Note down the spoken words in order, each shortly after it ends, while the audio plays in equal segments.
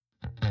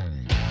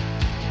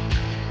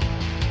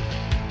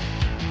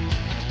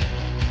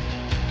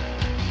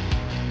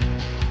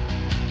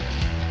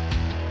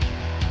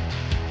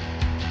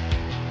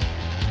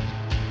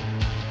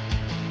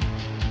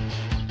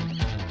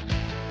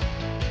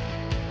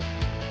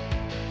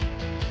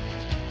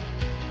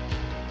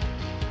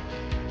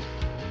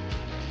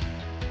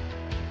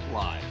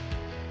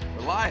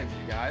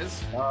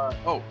guys.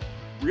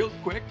 Real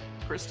quick,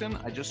 Kristen,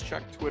 I just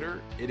checked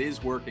Twitter. It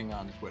is working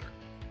on Twitter.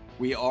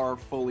 We are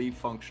fully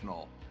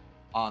functional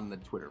on the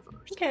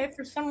Twitterverse. Okay,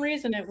 for some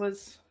reason that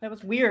was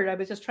weird. I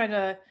was just trying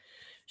to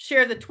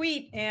share the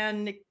tweet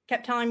and it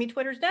kept telling me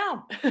Twitter's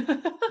down.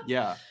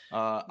 Yeah,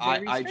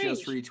 I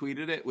just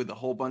retweeted it with a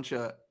whole bunch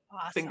of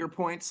finger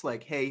points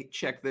like, hey,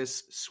 check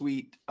this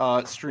sweet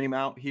stream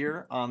out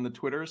here on the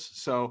Twitters.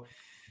 So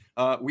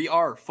we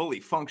are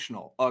fully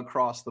functional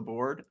across the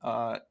board.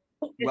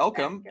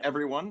 Welcome,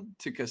 everyone,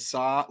 to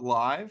CASA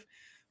Live.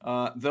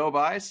 Though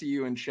I see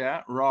you in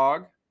chat.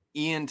 Rog,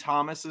 Ian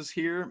Thomas is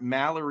here.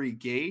 Mallory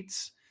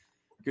Gates.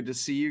 Good to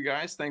see you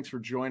guys. Thanks for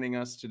joining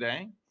us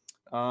today.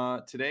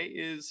 Today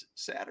is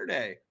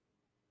Saturday,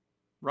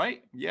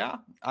 right? Yeah.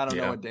 I don't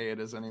know what day it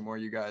is anymore,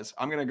 you guys.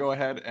 I'm going to go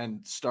ahead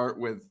and start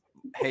with,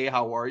 hey,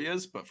 how are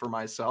yous? But for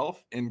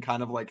myself, in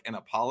kind of like an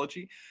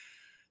apology.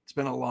 It's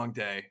been a long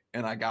day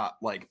and I got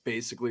like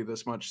basically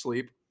this much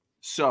sleep.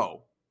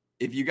 So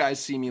if you guys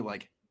see me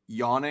like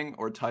yawning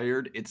or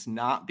tired, it's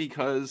not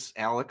because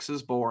Alex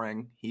is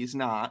boring. He's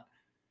not.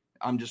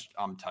 I'm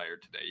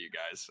tired today, you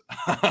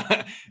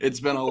guys. It's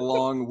been a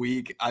long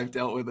week. I've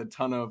dealt with a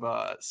ton of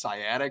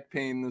sciatic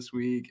pain this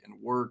week and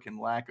work and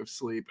lack of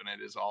sleep, and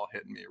it is all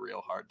hitting me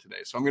real hard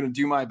today. So I'm going to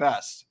do my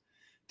best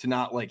to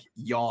not like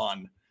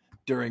yawn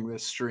during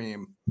this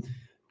stream.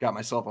 Got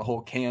myself a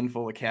whole can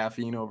full of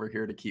caffeine over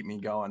here to keep me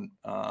going.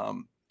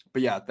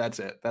 But yeah, that's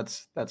it.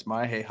 That's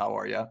my hey, how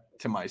are ya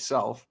to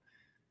myself.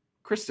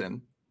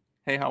 Kristen,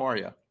 hey, how are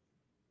you?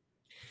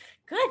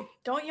 Good.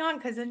 Don't yawn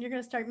because then you're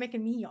going to start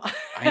making me yawn.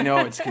 I know,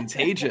 it's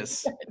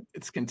contagious.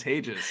 It's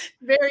contagious.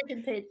 Very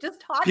contagious.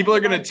 Just talking. People are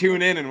going to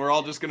tune in and we're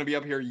all just going to be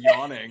up here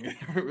yawning.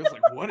 It was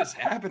like, what is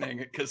happening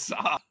at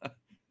CASA?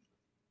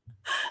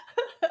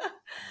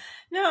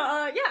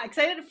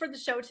 Excited for the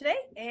show today.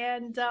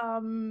 And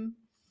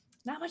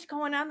not much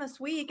going on this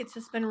week. It's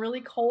just been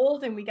really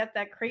cold and we got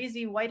that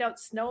crazy whiteout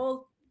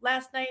snow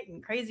last night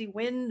and crazy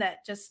wind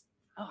that just,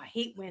 I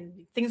hate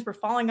wind. Things were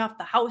falling off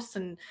the house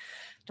and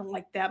don't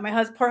like that.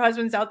 My poor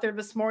husband's out there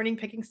this morning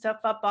picking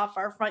stuff up off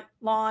our front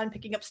lawn,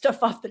 picking up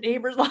stuff off the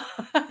neighbor's lawn.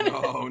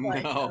 Oh,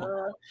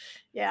 no.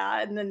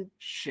 And then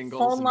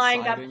shingles phone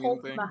line got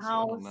pulled from the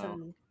house.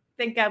 And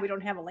thank God we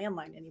don't have a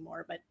landline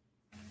anymore, but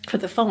for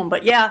the phone.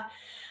 But yeah,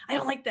 I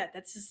don't like that.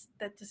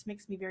 That just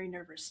makes me very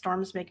nervous.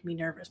 Storms make me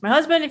nervous. My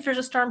husband, if there's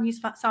a storm, he's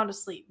sound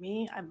asleep.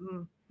 Me, I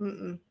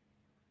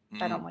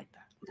don't like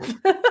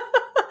that.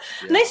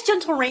 Nice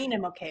gentle rain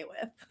I'm okay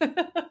with.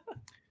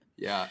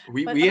 Yeah,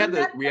 we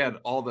had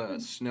all the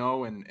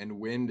snow and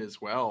wind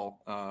as well.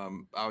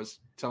 I was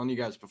telling you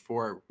guys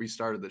before we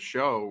started the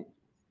show,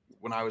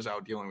 when I was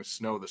out dealing with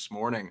snow this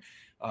morning,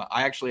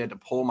 I actually had to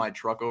pull my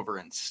truck over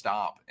and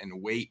stop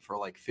and wait for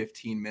like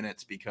 15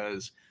 minutes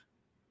because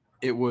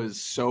it was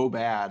so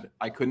bad.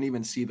 I couldn't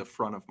even see the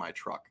front of my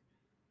truck.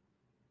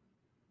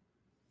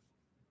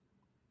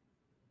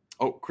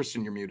 Oh,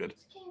 Kristen, you're muted.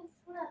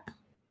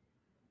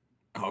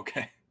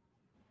 Okay.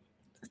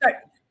 Sorry.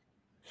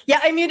 Yeah,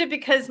 I muted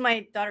because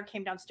my daughter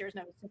came downstairs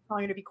and I was just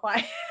telling her to be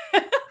quiet.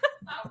 Oh,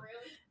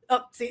 really?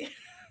 Oh, see.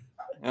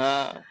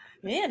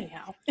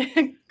 Anyhow.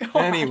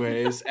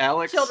 Anyways,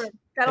 Alex. Children.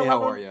 Hey,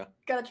 how are you?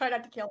 Gotta try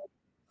not to kill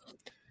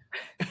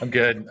them. I'm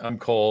good. I'm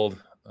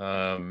cold.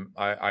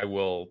 I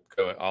will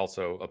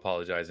also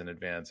apologize in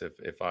advance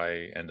if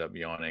I end up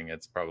yawning.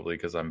 It's probably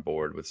because I'm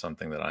bored with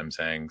something that I'm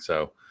saying.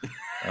 So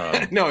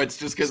no, it's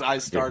just because I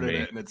started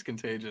it and it's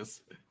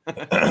contagious.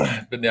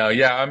 But no,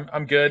 yeah,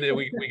 I'm good.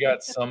 We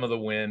got some of the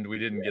wind. We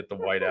didn't get the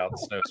whiteout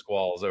snow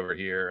squalls over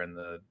here and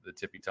the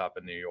tippy top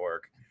of New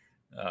York.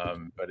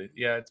 But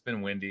it's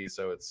been windy,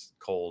 so it's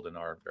cold in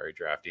our very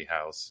drafty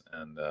house,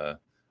 and I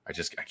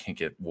can't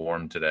get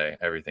warm today.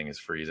 Everything is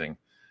freezing.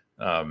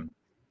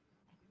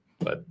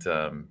 But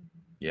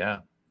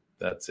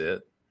that's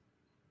it.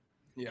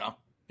 Yeah.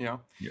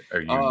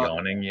 Are you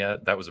yawning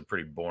yet? That was a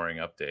pretty boring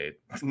update.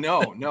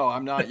 No,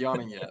 I'm not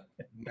yawning yet.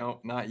 No,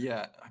 not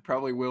yet. I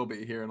probably will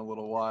be here in a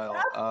little while.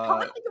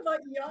 Talking about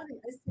yawning,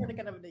 I swear to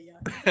God, I'm gonna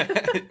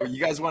yawn. You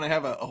guys want to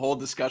have a whole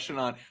discussion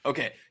on?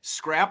 Okay,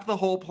 scrap the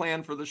whole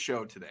plan for the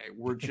show today.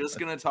 We're just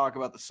gonna talk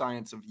about the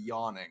science of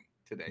yawning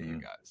today,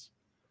 you guys.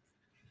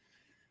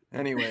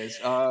 Anyways,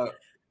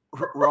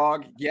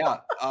 Rog,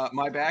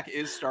 my back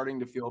is starting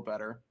to feel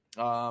better.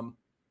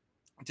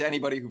 To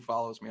anybody who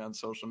follows me on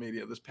social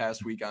media, this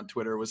past week on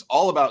Twitter was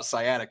all about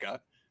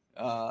sciatica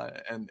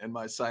and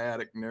my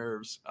sciatic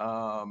nerves.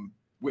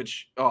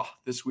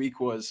 This week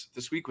was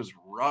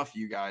rough,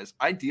 you guys.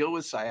 I deal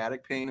with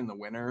sciatic pain in the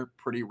winter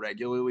pretty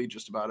regularly,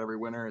 just about every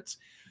winter. It's,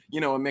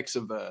 a mix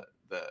of the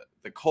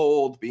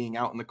cold, being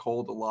out in the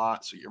cold a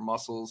lot, so your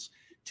muscles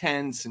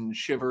tense and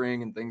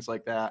shivering and things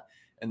like that.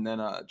 And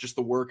then just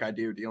the work I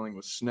do dealing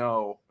with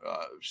snow,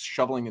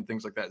 shoveling and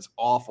things like that is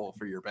awful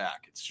for your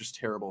back. It's just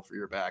terrible for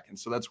your back. And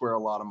so that's where a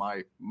lot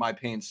of my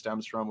pain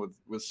stems from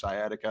with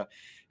sciatica.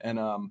 And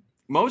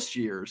most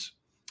years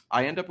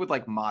I end up with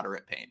like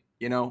moderate pain.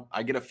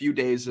 I get a few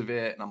days of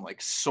it and I'm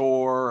like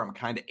sore. I'm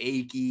kind of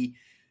achy.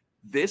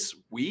 This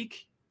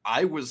week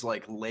I was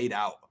like laid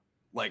out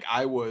Like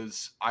I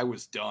was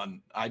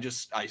done. I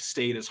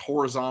stayed as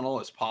horizontal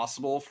as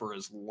possible for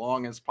as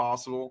long as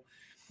possible.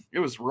 It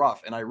was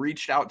rough. And I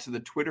reached out to the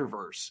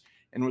Twitterverse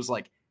and was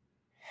like,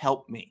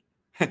 help me.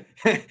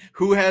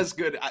 Who has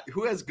good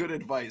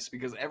advice?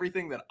 Because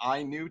everything that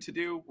I knew to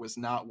do was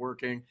not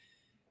working.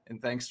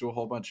 And thanks to a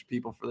whole bunch of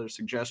people for their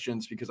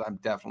suggestions, because I'm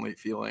definitely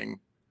feeling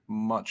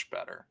much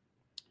better.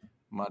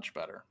 Much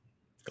better.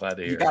 Glad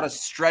to hear. You got to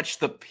stretch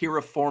the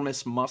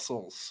piriformis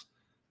muscles.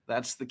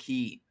 That's the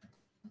key.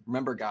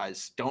 Remember,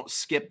 guys, don't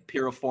skip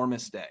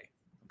piriformis day.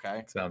 Okay.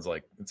 It sounds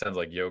like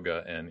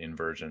yoga and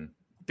inversion.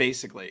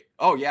 Basically.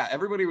 Oh yeah.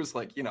 Everybody was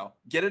like,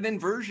 get an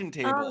inversion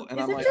table. And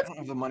I'm like, I don't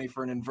have the money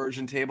for an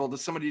inversion table.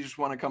 Does somebody just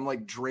want to come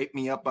like drape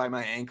me up by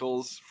my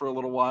ankles for a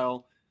little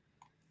while?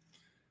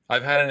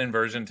 I've had an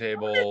inversion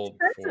table.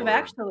 It's expensive,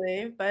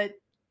 actually, but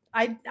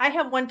I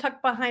have one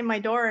tucked behind my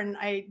door, and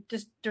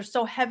they're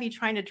so heavy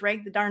trying to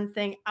drag the darn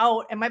thing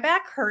out, and my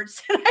back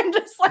hurts. And I'm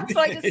just like, so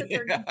I just sit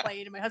there and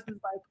complain. And my husband's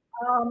like,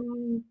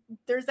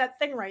 there's that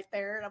thing right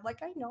there. And I'm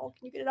like, I know.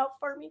 Can you get it out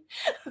for me?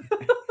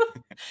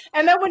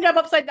 And then when I'm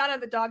upside down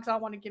on the dogs all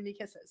want to give me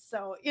kisses.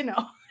 So,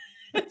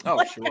 oh,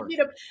 like, sure.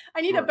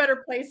 I need a better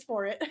place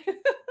for it.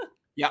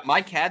 Yeah,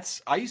 my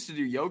cats, I used to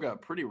do yoga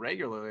pretty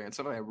regularly. It's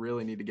something I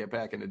really need to get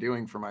back into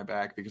doing for my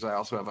back, because I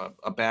also have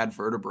a bad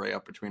vertebrae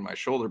up between my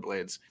shoulder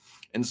blades.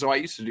 And so I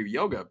used to do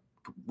yoga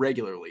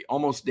regularly,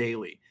 almost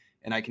daily.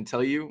 And I can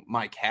tell you,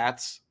 my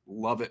cats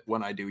love it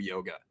when I do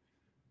yoga,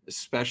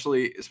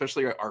 especially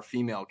our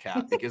female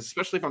cat, because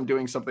especially if I'm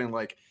doing something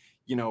like,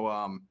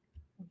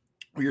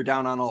 where you're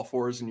down on all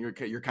fours and you're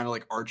kind of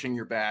like arching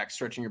your back,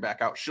 stretching your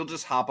back out, she'll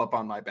just hop up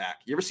on my back.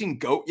 You ever seen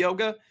goat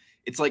yoga?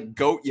 It's like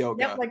goat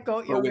yoga. Yep, like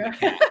goat yoga. With a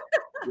cat.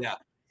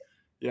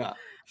 Yeah.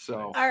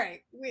 So all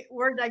right,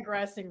 we're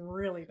digressing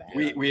really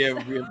bad. We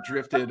have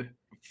drifted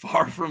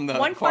far from the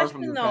one far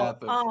question from the though.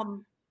 path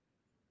of...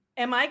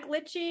 Am I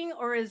glitching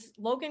or is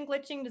Logan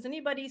glitching? Does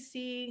anybody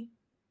see?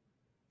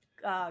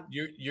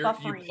 You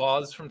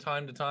pause from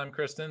time to time,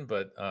 Kristen,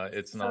 but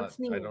it's not. It's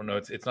I don't know.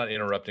 It's not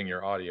interrupting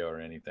your audio or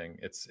anything.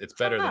 It's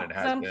better than it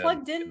has been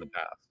plugged in the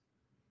past.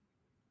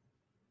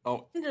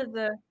 Oh.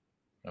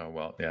 Oh,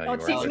 well, yeah. Oh,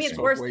 see, to me, it's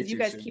worse because you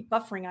guys keep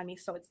buffering on me.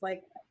 So it's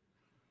like,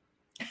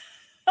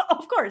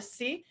 of course,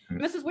 see?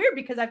 This is weird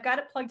because I've got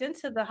it plugged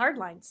into the hard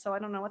line. So I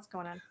don't know what's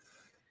going on.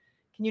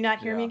 Can you not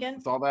hear me again?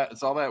 It's all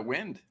that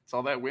wind. It's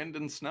all that wind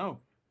and snow.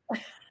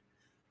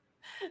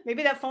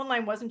 Maybe that phone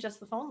line wasn't just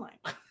the phone line.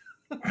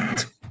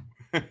 I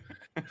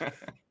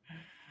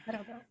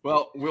don't know.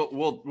 Well,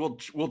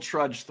 we'll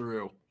trudge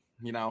through.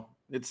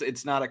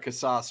 It's not a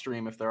CASA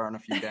stream if there aren't a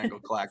few dangle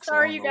clacks.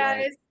 Sorry, you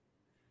guys. Way.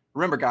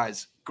 Remember,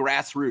 guys,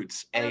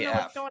 grassroots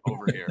AF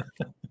over here.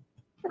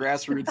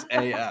 Grassroots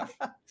AF.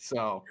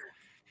 So,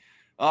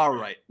 all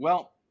right.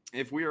 Well,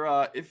 if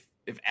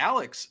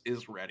Alex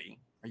is ready,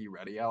 are you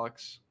ready,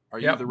 Alex? Are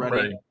you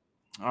ready?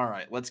 All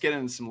right. Let's get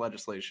into some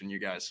legislation, you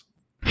guys.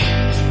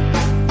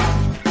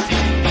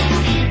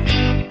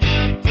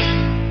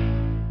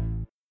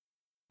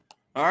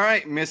 All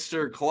right,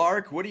 Mr.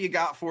 Clark, what do you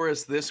got for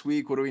us this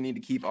week? What do we need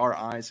to keep our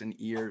eyes and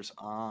ears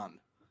on?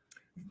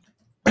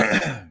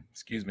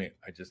 Excuse me.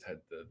 I just had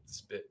the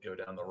spit go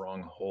down the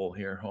wrong hole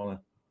here. Hold on.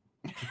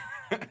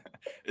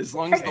 As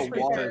long as the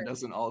water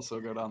doesn't also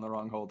go down the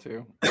wrong hole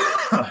too.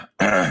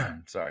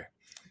 Sorry.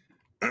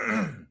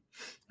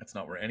 That's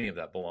not where any of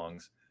that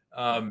belongs.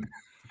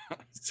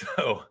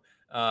 So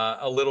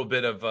a little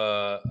bit of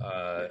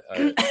a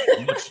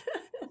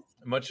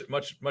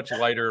much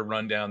lighter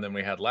rundown than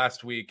we had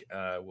last week.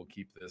 We'll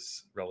keep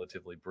this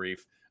relatively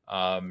brief.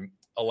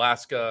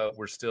 Alaska,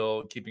 we're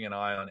still keeping an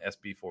eye on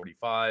SB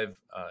 45.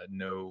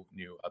 No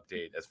new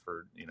update as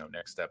for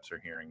next steps or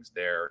hearings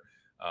there.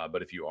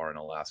 But if you are in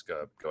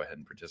Alaska, go ahead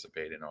and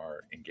participate in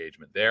our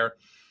engagement there.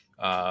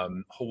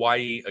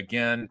 Hawaii,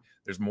 again,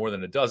 there's more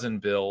than a dozen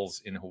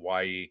bills in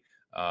Hawaii.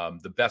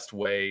 The best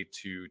way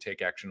to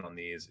take action on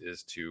these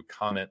is to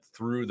comment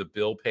through the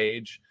bill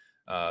page.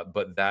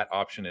 But that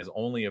option is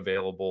only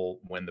available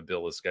when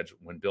bills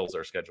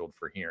are scheduled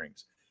for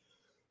hearings.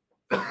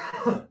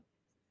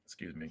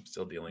 Excuse me,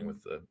 still dealing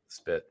with the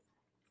spit.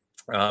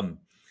 And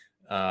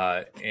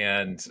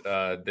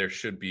there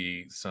should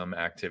be some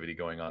activity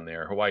going on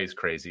there. Hawaii's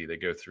crazy. They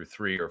go through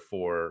 3 or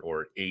 4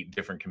 or 8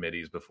 different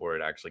committees before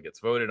it actually gets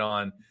voted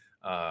on.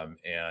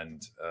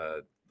 And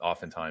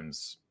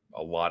oftentimes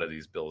a lot of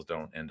these bills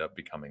don't end up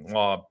becoming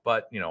law,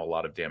 but a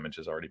lot of damage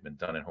has already been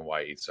done in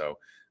Hawaii. So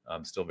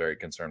I'm still very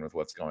concerned with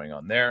what's going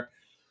on there.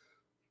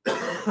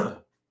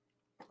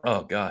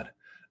 Oh God.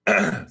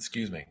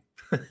 Excuse me.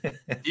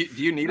 Do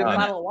you need a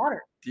bottle of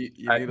water?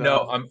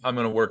 No, I'm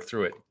going to work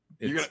through it.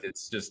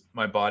 It's just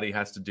my body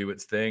has to do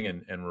its thing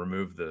and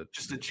remove the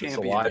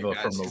saliva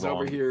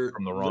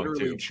from the wrong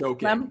tube.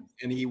 Choking,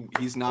 and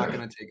he's not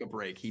going to take a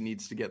break. He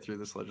needs to get through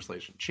this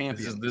legislation.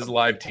 Champion. This is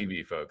live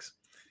TV, folks.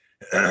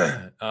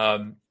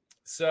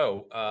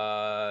 So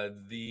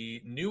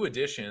the new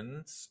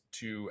additions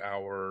to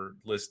our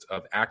list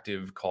of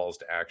active calls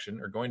to action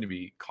are going to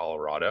be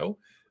Colorado.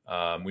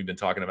 We've been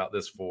talking about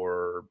this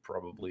for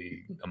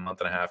probably a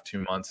month and a half,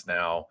 2 months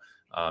now.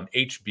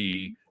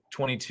 HB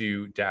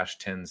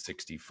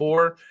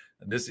 22-1064.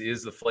 This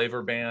is the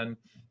flavor ban.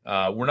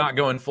 We're not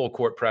going full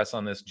court press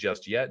on this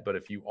just yet, but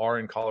if you are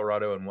in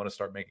Colorado and want to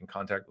start making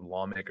contact with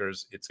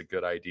lawmakers, it's a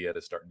good idea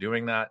to start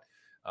doing that.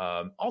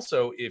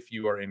 Also, if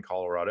you are in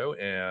Colorado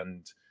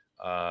and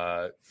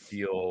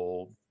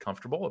feel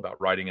comfortable about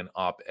writing an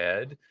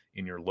op-ed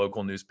in your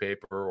local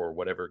newspaper or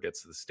whatever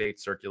gets to the state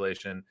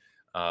circulation,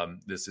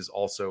 this is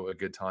also a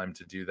good time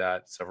to do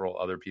that. Several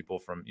other people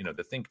from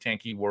the think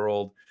tanky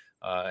world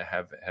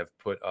have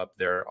put up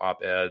their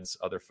op-eds.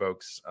 Other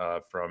folks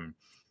from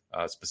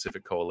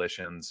specific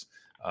coalitions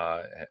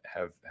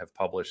have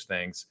published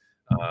things.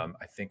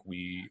 I think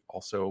we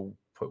also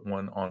put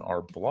one on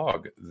our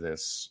blog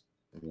this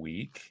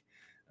week.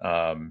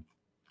 Here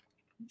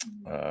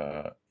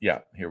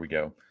we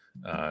go.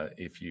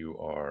 If you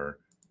are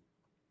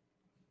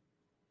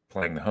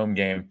playing the home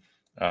game,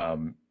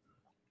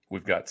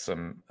 we've got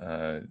some.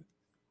 Oh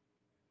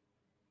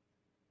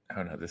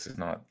no, this is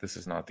not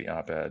the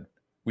op-ed.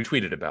 We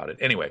tweeted about it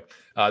anyway.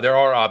 There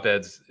are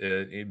op-eds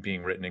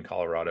being written in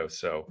Colorado,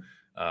 so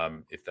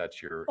if that's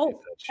your,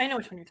 I know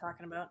which one you're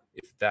talking about.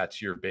 If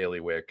that's your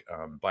bailiwick,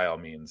 by all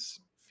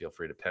means, feel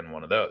free to pen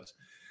one of those.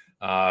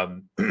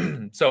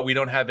 So we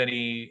don't have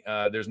any.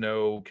 There's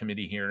no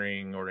committee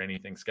hearing or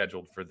anything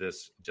scheduled for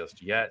this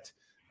just yet.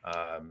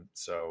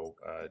 So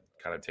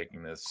kind of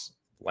taking this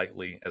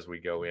lightly as we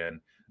go in.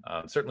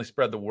 Certainly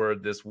spread the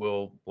word. This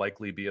will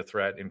likely be a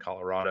threat in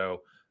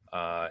Colorado.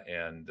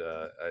 And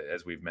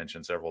as we've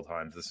mentioned several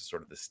times, this is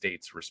sort of the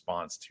state's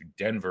response to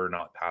Denver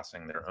not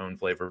passing their own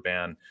flavor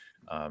ban.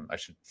 I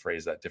should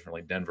phrase that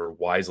differently. Denver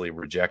wisely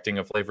rejecting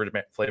a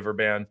flavor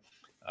ban,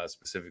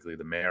 specifically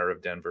the mayor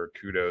of Denver.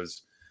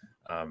 Kudos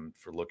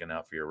for looking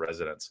out for your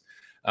residents.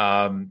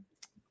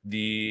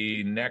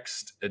 The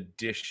next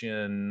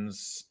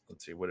additions,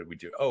 let's see, what did we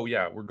do? Oh,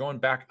 yeah, we're going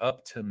back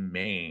up to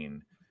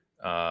Maine.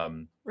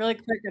 Really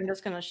quick, I'm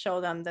just going to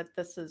show them that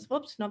this is,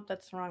 whoops, nope,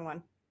 that's the wrong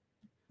one.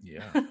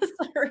 Yeah.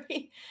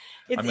 Sorry.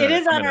 It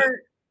is on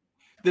our.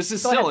 This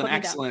is still an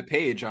excellent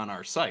page on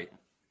our site.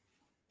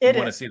 You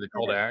want to see the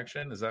call to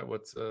action? Is that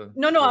what's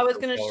No, I was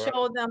going to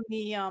show them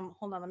the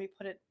hold on, let me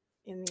put it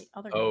in the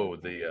other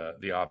one.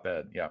 The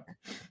op-ed, yeah.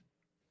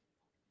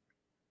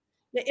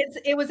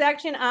 It was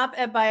actually an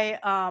op-ed by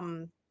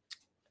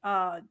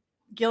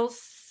Gil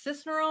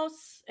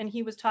Cisneros, and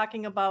he was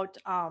talking about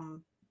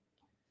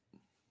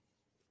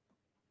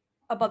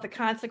the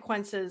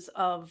consequences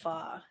of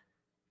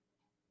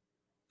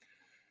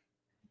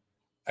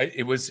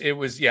it was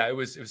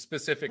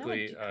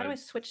specifically. How do I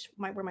switch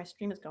where my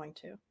stream is going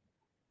to?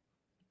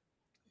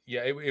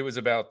 Yeah, it was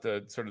about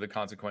the sort of the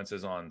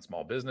consequences on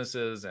small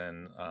businesses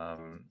and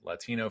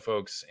Latino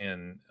folks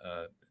in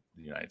the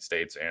United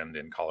States and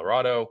in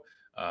Colorado,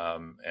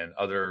 and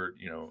other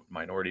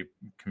minority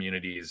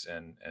communities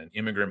and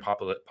immigrant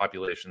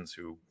populations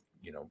who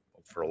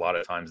for a lot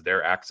of times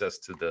their access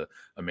to the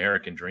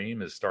American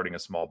dream is starting a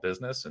small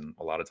business, and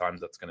a lot of times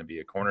that's going to be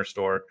a corner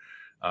store.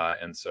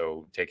 And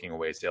so taking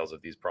away sales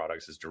of these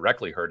products is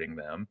directly hurting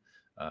them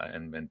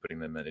and putting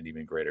them at an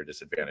even greater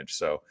disadvantage.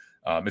 So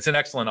it's an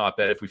excellent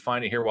op-ed. If we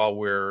find it here while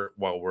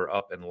we're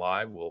up and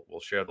live,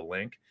 we'll share the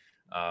link.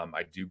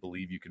 I do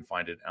believe you can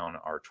find it on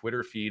our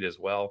Twitter feed as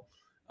well.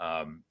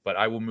 But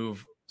I will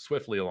move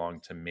swiftly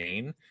along to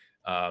Maine.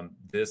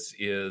 This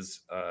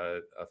is a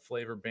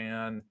flavor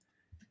ban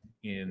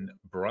in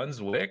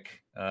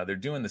Brunswick. They're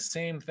doing the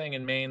same thing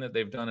in Maine that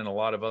they've done in a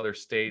lot of other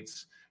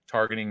states,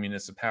 targeting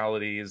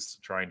municipalities,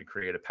 trying to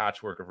create a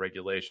patchwork of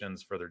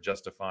regulations, further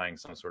justifying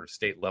some sort of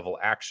state level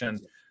action.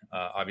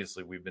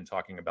 Obviously, we've been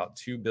talking about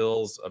two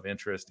bills of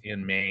interest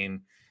in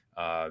Maine.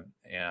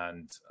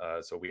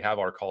 So we have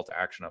our call to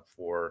action up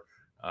for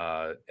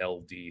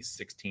LD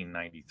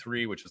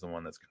 1693, which is the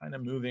one that's kind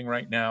of moving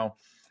right now.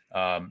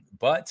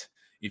 But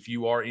if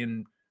you are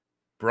in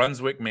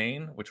Brunswick,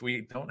 Maine, which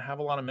we don't have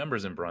a lot of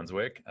members in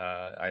Brunswick,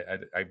 I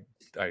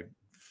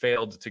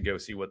failed to go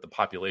see what the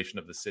population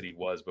of the city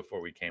was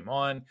before we came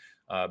on,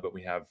 but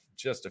we have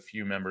just a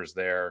few members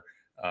there.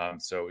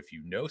 So if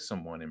you know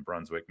someone in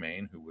Brunswick,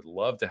 Maine, who would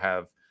love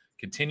to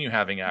continue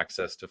having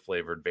access to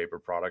flavored vapor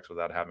products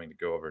without having to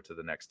go over to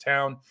the next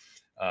town,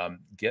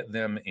 get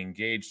them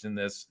engaged in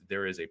this.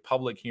 There is a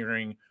public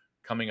hearing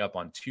coming up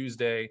on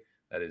Tuesday.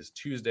 That is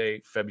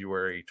Tuesday,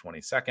 February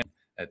 22nd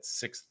at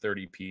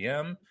 6:30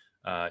 p.m.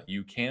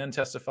 You can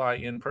testify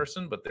in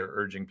person, but they're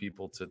urging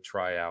people to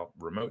try out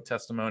remote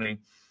testimony.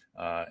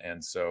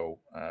 And so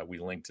we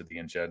link to the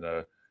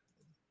agenda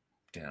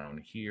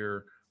down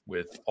here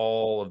with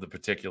all of the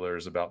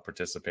particulars about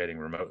participating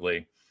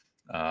remotely.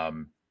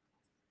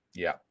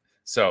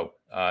 So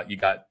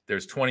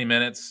there's 20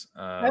 minutes,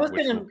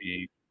 which will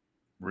be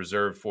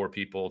reserved for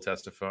people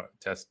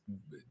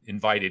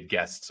invited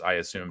guests, I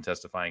assume,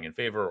 testifying in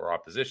favor or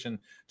opposition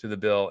to the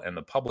bill, and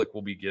the public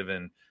will be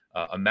given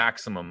a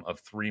maximum of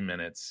 3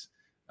 minutes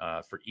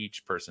for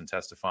each person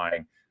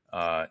testifying.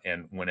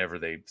 And whenever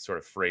they sort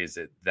of phrase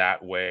it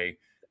that way,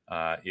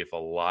 if a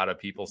lot of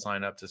people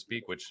sign up to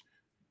speak, which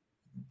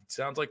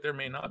sounds like there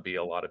may not be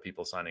a lot of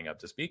people signing up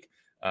to speak,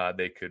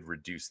 they could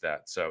reduce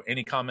that. So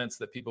any comments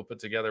that people put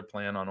together,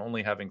 plan on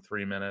only having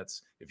 3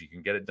 minutes. If you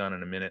can get it done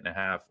in a minute and a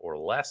half or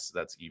less,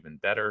 that's even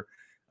better.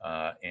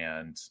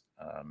 And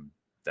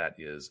that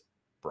is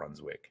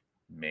Brunswick,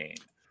 Maine.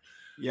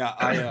 Yeah,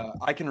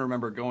 I can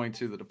remember going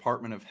to the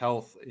Department of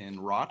Health in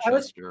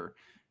Rochester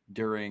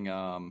during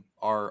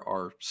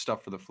our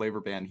stuff for the Flavor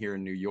Band here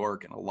in New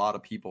York, and a lot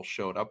of people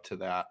showed up to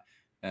that.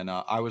 And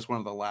I was one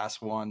of the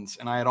last ones,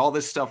 and I had all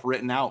this stuff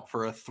written out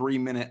for a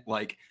 3-minute,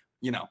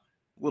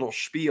 little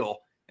spiel.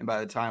 And by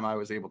the time I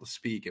was able to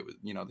speak, it was,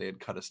 they had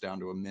cut us down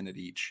to a minute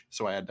each.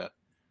 So I had to,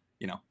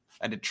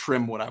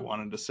 trim what I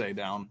wanted to say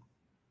down.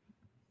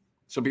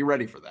 So be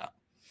ready for that.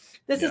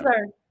 This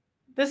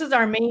is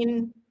our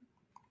main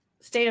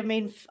State of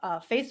Maine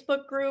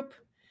Facebook group.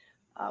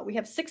 We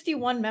have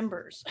 61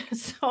 members.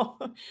 So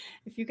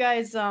if you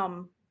guys, it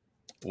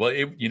would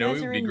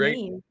be great.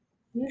 Maine,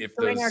 if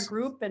join our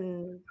group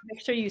and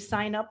make sure you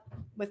sign up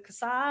with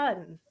CASA.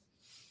 And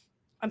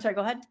I'm sorry,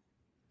 go ahead.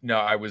 No,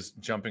 I was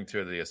jumping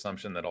to the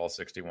assumption that all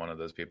 61 of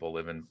those people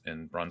live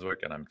in Brunswick,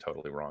 and I'm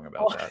totally wrong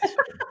about that. So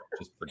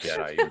just forget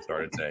I even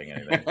started saying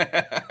anything.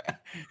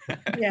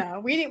 Yeah,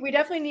 we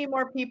definitely need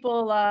more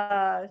people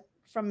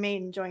from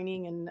Maine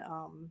joining, and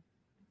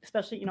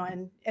especially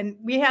and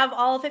we have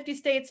all 50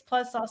 states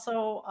plus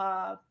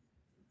also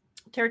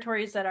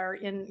territories that are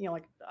in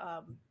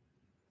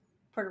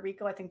Puerto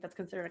Rico. I think that's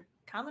considered a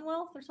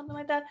Commonwealth or something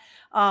like that.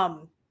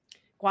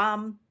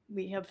 Guam,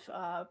 we have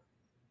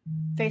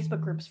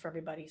Facebook groups for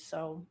everybody,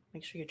 so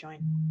make sure you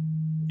join.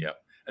 Yep.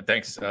 And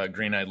thanks,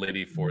 Green Eyed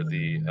Lady, for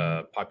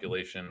the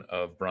population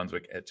of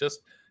Brunswick at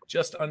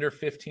just under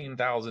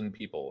 15,000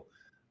 people.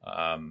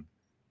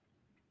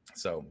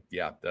 So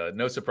yeah,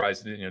 no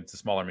surprise, to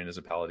smaller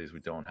municipalities, we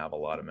don't have a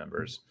lot of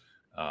members,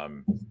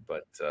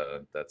 but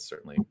that's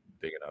certainly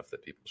big enough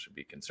that people should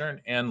be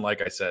concerned. And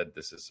like I said,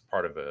 this is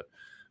part of an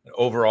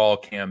overall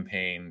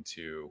campaign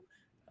to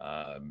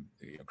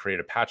create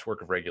a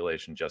patchwork of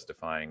regulation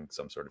justifying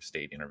some sort of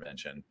state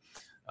intervention.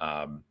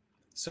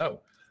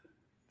 So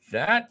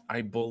that,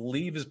 I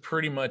believe, is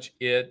pretty much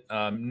it.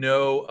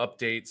 No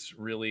updates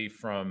really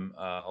from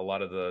a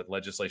lot of the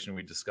legislation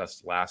we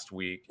discussed last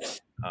week.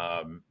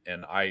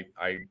 And I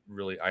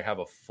have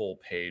a full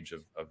page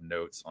of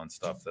notes on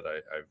stuff that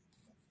I've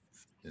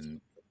been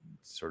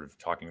sort of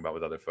talking about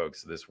with other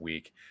folks this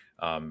week.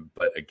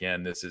 But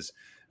again, this is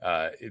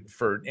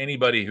for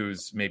anybody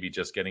who's maybe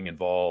just getting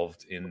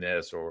involved in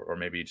this, or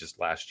maybe just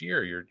last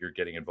year you're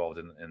getting involved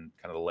in kind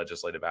of the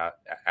legislative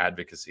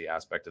advocacy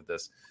aspect of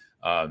this.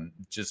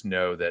 Just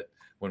know that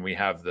when we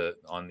have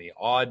on the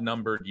odd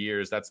numbered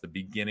years, that's the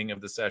beginning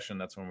of the session.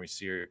 That's when we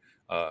see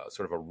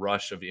sort of a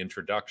rush of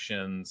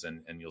introductions,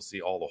 and you'll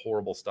see all the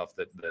horrible stuff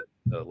that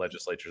the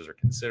legislatures are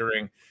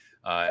considering.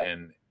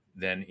 And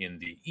then in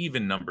the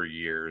even number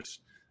years,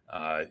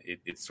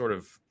 it's sort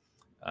of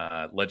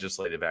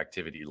legislative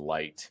activity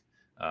light,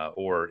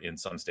 or in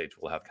some states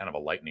we'll have kind of a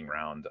lightning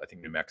round. I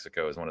think New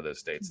Mexico is one of those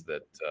states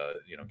that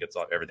gets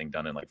everything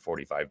done in like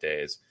 45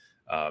 days,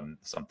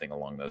 something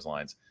along those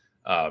lines.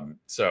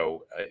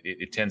 So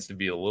it tends to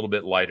be a little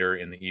bit lighter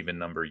in the even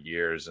number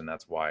years, and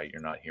that's why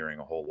you're not hearing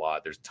a whole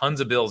lot. There's tons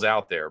of bills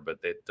out there, but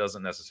it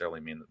doesn't necessarily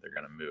mean that they're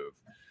going to move.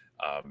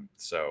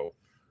 So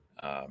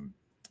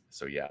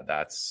yeah,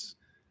 that's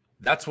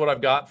what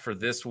I've got for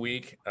this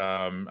week.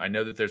 I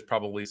know that there's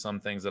probably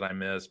some things that I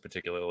missed,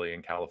 particularly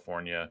in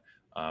California.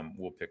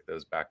 We'll pick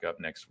those back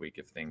up next week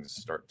if things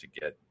start to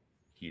get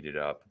heated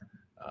up.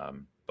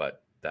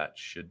 But that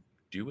should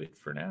do it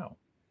for now.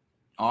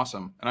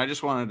 Awesome. And I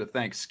just wanted to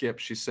thank Skip.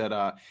 She said,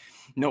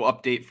 no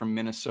update from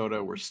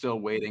Minnesota. We're still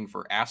waiting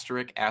for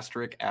asterisk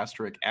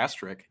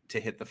to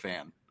hit the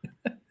fan.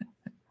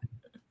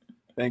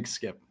 Thanks,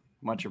 Skip.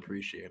 Much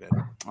appreciated.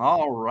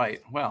 All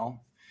right.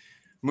 Well,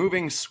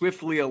 moving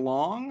swiftly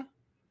along.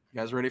 You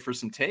guys ready for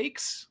some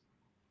takes?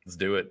 Let's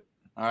do it.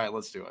 All right,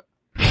 let's do it.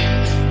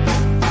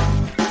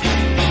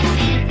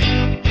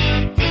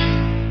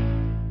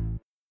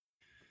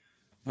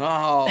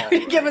 Oh,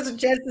 give us a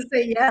chance to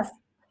say yes.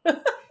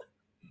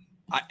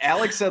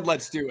 Alex said,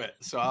 let's do it.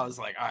 So I was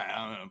like, all right,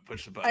 I'm going to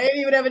push the button. I didn't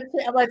even have a chance.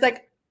 I'm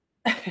like,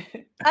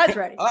 I was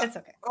ready. It's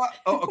okay.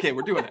 Okay,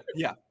 we're doing it.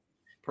 Yeah,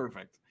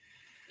 perfect.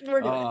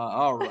 We're doing it.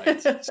 All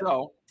right.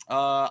 So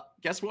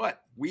guess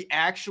what? We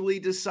actually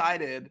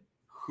decided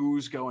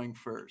who's going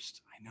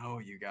first. I know,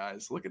 you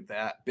guys. Look at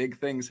that. Big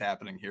things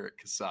happening here at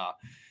CASA.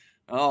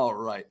 All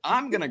right.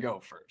 I'm going to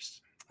go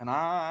first. And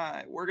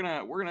we're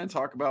gonna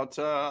talk about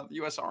the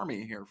U.S.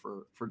 Army here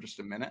for just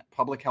a minute.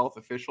 Public health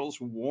officials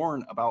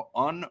warn about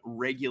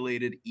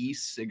unregulated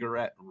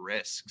e-cigarette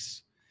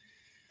risks.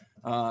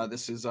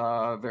 This is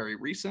very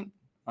recent,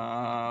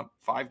 5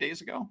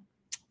 days ago.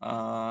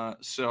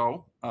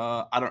 Landstuhl,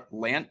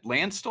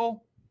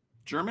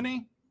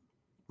 Germany,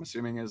 I'm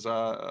assuming is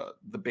the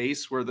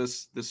base where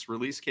this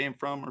release came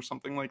from, or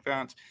something like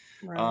that.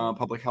 Right.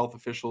 Public health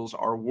officials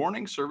are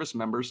warning service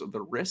members of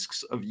the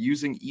risks of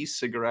using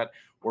e-cigarette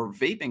or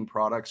vaping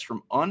products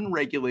from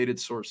unregulated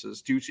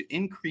sources due to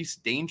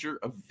increased danger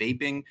of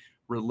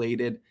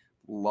vaping-related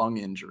lung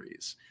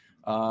injuries.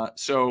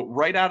 So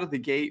right out of the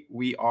gate,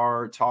 we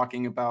are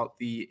talking about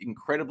the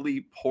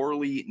incredibly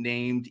poorly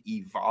named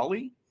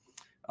EVALI.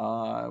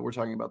 We're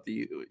talking about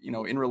the,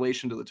 in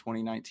relation to the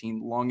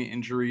 2019 lung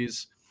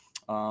injuries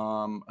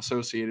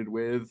associated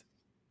with,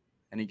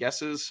 any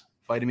guesses?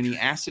 Vitamin E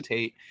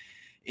acetate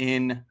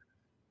in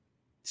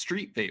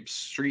street vapes,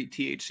 street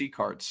THC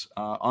carts,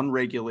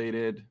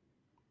 unregulated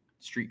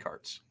street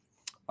carts.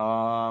 They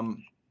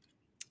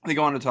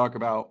go on to talk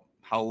about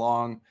how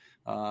long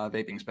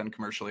vaping's been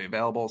commercially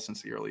available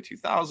since the early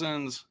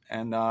 2000s,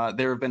 and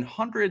there have been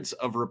hundreds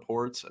of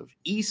reports of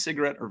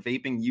e-cigarette or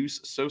vaping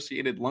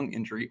use-associated lung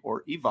injury,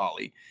 or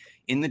EVALI,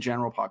 in the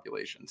general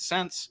population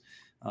since.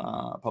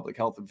 Public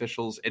health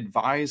officials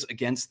advise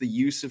against the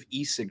use of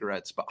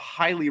e-cigarettes, but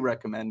highly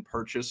recommend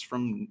purchase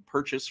from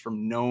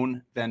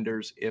known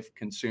vendors if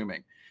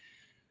consuming.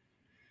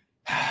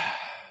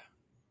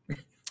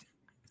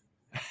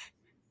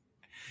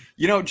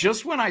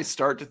 Just when I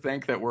start to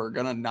think that we're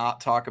going to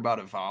not talk about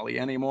EVALI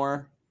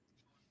anymore,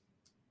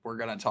 we're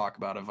going to talk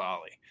about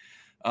EVALI.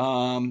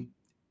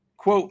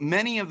 Quote,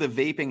 many of the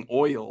vaping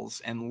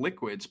oils and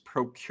liquids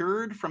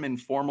procured from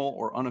informal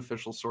or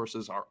unofficial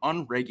sources are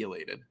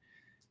unregulated,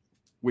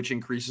 which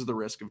increases the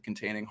risk of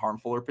containing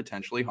harmful or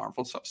potentially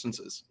harmful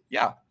substances.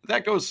 Yeah,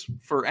 that goes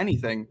for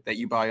anything that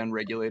you buy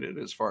unregulated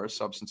as far as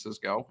substances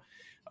go.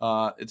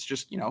 It's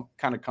just,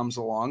 kind of comes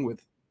along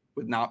with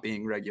not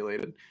being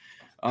regulated.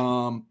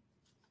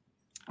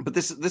 But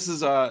this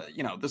is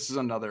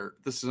another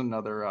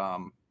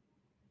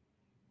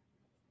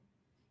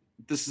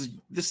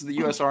the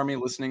U.S. Army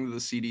listening to the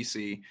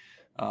CDC.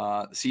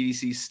 The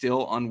CDC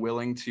still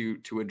unwilling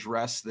to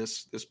address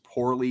this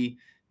poorly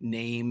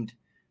named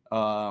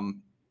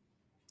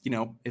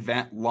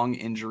event, lung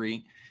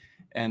injury,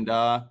 and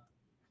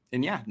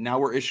yeah, now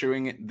we're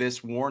issuing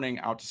this warning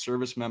out to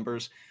service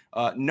members.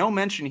 No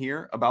mention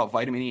here about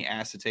vitamin E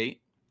acetate.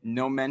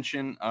 No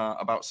mention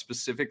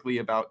specifically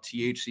about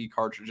THC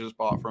cartridges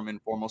bought from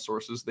informal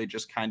sources. They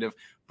just kind of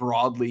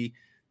broadly,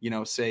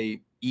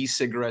 say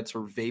e-cigarettes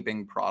or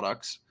vaping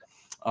products.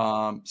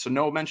 So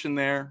no mention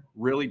there.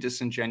 Really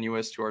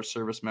disingenuous to our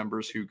service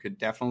members who could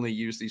definitely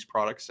use these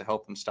products to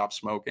help them stop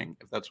smoking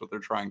if that's what they're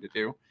trying to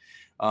do.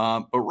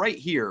 But right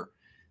here,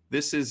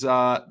 this is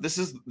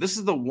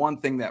the one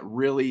thing that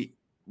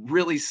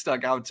really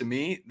stuck out to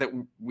me, that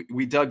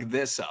we dug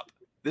this up.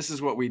 This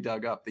is what we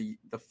dug up. The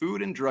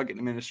Food and Drug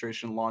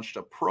Administration launched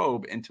a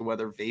probe into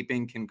whether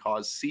vaping can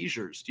cause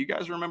seizures. Do you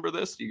guys remember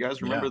this? Do you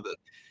guys remember that?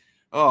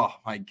 Oh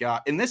my God.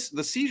 And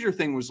the seizure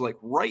thing was like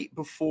right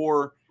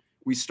before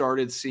we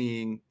started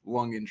seeing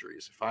lung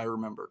injuries, if I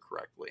remember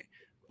correctly.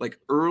 Like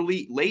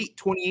late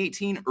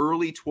 2018,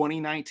 early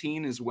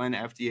 2019 is when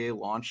FDA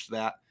launched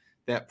that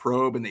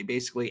probe, and they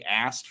basically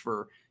asked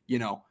for,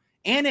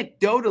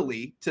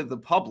 anecdotally to the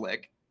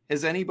public,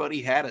 has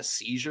anybody had a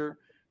seizure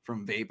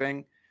from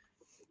vaping?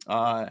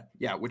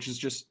 Yeah, which is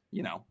just,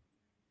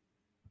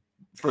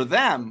 for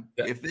them,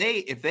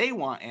 if they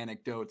want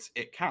anecdotes,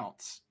 it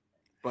counts.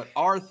 But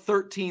our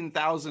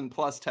 13,000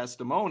 plus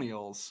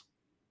testimonials,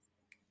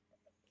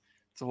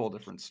 it's a whole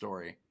different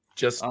story.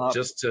 Can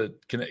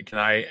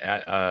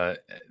I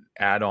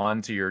add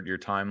on to your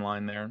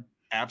timeline there?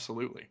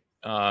 Absolutely.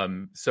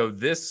 So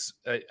this,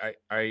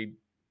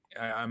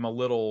 I'm a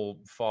little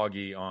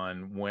foggy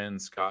on when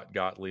Scott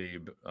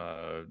Gottlieb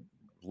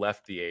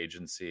left the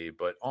agency,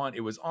 but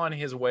it was on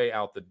his way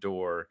out the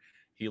door.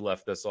 He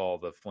left us all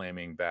the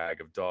flaming bag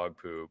of dog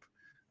poop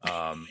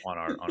on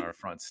our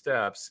front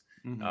steps,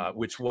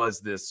 which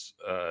was this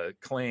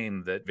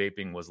claim that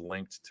vaping was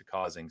linked to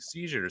causing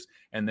seizures.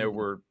 And there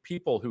were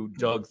people who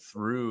dug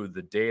through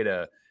the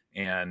data,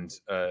 and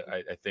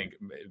I think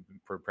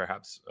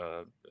perhaps,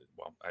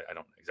 I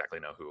don't exactly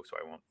know who, so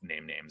I won't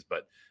name names,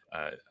 but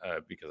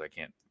because I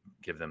can't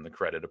give them the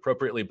credit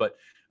appropriately, but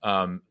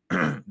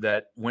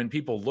that when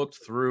people looked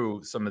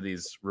through some of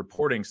these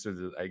reportings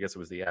through I guess it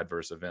was the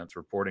adverse events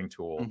reporting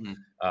tool,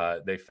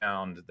 they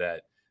found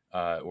that,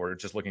 or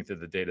just looking through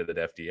the data that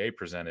FDA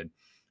presented,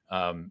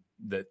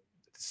 that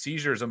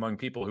seizures among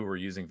people who were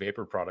using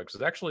vapor products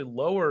was actually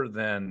lower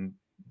than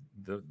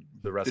the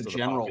rest of the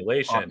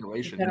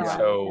population.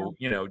 So,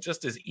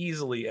 just as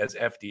easily as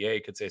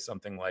FDA could say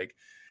something like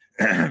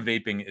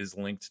vaping is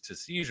linked to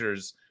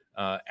seizures,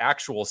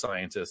 actual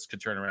scientists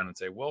could turn around and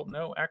say, well,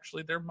 no,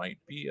 actually there might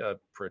be a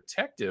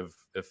protective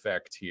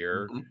effect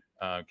here,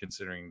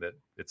 considering that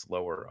it's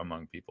lower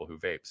among people who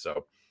vape.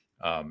 So,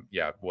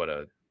 yeah,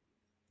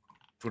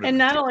 and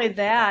not only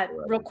that,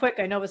 real quick,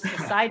 I know this is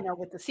a side note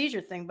with the seizure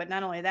thing, but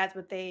not only that,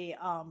 but they,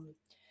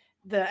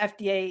 the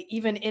FDA,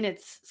 even in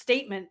its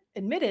statement,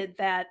 admitted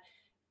that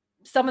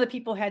some of the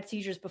people had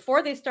seizures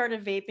before they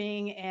started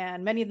vaping,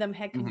 and many of them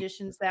had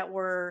conditions that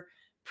were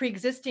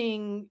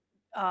pre-existing.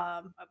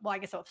 Well, I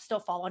guess it'll still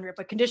fall under it,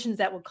 but conditions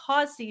that would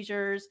cause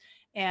seizures,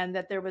 and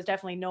that there was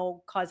definitely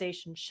no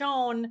causation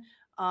shown.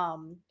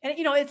 And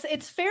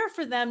it's fair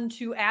for them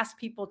to ask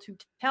people to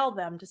tell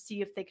them, to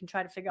see if they can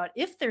try to figure out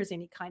if there's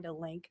any kind of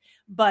link.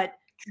 But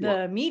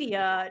the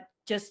media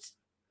just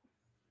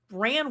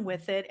ran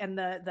with it, and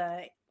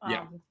the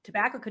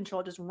tobacco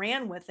control just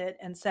ran with it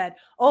and said,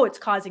 oh, it's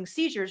causing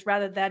seizures,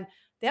 rather than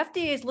the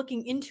FDA is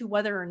looking into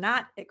whether or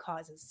not it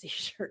causes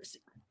seizures.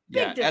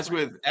 Yeah, as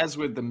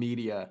with the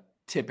media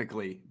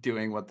typically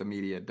doing what the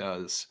media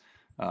does.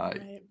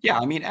 Right. Yeah,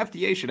 I mean,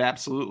 FDA should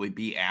absolutely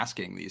be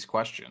asking these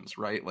questions,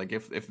 right? Like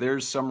if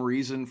there's some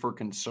reason for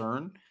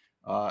concern,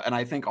 and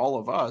I think all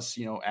of us,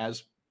 you know,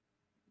 as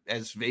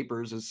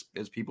vapors,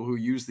 as people who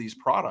use these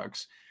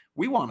products,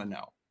 we want to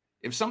know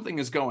if something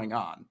is going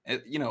on.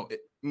 You know,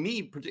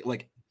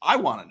 like I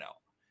want to know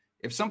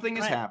if something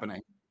is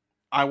happening.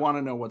 I want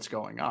to know what's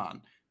going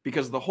on,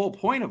 because the whole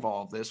point of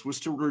all of this was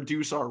to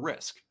reduce our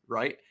risk,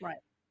 right? Right.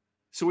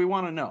 So we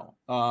want to know.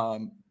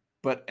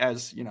 But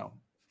as you know,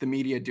 the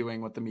media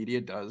doing what the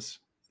media does,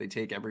 they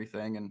take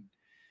everything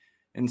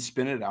and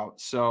spin it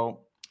out. So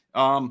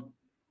I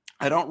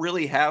don't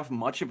really have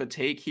much of a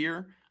take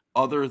here,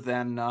 other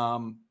than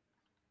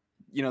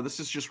you know, this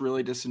is just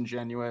really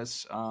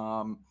disingenuous,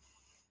 and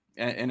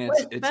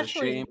it's a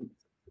shame,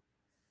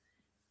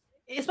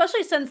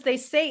 especially since they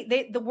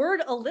say the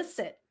word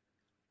illicit,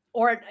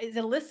 or is it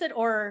illicit,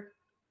 or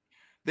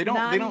they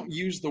don't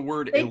use the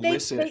word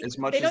illicit as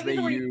much as they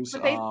use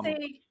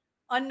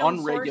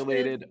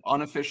unregulated,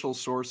 unofficial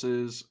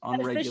sources,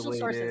 unregulated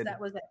sources. That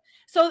was it.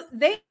 So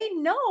they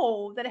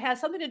know that it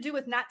has something to do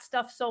with not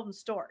stuff sold in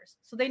stores.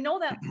 So they know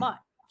that much.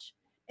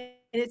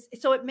 And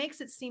so it makes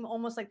it seem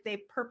almost like they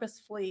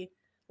purposefully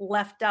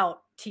left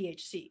out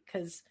THC,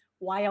 because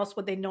why else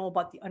would they know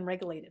about the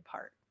unregulated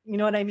part? You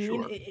know what I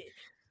mean?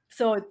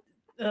 Sure.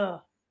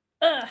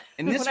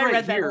 And this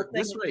right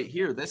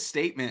here, this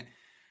statement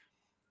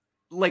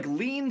like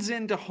leans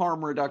into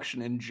harm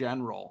reduction in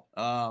general.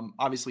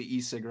 Obviously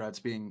e-cigarettes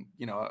being,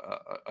 you know,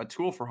 a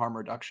tool for harm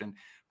reduction,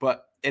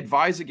 but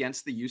advise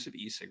against the use of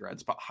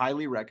e-cigarettes, but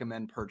highly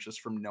recommend purchase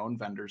from known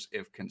vendors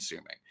if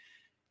consuming.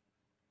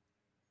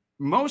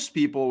 Most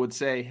people would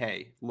say,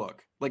 hey,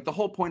 look, like the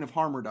whole point of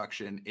harm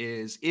reduction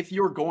is if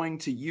you're going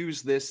to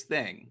use this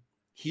thing,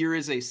 here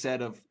is a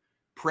set of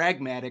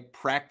pragmatic,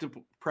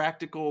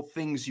 practical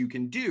things you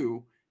can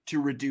do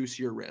to reduce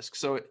your risk.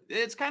 So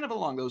it's kind of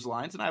along those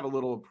lines, and I have a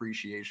little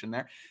appreciation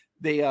there.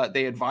 They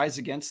advise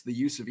against the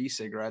use of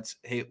e-cigarettes.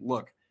 Hey,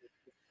 look,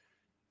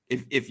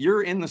 if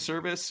you're in the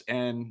service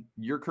and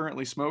you're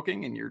currently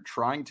smoking and you're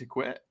trying to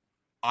quit,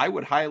 I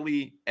would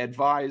highly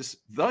advise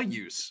the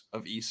use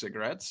of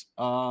e-cigarettes.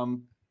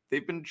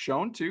 They've been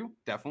shown to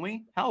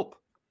definitely help.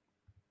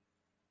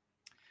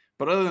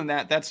 But other than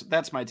that,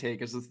 that's my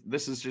take. Is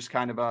this is just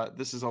kind of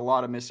this is a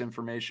lot of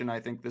misinformation. I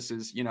think this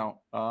is, you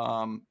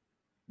know,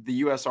 the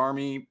U.S.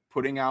 Army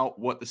putting out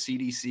what the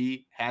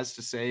CDC has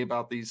to say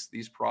about these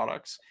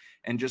products,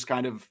 and just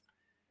kind of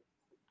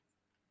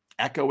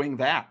echoing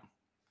that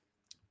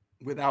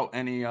without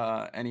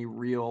any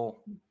real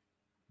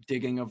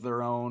digging of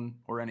their own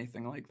or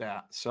anything like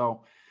that.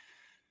 So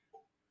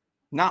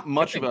not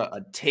much of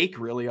a take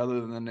really,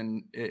 other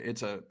than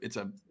it's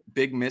a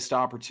big missed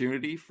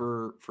opportunity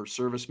for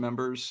service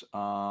members,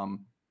 and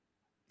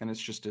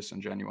it's just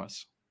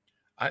disingenuous.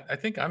 I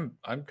think I'm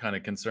kind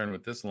of concerned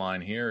with this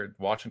line here.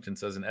 Washington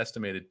says an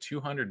estimated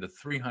 200 to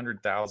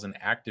 300,000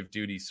 active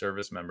duty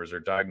service members are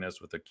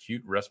diagnosed with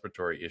acute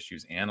respiratory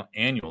issues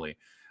annually.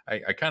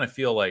 I kind of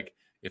feel like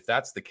if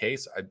that's the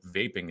case,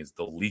 vaping is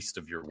the least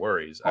of your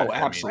worries. Oh,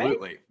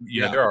 absolutely.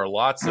 There are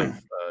lots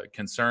of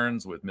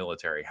concerns with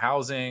military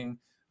housing.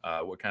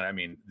 I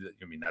mean,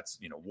 that's,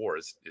 you know, war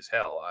is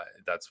hell.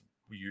 That's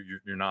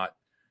you're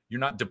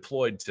not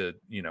deployed to,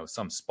 you know,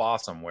 some spa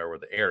somewhere where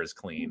the air is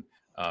clean.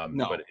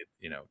 No.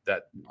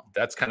 But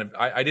that's kind of,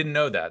 I didn't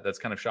know that. That's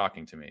kind of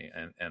shocking to me.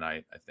 And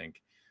I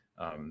think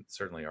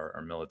certainly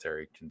our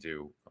military can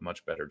do a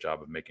much better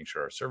job of making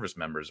sure our service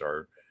members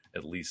are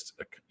at least,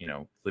 you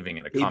know, living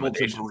in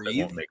accommodations that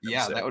won't make them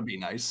sick. That would be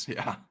nice.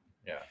 Yeah.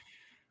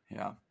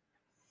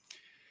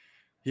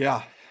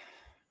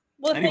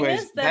 Well, the thing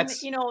is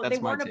that, you know, they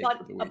weren't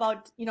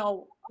about, you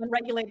know,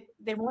 unregulated.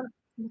 They weren't.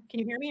 Can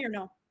you hear me or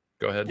no?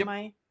 Go ahead.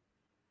 Can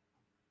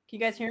you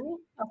guys hear me?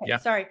 Okay, yeah.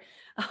 Sorry.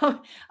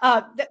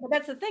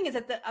 That's the thing, is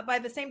that by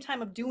the same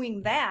time of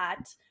doing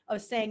that,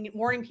 of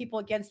warning people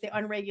against the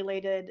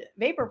unregulated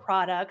vapor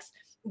products,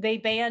 they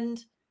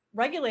banned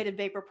regulated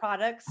vapor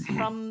products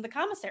from the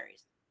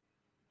commissaries.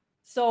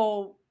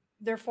 So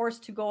they're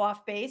forced to go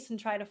off base and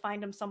try to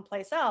find them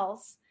someplace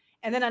else.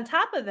 And then on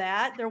top of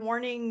that, they're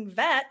warning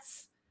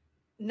vets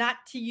not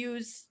to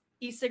use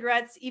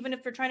e-cigarettes, even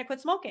if they're trying to quit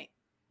smoking.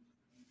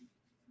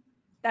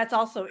 That's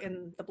also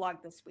in the blog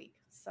this week.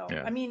 So,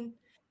 yeah. I mean,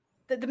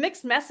 the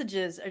mixed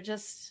messages are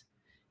just,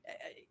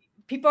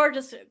 people are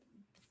just,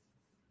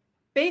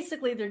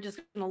 basically, they're just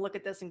going to look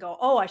at this and go,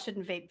 oh, I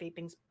shouldn't vape.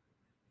 Vaping's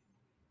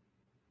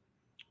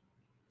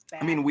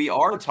bad. I mean, we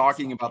are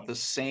talking about the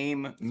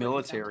same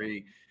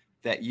military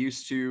that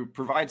used to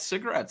provide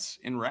cigarettes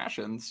in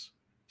rations.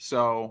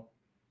 So,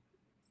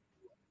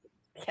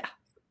 yeah.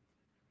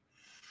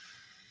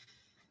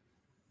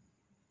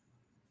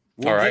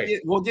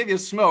 We'll give you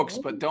smokes,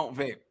 but don't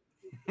vape.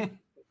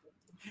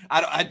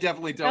 I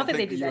definitely don't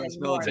think the U.S.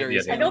 military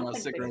is handing out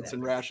cigarettes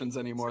and rations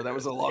anymore. That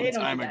was a long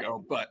time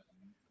ago. But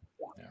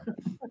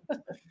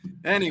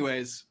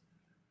anyways,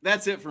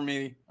 that's it for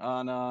me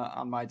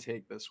on my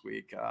take this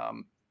week.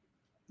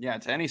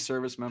 To any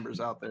service members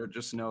out there,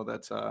 just know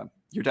that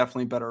you're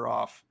definitely better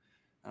off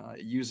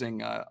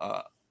using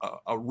a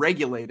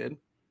regulated,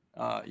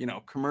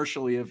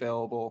 commercially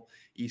available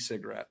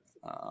e-cigarette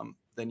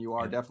than you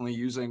are definitely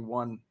using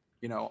one,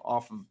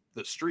 off of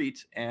the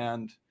street,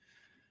 and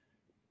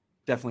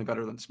definitely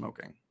better than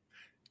smoking.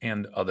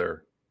 And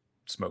other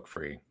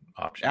smoke-free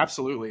options.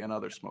 Absolutely, and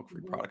other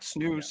smoke-free products.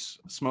 Snus,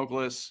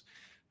 smokeless,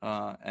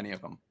 any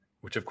of them.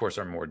 Which, of course,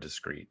 are more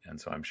discreet.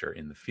 And so I'm sure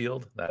in the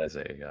field, that is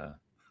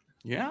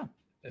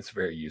it's a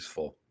very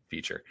useful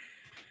feature.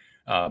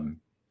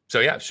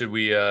 Should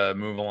we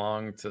move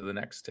along to the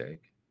next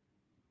take?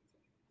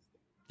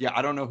 Yeah,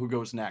 I don't know who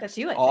goes next. That's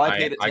you. All I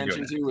paid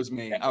attention to was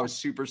me. I was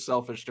super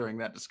selfish during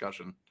that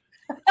discussion.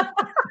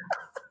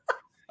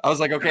 I was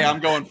like, okay, I'm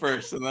going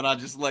first, and then I'll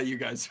just let you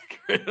guys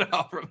figure it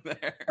out from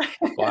there.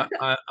 Well,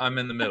 I'm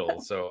in the middle,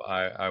 so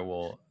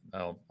I'll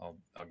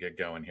get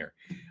going here.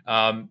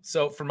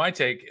 So for my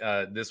take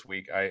this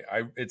week,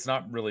 it's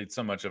not really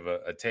so much of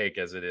a take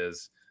as it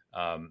is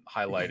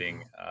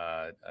highlighting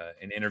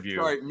an interview.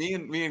 Sorry,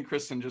 me and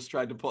Kristen just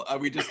tried to pull.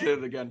 We just did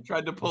it again.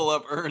 Tried to pull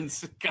up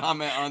Ern's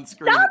comment on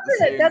screen. Stop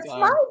it! That's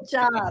my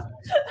job.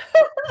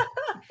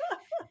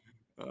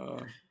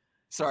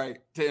 Sorry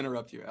to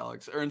interrupt you,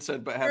 Alex. Ern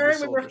said, "But have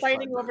Ern, we were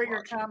fighting over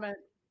your comment."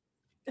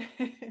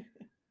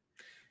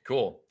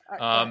 Cool.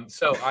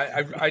 So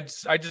I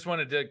just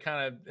wanted to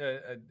kind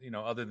of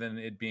other than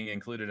it being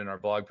included in our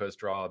blog post,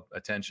 draw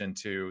attention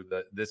to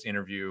this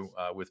interview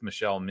with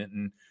Michelle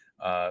Minton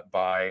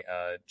by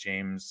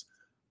James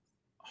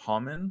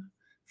Homan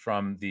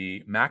from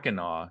the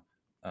Mackinac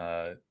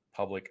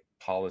Public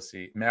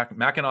Policy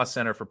Mackinac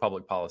Center for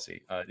Public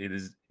Policy.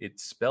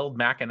 It's spelled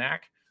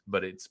Mackinac,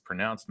 but it's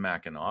pronounced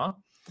Mackinac.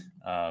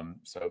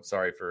 So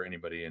sorry for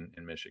anybody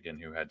in Michigan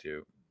who had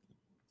to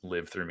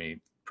live through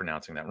me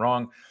pronouncing that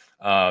wrong.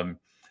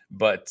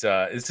 But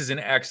this is an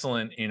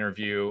excellent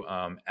interview.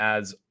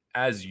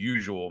 As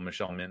usual,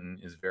 Michelle Minton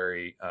is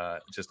very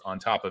just on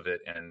top of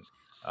it and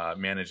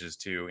manages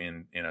to,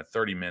 in a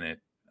 30-minute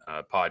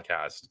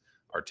podcast,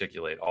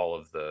 articulate all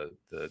of the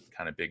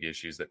kind of big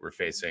issues that we're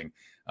facing.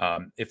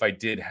 If I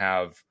did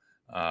have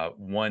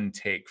one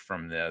take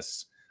from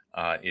this,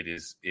 it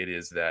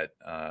is that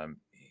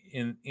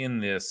in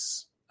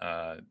this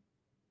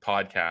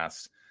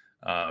podcast,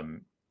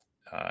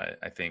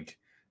 I think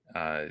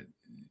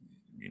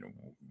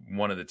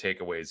one of the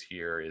takeaways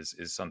here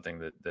is something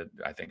that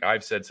I think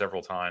I've said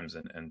several times,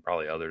 and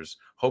probably others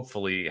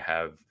hopefully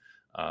have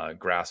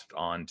grasped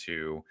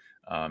onto,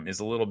 is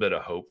a little bit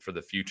of hope for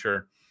the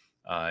future,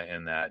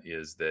 and that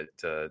is that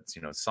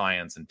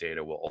science and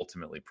data will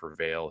ultimately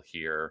prevail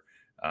here,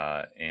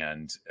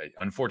 and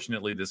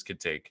unfortunately this could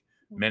take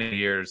many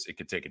years. It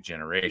could take a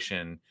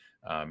generation.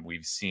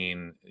 We've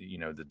seen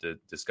the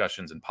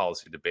discussions and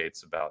policy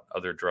debates about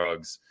other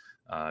drugs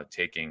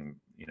taking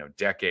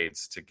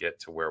decades to get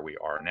to where we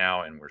are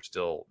now, and we're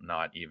still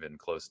not even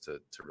close to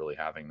really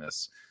having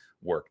this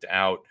worked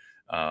out.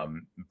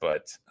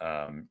 But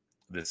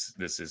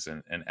this is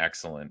an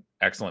excellent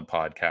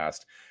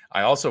podcast.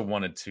 I also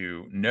wanted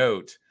to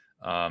note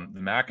the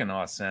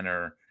Mackinac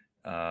Center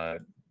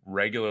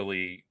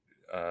regularly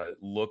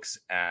looks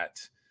at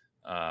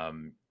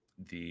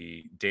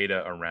the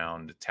data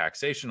around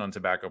taxation on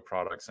tobacco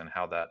products and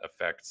how that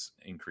affects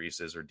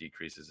increases or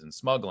decreases in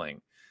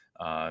smuggling.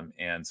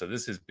 And so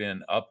this has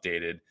been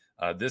updated.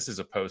 This is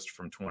a post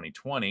from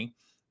 2020,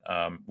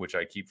 which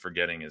I keep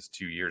forgetting is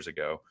 2 years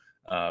ago,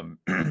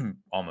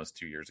 almost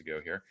 2 years ago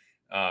here.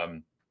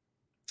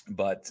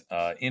 But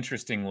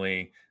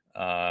interestingly,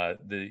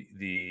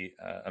 the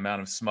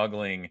amount of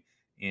smuggling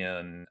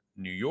in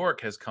New York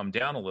has come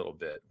down a little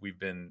bit. We've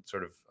been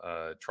sort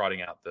of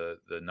trotting out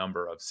the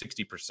number of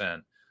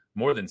 60%,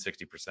 more than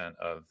 60%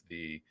 of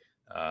the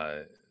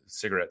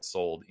cigarettes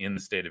sold in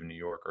the state of New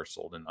York are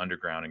sold in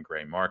underground and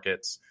gray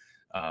markets.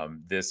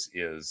 This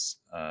is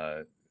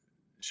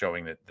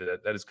showing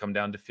that has come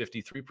down to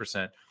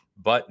 53%,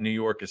 but New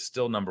York is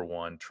still number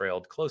one,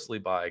 trailed closely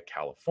by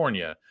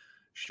California.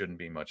 Shouldn't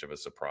be much of a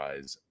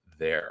surprise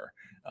there.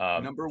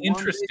 Number one,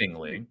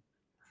 interestingly,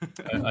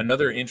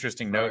 another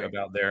interesting note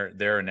about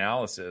their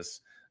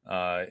analysis,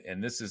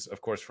 and this is,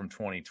 of course, from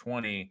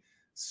 2020.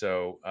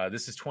 So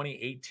this is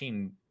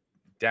 2018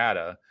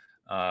 data,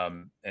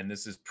 and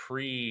this is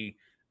pre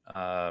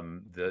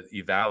the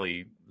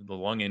EVALI, the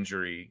lung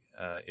injury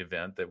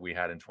event that we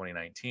had in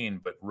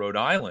 2019. But Rhode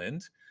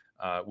Island,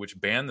 which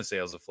banned the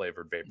sales of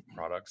flavored vapor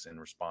products in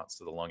response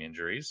to the lung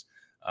injuries,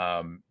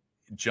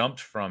 jumped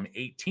from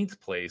 18th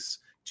place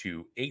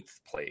to 8th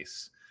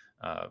place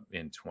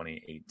in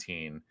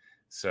 2018.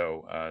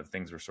 So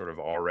things were sort of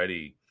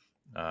already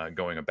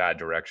going a bad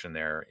direction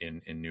there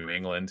in New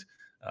England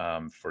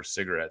for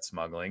cigarette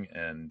smuggling.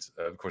 And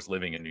of course,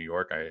 living in New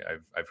York,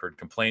 I've heard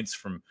complaints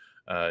from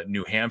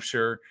New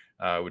Hampshire,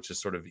 which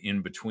is sort of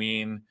in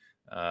between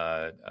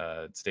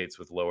states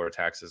with lower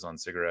taxes on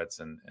cigarettes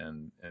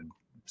and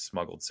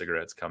smuggled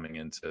cigarettes coming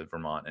into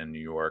Vermont and New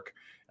York,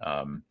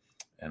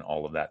 and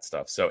all of that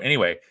stuff. So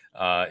anyway,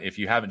 if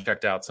you haven't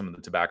checked out some of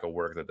the tobacco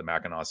work that the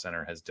Mackinac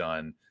Center has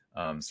done,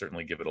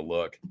 certainly give it a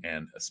look.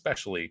 And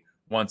especially,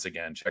 once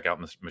again, check out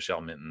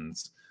Michelle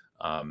Minton's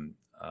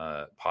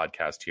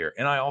podcast here.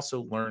 And I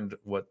also learned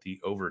what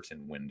the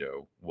Overton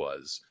window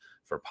was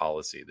for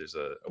policy. There's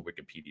a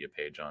Wikipedia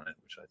page on it,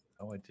 which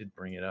I did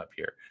bring it up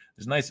here.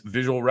 There's a nice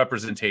visual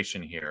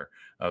representation here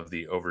of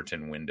the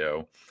Overton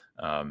window,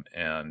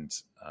 and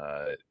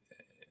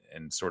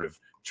sort of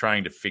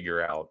trying to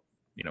figure out,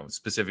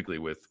 specifically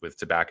with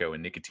tobacco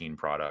and nicotine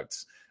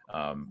products.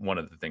 One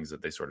of the things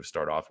that they sort of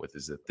start off with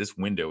is that this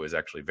window is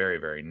actually very,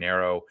 very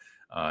narrow.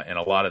 And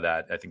a lot of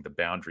that, I think the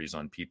boundaries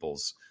on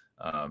people's,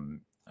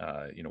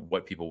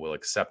 what people will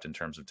accept in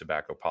terms of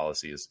tobacco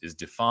policy is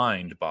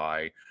defined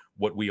by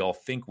what we all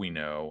think we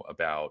know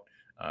about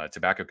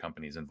tobacco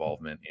companies'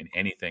 involvement in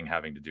anything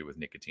having to do with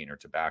nicotine or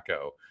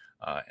tobacco.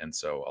 And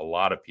so a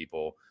lot of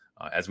people,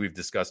 as we've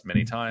discussed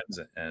many times,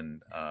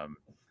 and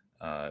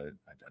I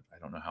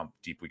don't know how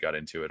deep we got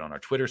into it on our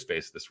Twitter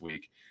space this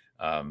week,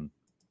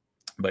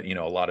 but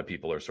a lot of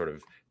people are sort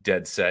of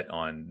dead set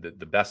on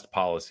the best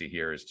policy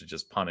here is to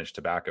just punish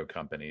tobacco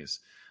companies.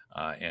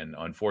 And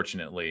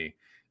unfortunately,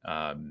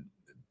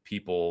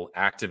 people,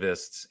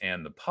 activists,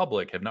 and the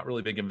public have not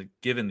really been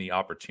given the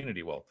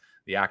opportunity. Well,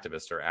 the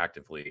activists are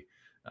actively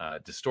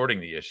distorting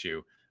the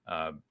issue,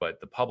 but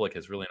the public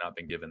has really not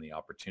been given the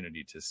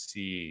opportunity to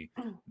see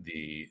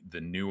the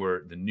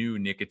new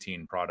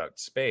nicotine product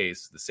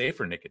space, the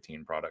safer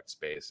nicotine product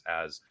space,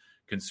 as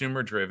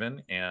consumer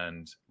driven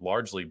and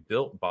largely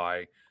built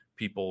by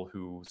people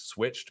who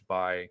switched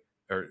by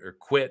or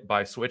quit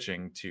by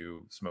switching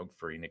to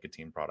smoke-free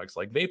nicotine products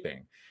like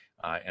vaping.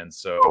 And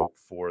so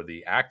for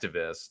the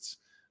activists,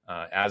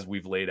 as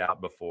we've laid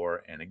out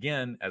before, and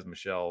again, as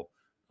Michelle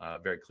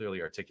very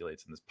clearly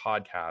articulates in this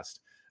podcast,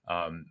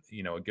 a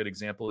good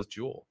example is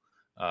Juul.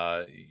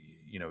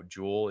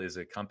 Juul is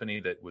a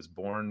company that was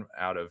born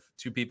out of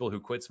two people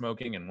who quit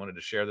smoking and wanted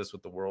to share this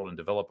with the world and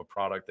develop a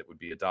product that would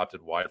be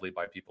adopted widely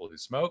by people who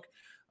smoke.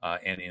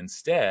 And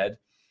instead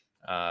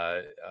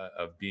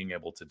of being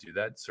able to do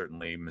that,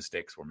 certainly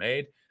mistakes were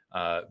made,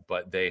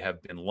 but they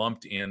have been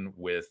lumped in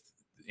with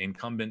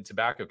incumbent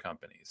tobacco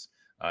companies.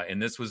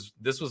 And this was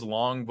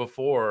long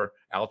before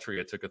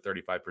Altria took a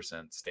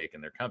 35% stake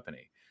in their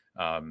company.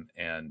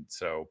 And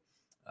so,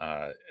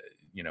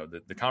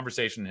 the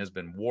conversation has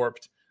been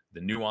warped.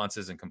 The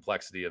nuances and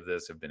complexity of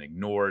this have been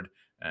ignored.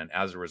 And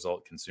as a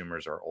result,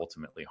 consumers are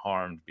ultimately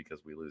harmed because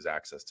we lose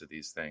access to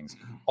these things.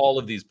 All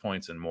of these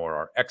points and more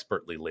are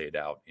expertly laid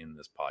out in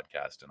this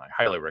podcast, and I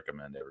highly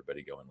recommend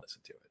everybody go and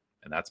listen to it.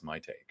 And that's my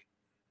take.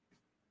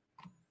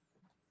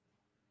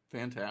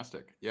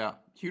 Fantastic. Yeah.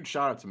 Huge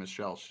shout out to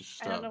Michelle. She's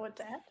just, I don't know what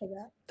to add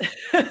to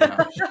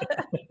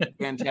that.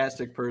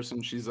 Fantastic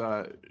person. She's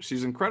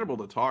incredible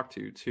to talk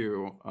to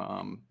too.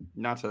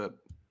 Not to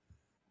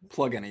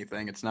plug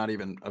anything. It's not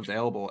even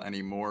available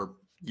anymore.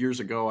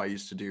 Years ago, I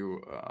used to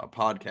do a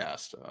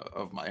podcast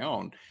of my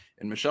own,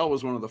 and Michelle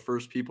was one of the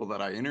first people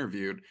that I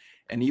interviewed.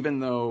 And even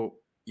though,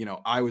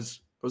 I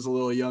was a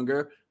little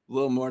younger, a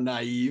little more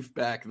naive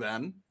back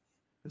then,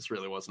 this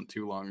really wasn't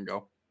too long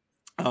ago.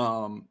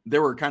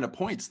 There were kind of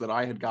points that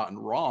I had gotten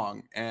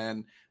wrong,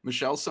 and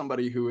Michelle's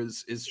somebody who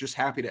is just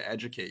happy to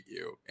educate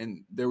you.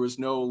 And there was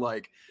no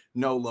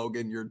no,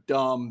 Logan, you're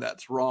dumb.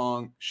 That's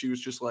wrong. She was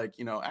just like,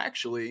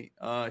 actually,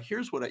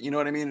 here's what you know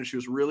what I mean? And she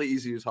was really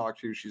easy to talk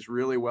to. She's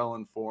really well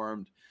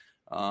informed.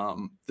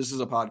 This is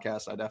a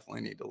podcast I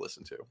definitely need to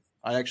listen to.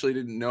 I actually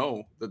didn't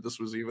know that this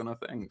was even a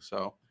thing.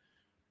 So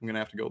I'm going to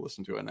have to go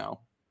listen to it now.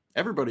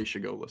 Everybody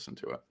should go listen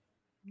to it.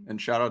 And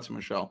shout out to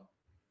Michelle.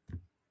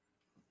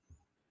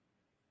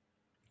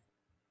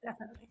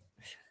 Definitely.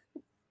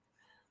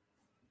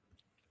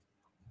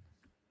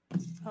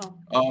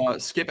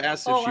 Skip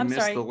asked if she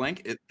missed the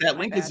link. That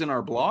link is in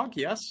our blog.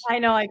 Yes. I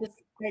know.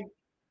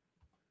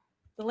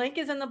 The link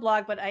is in the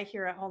blog, but I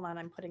hear it. Hold on.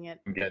 I'm putting it.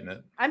 I'm getting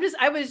it.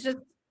 I was just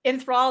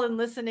enthralled and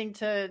listening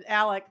to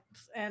Alex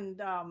and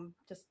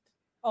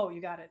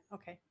you got it.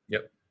 Okay.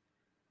 Yep.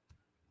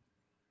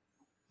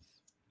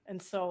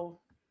 And so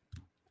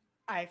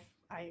I'm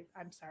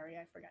sorry.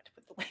 I forgot to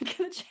put the link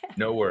in the chat.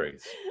 No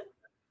worries.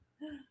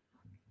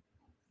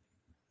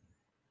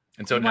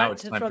 And so now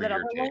it's time for your take. Throw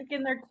that other link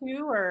in there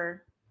too,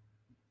 or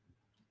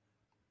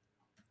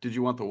did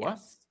you want the what?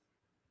 Yes.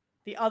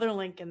 The other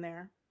link in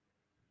there.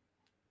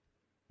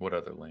 What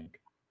other link?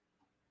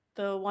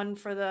 The one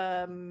for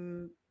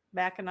the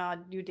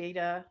Mackinac new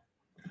data.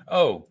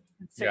 Oh,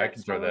 yeah, I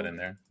can throw that in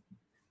there.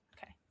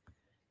 Okay.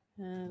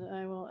 And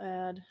I will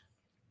add.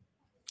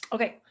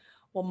 Okay.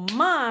 Well,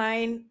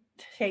 mine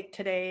take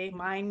today.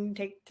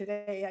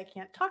 I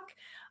can't talk.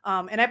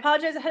 And I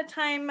apologize ahead of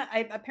time.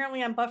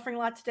 Apparently I'm buffering a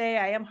lot today.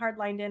 I am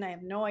hardlined in. I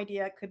have no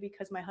idea. It could be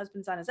because my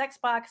husband's on his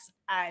Xbox.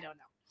 I don't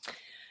know.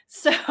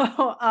 So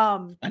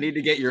I need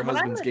to get your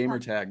husband's gamer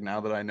tag now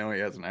that I know he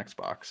has an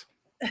Xbox.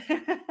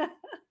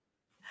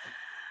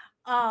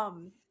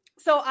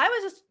 So I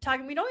was just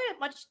talking, we don't get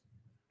much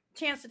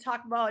chance to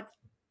talk about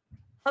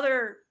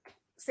other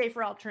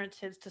safer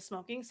alternatives to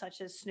smoking,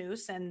 such as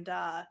snus and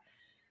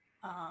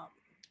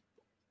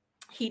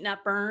heat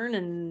not burn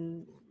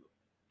and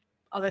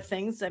other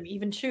things. I mean,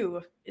 even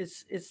chew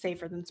is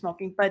safer than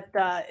smoking, but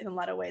in a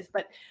lot of ways.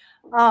 But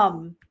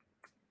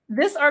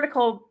this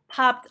article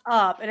popped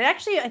up, and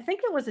actually, I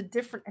think it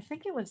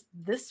was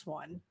this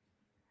one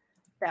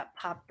that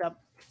popped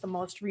up the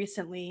most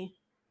recently.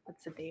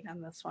 What's the date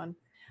on this one?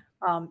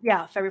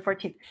 February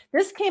 14th.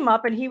 This came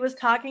up, and he was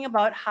talking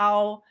about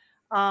how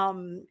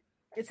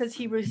it says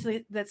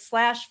that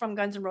Slash from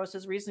Guns N'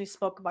 Roses recently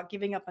spoke about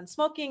giving up on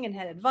smoking and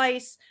had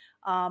advice,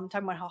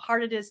 talking about how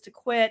hard it is to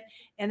quit.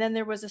 And then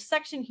there was a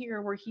section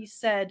here where he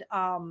said,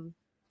 and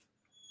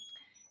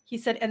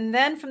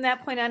then from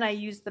that point on, I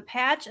used the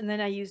patch, and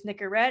then I used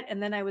Nicorette,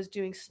 and then I was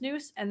doing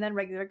snus, and then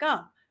regular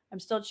gum. I'm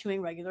still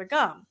chewing regular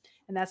gum,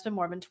 and that's been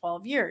more than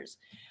 12 years.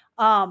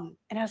 And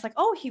I was like,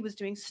 oh, he was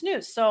doing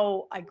snus.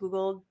 So I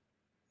Googled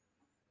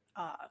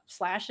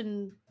Slash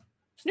and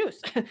snus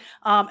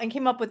and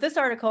came up with this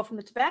article from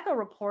the Tobacco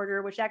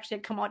Reporter, which actually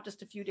had come out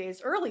just a few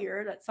days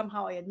earlier that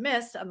somehow I had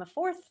missed on the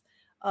 4th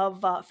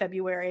of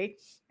February.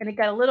 And it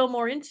got a little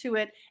more into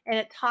it. And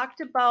it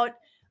talked about,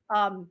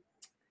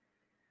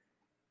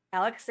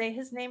 Alex, say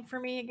his name for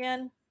me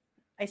again.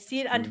 I see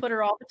it on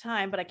Twitter all the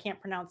time, but I can't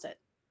pronounce it.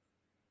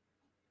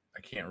 I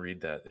can't read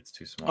that. It's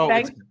too small.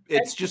 Oh,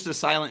 it's just a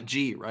silent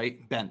G,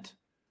 right? Bent.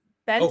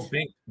 Oh,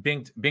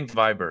 Binkt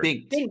Viberg.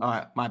 Binkt. All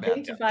right, my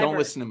bad. Don't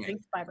listen to me.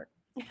 Binkt Viberg.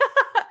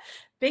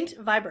 Binkt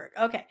Viberg.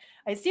 Okay.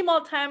 I see him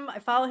all the time. I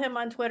follow him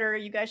on Twitter.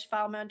 You guys should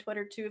follow him on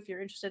Twitter too if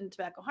you're interested in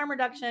tobacco harm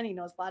reduction. He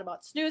knows a lot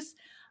about snus.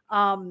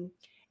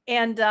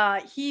 And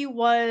he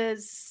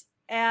was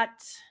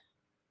at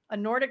a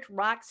Nordic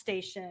rock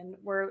station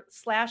where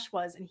Slash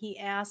was, and he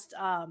asked,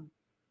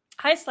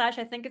 hi, Slash,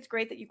 I think it's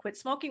great that you quit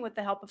smoking with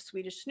the help of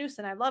Swedish snus,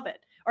 and I love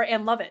it.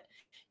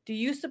 Do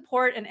you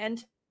support an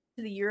end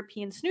to the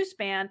European snus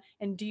ban,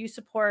 and do you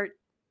support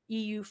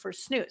EU for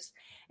snus?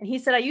 And he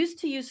said, I used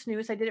to use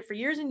snus. I did it for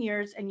years and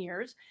years and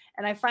years,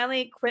 and I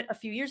finally quit a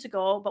few years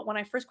ago. But when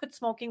I first quit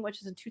smoking,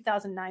 which is in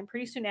 2009,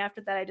 pretty soon after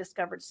that, I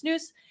discovered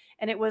snus,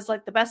 and it was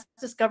like the best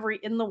discovery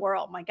in the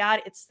world. My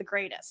God, it's the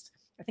greatest.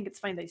 I think it's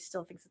funny that he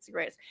still thinks it's the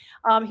greatest.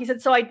 He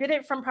said, so I did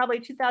it from probably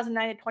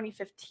 2009 to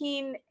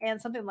 2015 and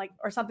something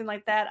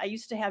like that. I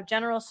used to have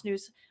General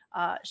Snus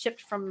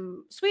shipped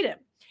from Sweden.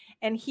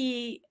 And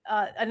he,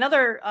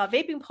 another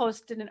Vaping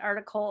Post did an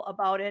article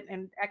about it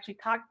and actually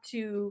talked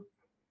to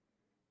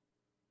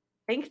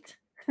Binkt.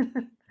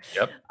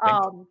 Yep.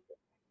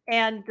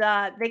 And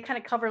they kind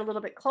of covered a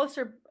little bit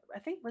closer. I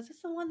think, was this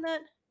the one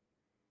that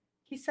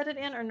he said it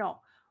in or no?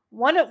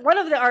 One of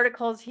the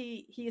articles,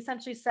 he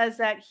essentially says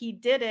that he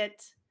did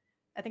it.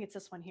 I think it's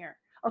this one here.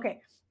 Okay.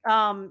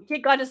 He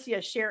had gone to see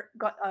a Cher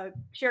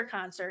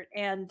concert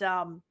and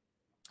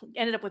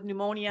ended up with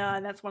pneumonia.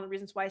 And that's one of the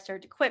reasons why I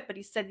started to quit. But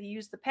he said he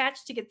used the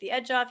patch to get the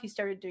edge off. He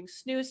started doing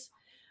snus.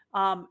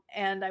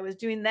 And I was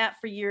doing that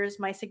for years.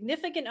 My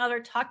significant other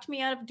talked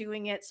me out of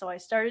doing it. So I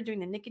started doing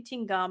the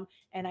nicotine gum,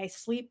 and I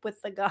sleep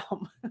with the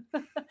gum.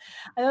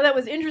 I know that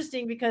was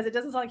interesting because it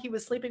doesn't sound like he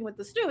was sleeping with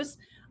the snus.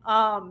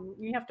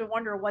 You have to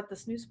wonder what the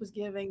snus was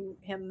giving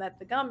him that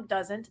the gum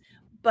doesn't.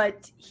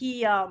 But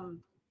he,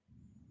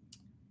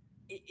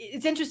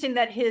 it's interesting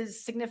that his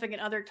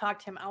significant other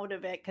talked him out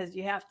of it, because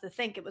you have to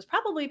think it was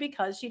probably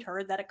because she'd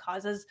heard that it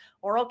causes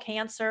oral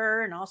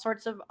cancer and all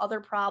sorts of other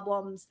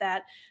problems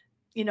that,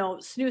 you know,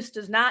 snus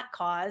does not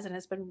cause, and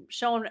has been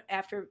shown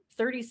after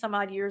 30 some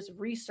odd years of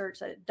research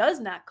that it does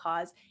not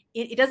cause.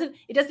 It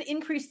doesn't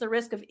increase the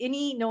risk of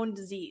any known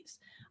disease.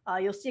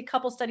 You'll see a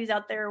couple studies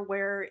out there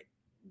where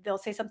they'll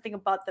say something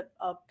about the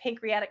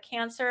pancreatic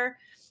cancer,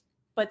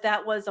 but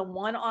that was a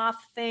one-off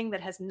thing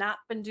that has not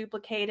been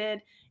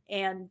duplicated.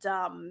 And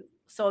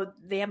so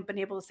they haven't been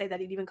able to say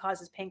that it even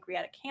causes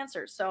pancreatic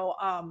cancer. So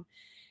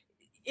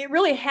it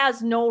really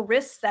has no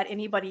risks that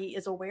anybody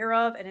is aware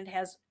of, and it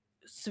has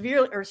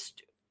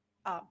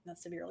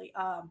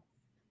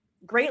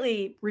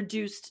greatly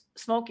reduced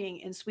smoking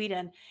in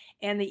Sweden.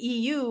 And the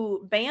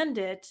EU banned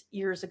it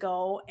years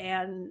ago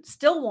and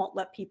still won't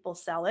let people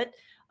sell it.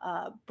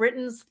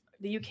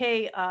 The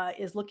UK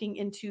is looking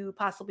into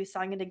possibly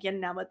selling it again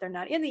now that they're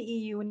not in the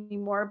EU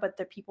anymore, but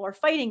the people are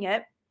fighting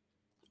it,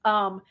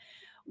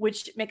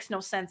 which makes no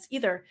sense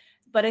either.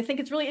 But I think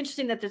it's really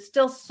interesting that there's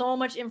still so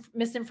much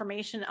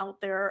misinformation out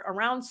there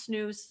around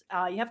snus.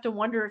 You have to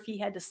wonder if he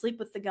had to sleep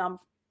with the gum,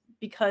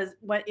 because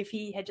if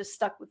he had just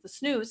stuck with the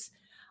snus,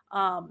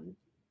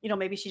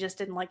 maybe she just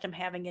didn't like him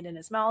having it in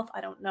his mouth.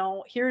 I don't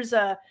know. Here's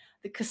the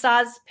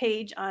CASAS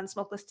page on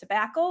smokeless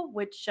tobacco,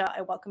 which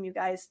I welcome you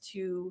guys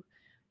to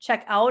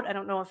check out. I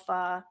don't know if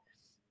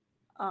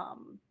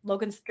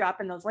Logan's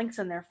dropping those links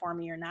in there for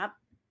me or not.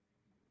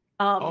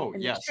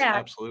 Yes,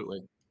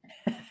 absolutely.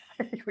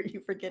 Were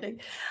you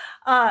forgetting?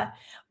 But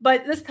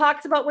this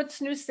talks about what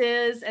snus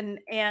is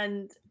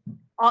and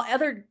all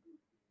other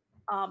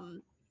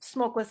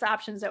smokeless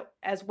options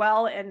as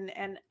well,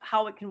 and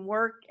how it can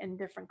work, and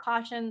different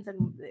cautions,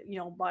 and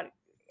about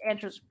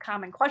answers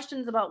common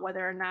questions about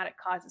whether or not it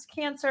causes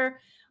cancer.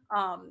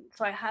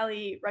 So I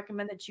highly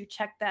recommend that you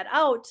check that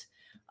out.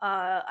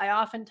 I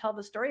often tell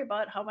the story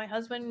about how my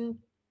husband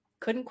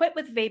couldn't quit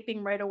with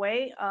vaping right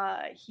away.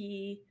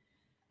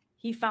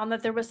 He found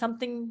that there was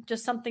something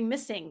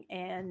missing,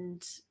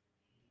 and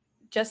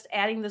just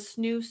adding the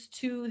snus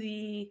to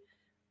the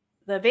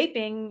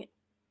vaping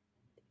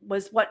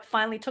was what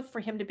finally took for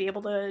him to be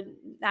able to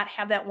not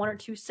have that 1 or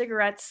 2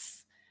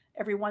 cigarettes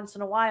every once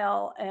in a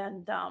while,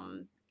 and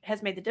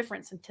has made the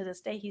difference. And to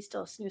this day, he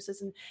still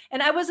snoozes.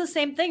 And I was the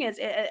same thing as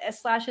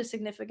Slash's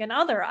significant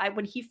other.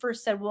 When he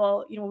first said,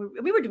 well, you know,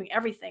 we were doing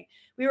everything.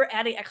 We were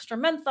adding extra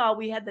menthol.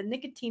 We had the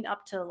nicotine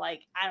up to,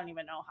 like, I don't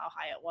even know how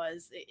high it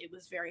was. It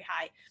was very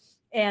high.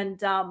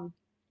 And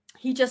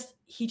he just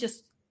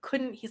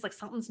couldn't. He's like,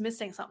 something's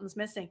missing.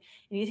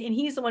 And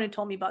he's the one who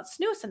told me about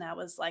snus. And I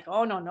was like,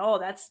 oh no,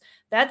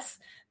 that's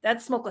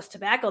smokeless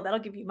tobacco. That'll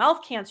give you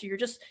mouth cancer.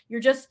 You're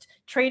just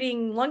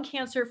trading lung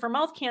cancer for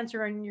mouth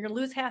cancer, and you're gonna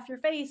lose half your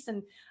face.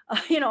 And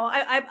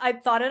I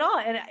thought it all.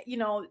 And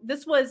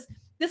this was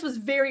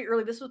very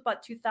early. This was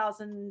about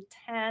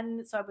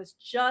 2010. So I was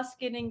just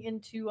getting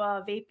into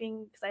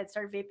vaping, because I had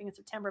started vaping in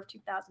September of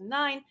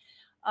 2009.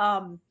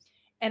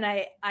 And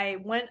I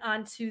went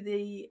onto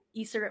the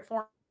e-cigarette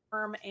forum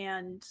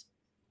and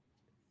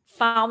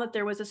found that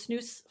there was a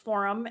snus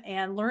forum,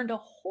 and learned a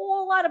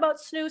whole lot about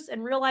snus,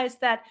 and realized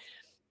that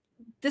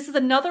this is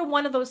another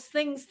one of those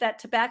things that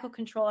tobacco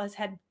control has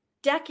had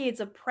decades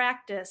of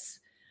practice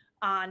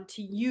on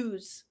to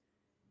use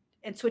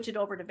and switch it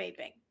over to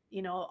vaping.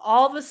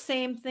 All the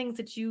same things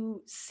that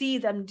you see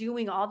them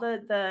doing, all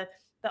the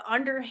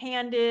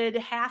underhanded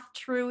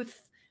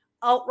half-truth,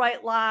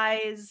 outright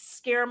lies,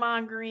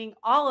 scaremongering,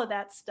 all of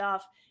that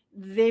stuff,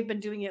 they've been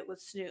doing it with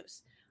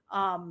snus.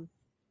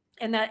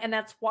 And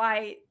that's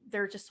why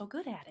they're just so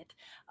good at it.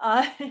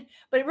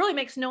 But it really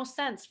makes no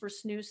sense for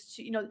snus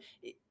to,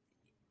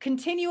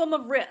 continuum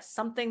of risk,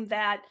 something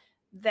that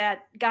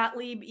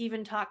Gottlieb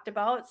even talked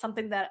about,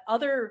 something that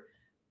other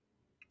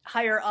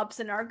higher ups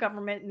in our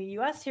government in the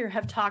US here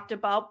have talked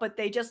about, but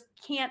they just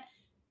can't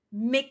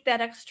take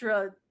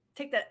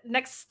that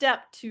next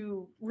step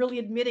to really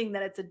admitting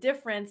that it's a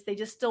difference. They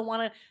just still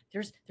want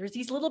to, there's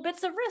these little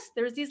bits of risk.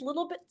 There's these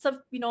little bits of,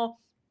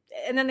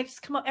 and then they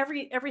just come up,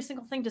 every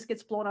single thing just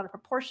gets blown out of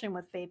proportion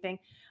with vaping.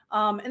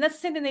 And that's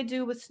the same thing they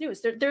do with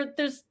snus.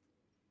 There's,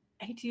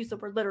 I hate to use the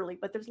word literally,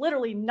 but there's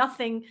literally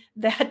nothing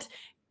that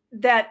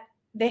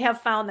they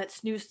have found that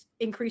snus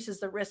increases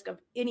the risk of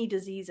any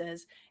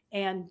diseases.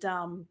 And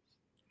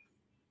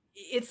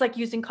it's like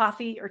using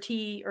coffee or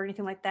tea or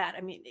anything like that.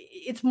 I mean,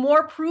 it's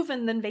more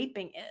proven than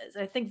vaping is.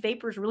 I think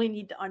vapors really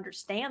need to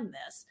understand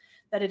this,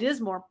 that it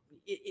is more,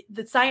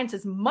 the science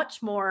is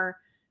much more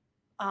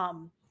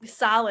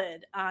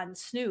solid on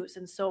snus.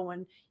 And so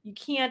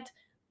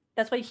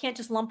that's why you can't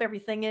just lump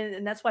everything in.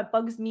 And that's why it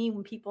bugs me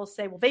when people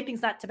say, well,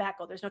 vaping's not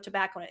tobacco. There's no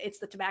tobacco in it. It's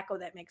the tobacco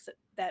that makes it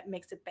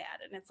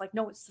bad. And it's like,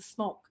 no, it's the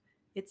smoke.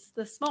 It's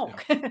the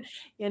smoke,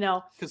 Yeah.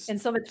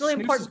 And so it's really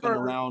important for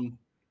around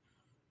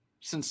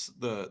since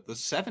the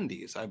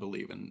 70s, I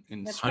believe,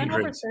 in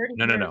hundreds.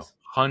 No.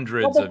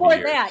 Hundreds of years.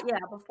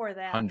 Before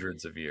that.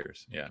 Hundreds of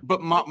years. Yeah.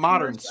 But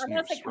modern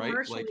snus,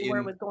 right? Like where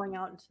it was going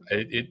out into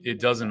it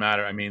doesn't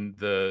matter. I mean,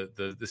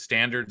 the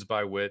standards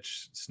by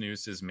which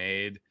snus is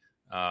made,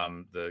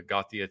 the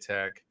Gautier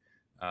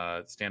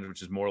standard,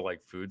 which is more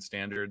like food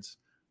standards.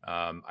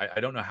 I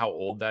don't know how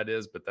old that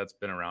is, but that's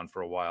been around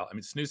for a while. I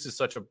mean, snus is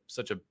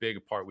such a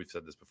big part. We've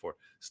said this before.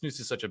 Snus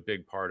is such a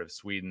big part of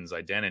Sweden's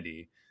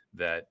identity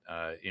that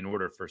in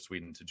order for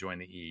Sweden to join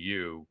the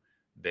EU,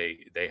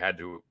 they had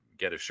to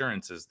get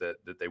assurances that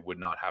they would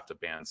not have to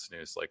ban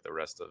snus like the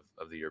rest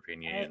of the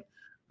European Union.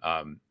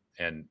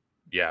 And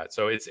yeah,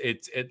 so it's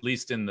at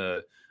least in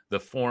the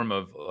form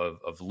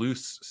of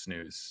loose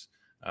snus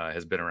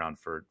has been around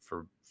for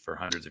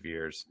hundreds of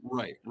years.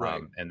 Right.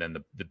 And then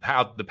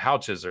the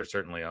pouches are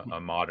certainly a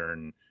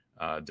modern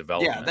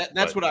development. Yeah,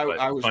 that's what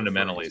I was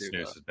fundamentally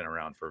snus has been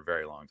around for a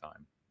very long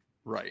time.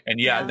 Right. And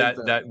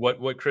that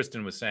what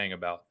Kristen was saying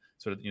about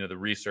sort of, the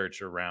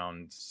research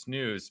around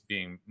snus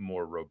being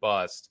more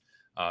robust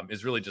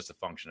is really just a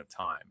function of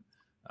time.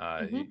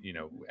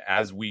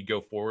 As we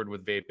go forward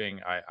with vaping,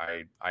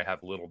 I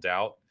have little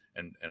doubt,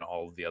 and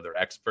all of the other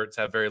experts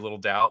have very little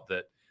doubt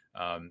that,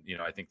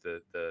 I think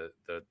the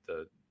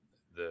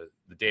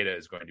data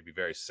is going to be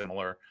very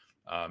similar.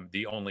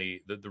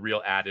 The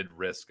real added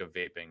risk of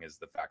vaping is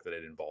the fact that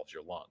it involves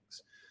your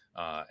lungs,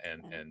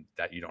 and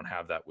that you don't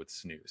have that with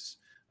snus.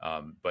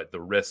 But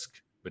the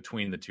risk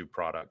between the two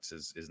products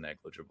is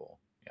negligible.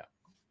 Yeah.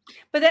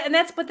 But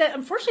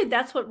unfortunately,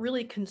 that's what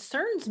really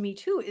concerns me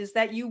too, is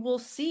that you will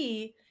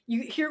see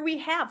here we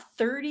have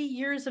 30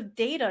 years of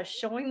data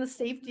showing the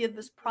safety of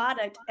this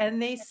product,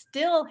 and they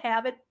still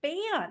have it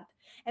banned,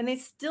 and they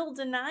still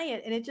deny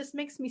it. And it just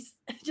makes me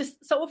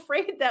just so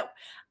afraid that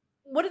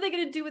what are they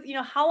going to do with,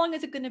 how long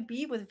is it going to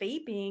be with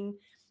vaping?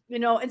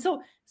 And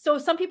so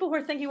some people who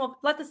are thinking, well,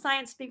 let the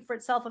science speak for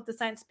itself. Let the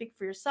science speak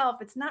for yourself.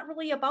 It's not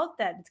really about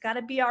that. It's got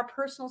to be our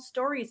personal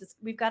stories.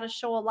 We've got to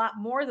show a lot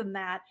more than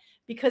that,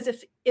 because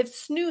if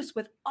snus,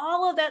 with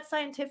all of that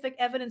scientific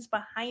evidence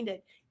behind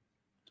it,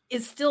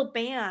 is still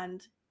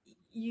banned,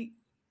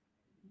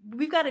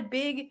 we've got a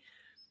big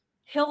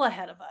hill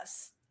ahead of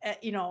us,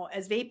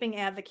 as vaping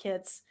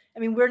advocates. I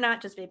mean, we're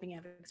not just vaping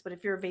advocates, but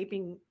if you're a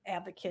vaping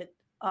advocate,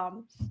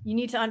 you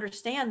need to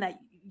understand that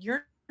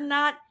you're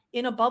not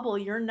in a bubble.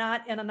 You're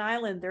not in an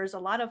island. There's a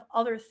lot of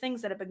other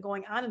things that have been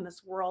going on in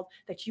this world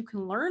that you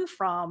can learn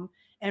from,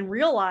 and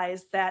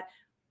realize that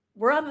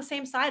we're on the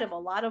same side of a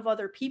lot of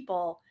other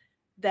people,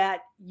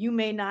 that you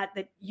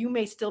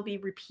may still be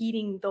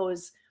repeating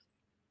those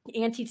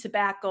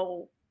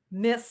anti-tobacco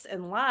myths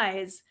and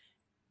lies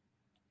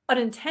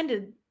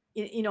unintentionally,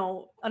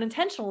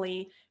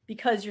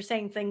 because you're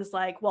saying things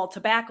like, well,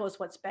 tobacco is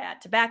what's bad.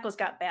 Tobacco's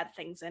got bad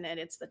things in it.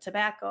 It's the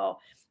tobacco.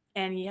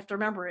 And you have to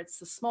remember, it's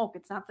the smoke.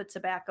 It's not the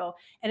tobacco.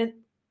 And it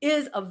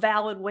is a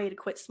valid way to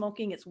quit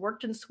smoking. It's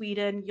worked in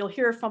Sweden. You'll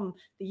hear from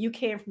the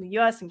UK and from the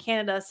US and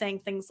Canada saying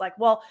things like,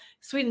 well,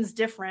 Sweden's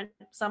different.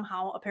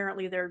 Somehow,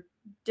 apparently they're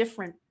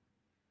different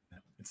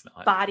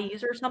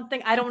bodies or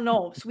something. I don't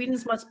know.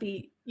 Sweden's must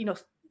be, the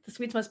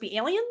Swedes must be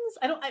aliens.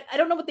 I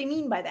don't know what they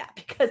mean by that,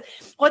 because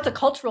it's a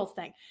cultural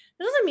thing.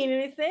 It doesn't mean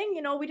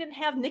anything. We didn't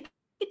have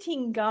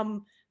nicotine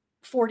gum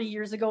 40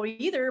 years ago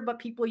either, but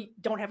people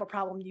don't have a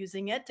problem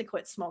using it to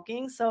quit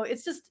smoking. So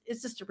it's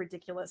just a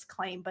ridiculous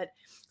claim. But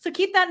so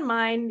keep that in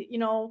mind.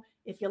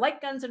 If you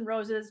like Guns N'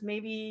 Roses,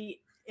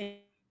 maybe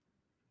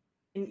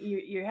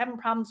you're having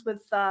problems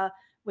with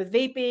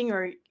vaping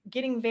or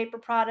getting vapor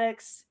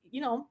products,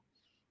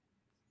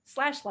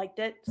 Slash liked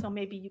it, so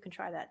maybe you can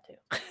try that too.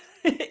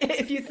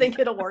 If you think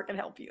it'll work and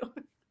help you.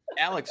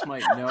 Alex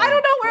might know. I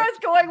don't know where I was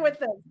going with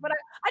this, but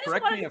I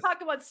just wanted to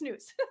talk about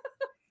snus.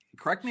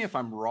 Correct me if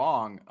I'm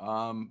wrong,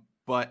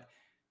 but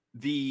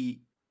the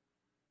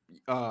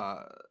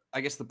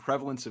I guess the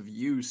prevalence of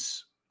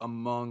use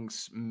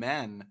amongst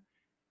men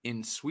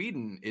in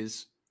Sweden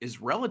is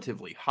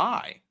relatively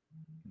high,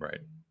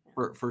 right?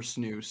 For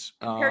snus,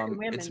 compared to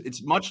women.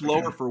 It's much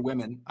lower for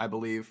women, I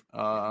believe,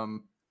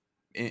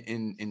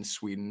 in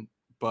Sweden,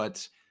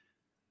 but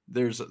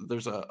there's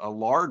a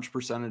large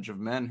percentage of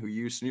men who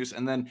use snus,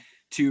 and then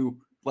to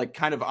like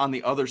kind of on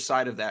the other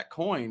side of that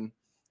coin,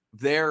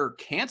 their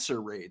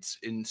cancer rates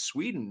in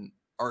Sweden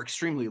are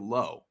extremely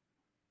low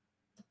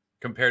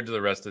compared to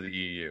the rest of the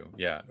EU.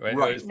 Yeah.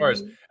 Right. As far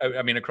as,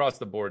 I mean, across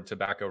the board,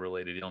 tobacco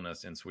related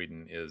illness in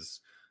Sweden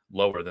is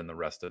lower than the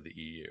rest of the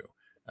EU.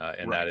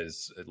 And that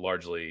is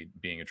largely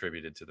being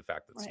attributed to the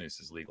fact that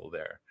snus is legal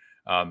there.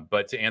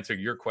 But to answer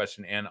your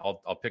question, and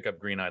I'll pick up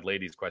Green Eyed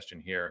Lady's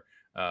question here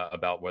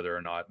about whether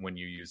or not when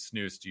you use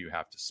snus, do you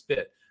have to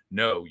spit?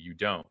 No, you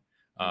don't.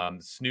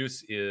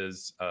 Snus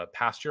is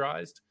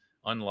pasteurized,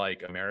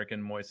 unlike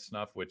American moist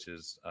snuff, which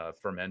is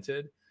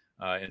fermented.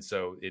 And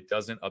so it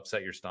doesn't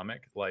upset your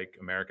stomach like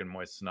American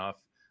moist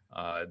snuff.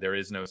 There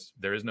is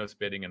no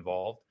spitting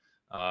involved.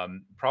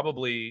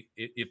 Probably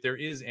if there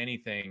is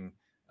anything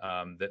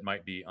that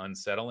might be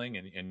unsettling,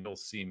 and you'll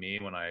see me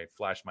when I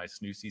flash my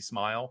snoozy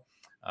smile,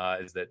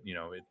 is that,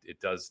 it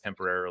does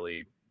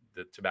temporarily,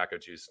 the tobacco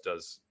juice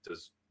does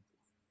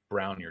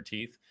brown your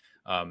teeth,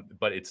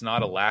 but it's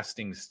not a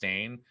lasting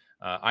stain.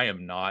 I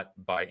am not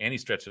by any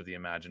stretch of the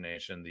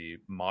imagination the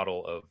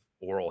model of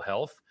oral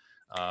health,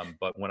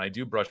 but when I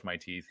do brush my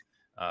teeth,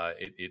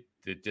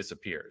 it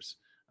disappears.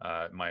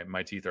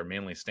 My teeth are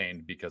mainly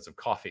stained because of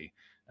coffee,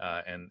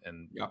 and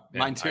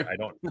mine too.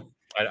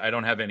 I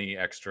don't have any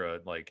extra,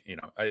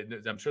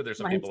 I'm sure there's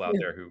some people out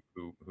there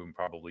who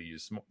probably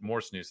use more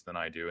snus than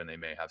I do, and they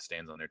may have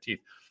stains on their teeth.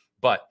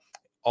 But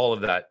all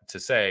of that to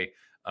say,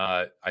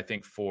 I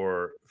think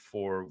for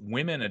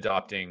women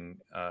adopting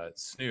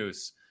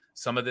snus,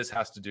 some of this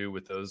has to do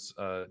with those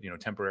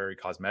temporary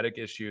cosmetic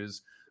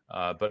issues,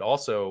 but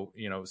also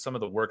some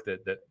of the work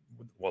that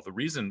the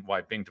reason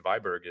why Bengt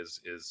Wiberg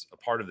is a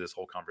part of this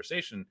whole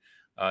conversation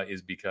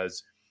is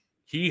because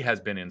he has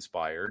been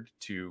inspired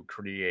to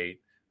create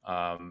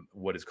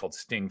what is called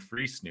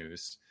sting-free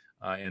snus,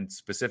 and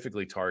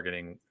specifically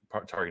targeting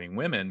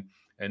women.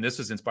 And this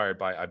was inspired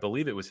by, I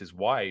believe it was his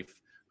wife,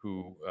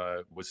 who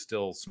was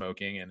still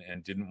smoking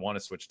and didn't want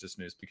to switch to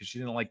snus because she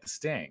didn't like the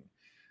sting.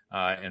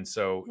 And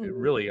so it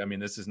really,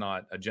 this is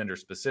not a gender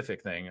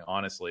specific thing.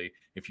 Honestly,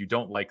 if you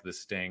don't like the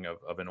sting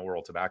of an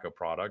oral tobacco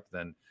product,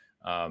 then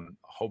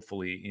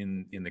hopefully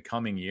in the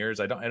coming years,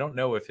 I don't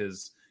know if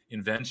his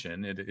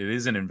invention, it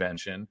is an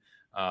invention,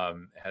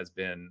 has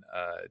been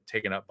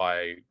taken up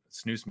by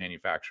snus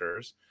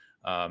manufacturers.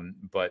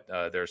 But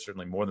there's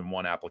certainly more than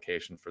one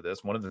application for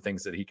this. One of the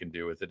things that he can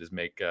do with it is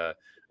make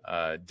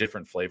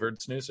different flavored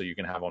snus. So you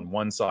can have on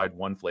one side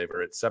one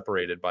flavor, it's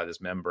separated by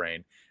this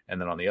membrane, and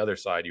then on the other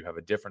side you have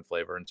a different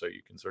flavor, and so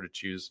you can sort of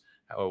choose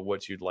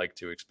what you'd like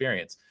to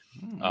experience.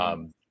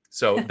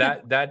 So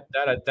that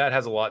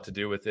has a lot to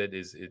do with it.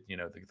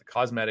 The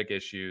cosmetic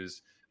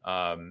issues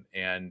and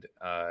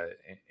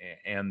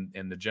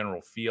the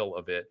general feel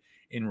of it.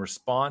 In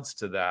response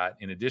to that,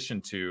 in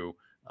addition to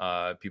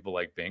people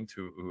like Binkt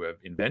who have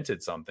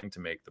invented something to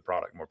make the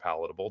product more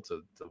palatable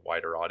to the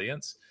wider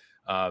audience.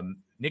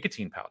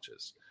 Nicotine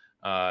pouches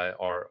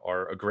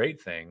are a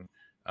great thing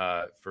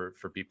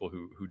for people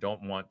who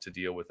don't want to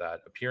deal with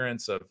that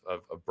appearance of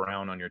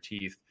brown on your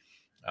teeth.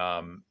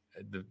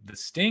 The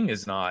sting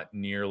is not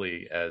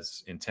nearly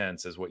as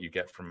intense as what you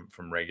get from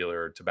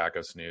regular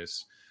tobacco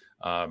snus.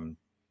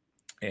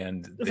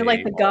 And is it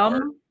like the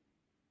gum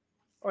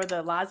or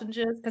the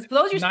lozenges? Because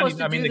those you're supposed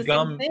to do the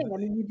same thing. I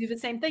mean, you do the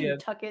same thing. Yeah. You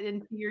tuck it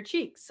into your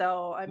cheeks.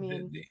 So, I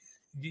mean,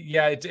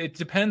 yeah, it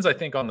depends, I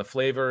think, on the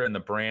flavor and the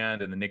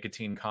brand and the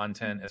nicotine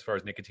content. As far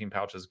as nicotine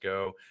pouches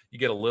go, you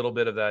get a little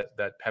bit of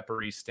that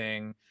peppery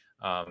sting,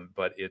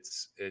 but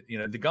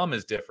the gum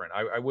is different.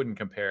 I wouldn't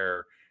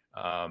compare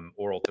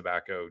oral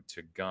tobacco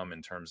to gum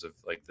in terms of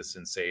like the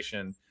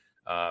sensation.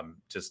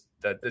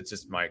 That's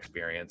just my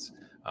experience.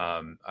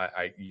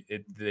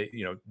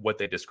 What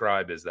they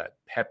describe is that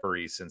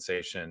peppery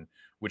sensation,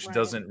 which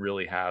doesn't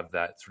really have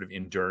that sort of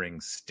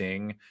enduring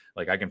sting.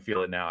 Like I can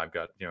feel it now. I've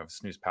got a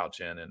snus pouch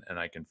in, and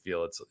I can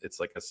feel it's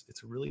like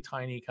it's a really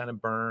tiny kind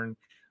of burn.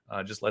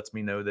 Just lets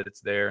me know that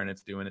it's there and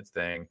it's doing its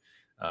thing.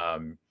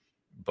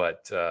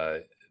 But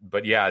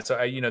yeah, so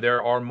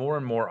there are more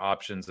and more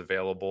options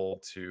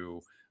available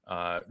to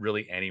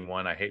really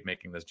anyone. I hate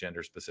making this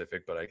gender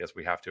specific, but I guess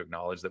we have to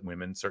acknowledge that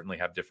women certainly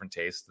have different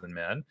tastes than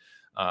men,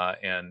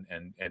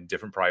 and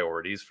different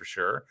priorities for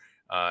sure.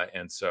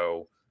 And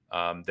so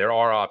there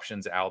are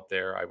options out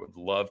there. I would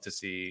love to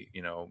see,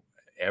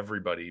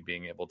 everybody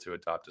being able to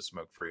adopt a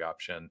smoke-free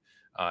option.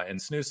 And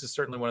snus is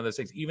certainly one of those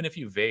things. Even if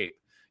you vape,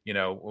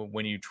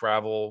 when you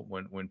travel,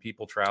 when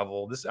people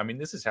travel, this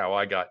is how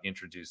I got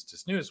introduced to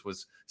snus,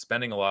 was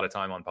spending a lot of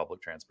time on public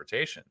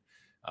transportation.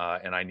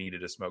 And I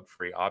needed a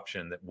smoke-free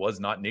option that was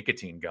not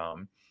nicotine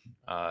gum,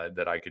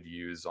 that I could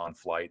use on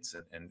flights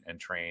and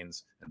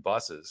trains and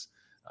buses.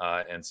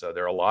 And so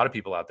there are a lot of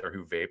people out there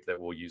who vape that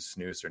will use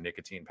snus or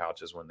nicotine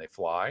pouches when they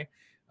fly.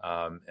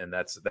 And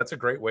that's a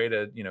great way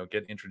to,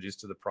 get introduced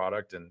to the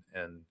product and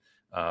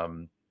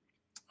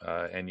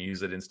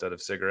use it instead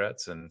of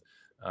cigarettes. And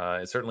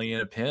certainly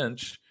in a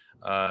pinch,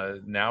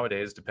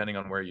 nowadays, depending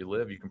on where you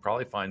live, you can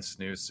probably find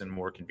snus in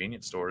more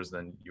convenience stores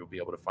than you'll be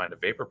able to find a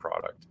vapor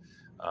product.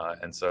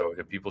 And so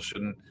if people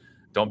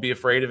don't be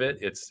afraid of it.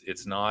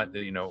 It's not,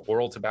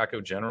 oral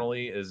tobacco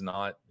generally does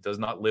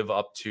not live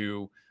up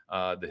to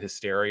the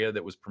hysteria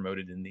that was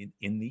promoted in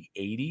the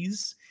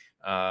 80s.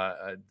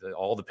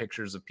 All the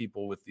pictures of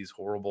people with these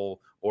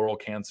horrible oral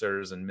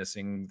cancers and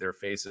missing their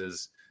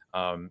faces,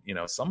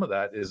 some of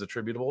that is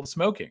attributable to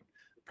smoking.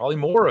 Probably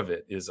more of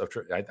it is,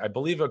 I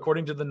believe,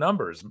 according to the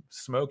numbers,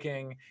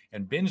 smoking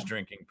and binge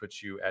drinking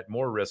puts you at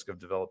more risk of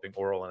developing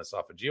oral and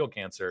esophageal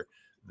cancer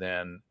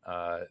than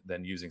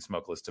using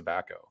smokeless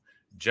tobacco.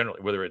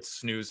 Generally, whether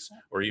it's snus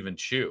or even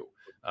chew,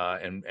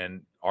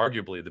 and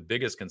arguably the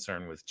biggest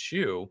concern with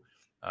chew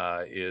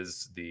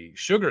is the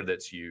sugar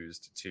that's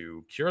used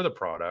to cure the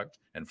product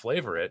and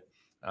flavor it,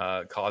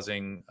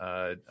 causing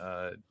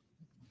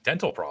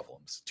dental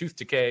problems, tooth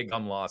decay,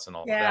 gum loss, and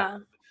all that.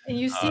 And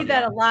you see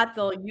that a lot.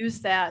 They'll use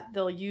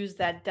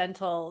that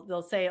dental.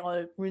 They'll say, "Oh,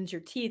 it ruins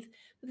your teeth."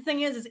 But the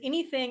thing is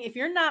anything, if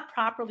you're not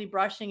properly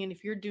brushing and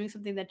if you're doing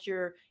something that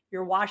you're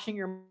washing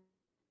your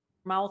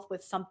mouth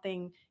with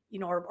something,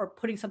 or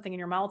putting something in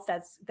your mouth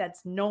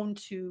that's known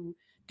to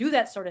do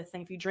that sort of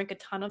thing. If you drink a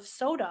ton of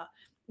soda,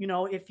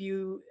 if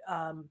you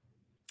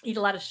eat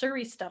a lot of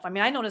sugary stuff. I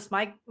mean, I noticed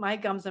my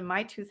gums and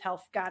my tooth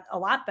health got a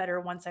lot better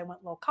once I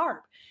went low carb.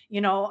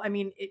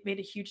 It made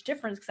a huge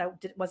difference because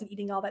I wasn't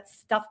eating all that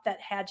stuff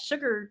that had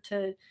sugar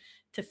to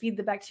feed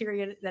the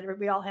bacteria that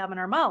we all have in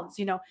our mouths.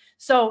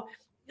 So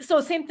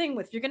same thing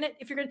with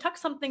if you're gonna tuck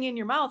something in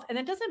your mouth, and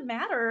it doesn't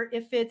matter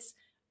if it's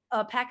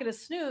a packet of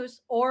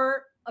snus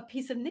or a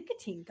piece of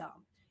nicotine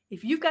gum.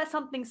 If you've got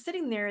something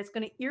sitting there, it's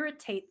going to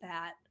irritate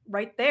that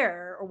right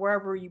there or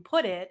wherever you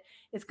put it.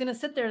 It's going to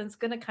sit there and it's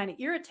going to kind of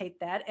irritate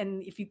that.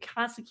 And if you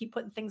constantly keep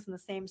putting things in the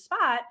same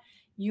spot,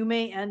 you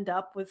may end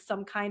up with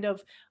some kind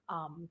of,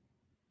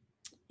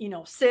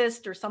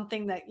 cyst or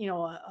something that,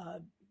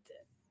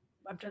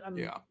 I'm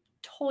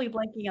totally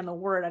blanking on the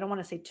word. I don't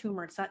want to say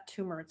tumor. It's not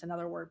tumor. It's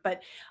another word,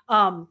 but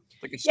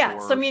like a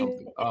so I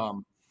mean,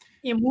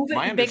 you move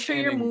it, make sure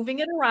you're moving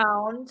it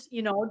around,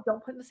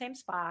 don't put it in the same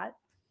spot.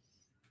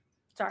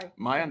 Sorry.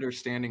 My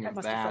understanding of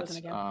that,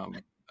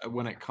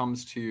 when it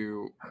comes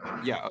to,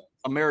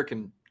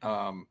 American,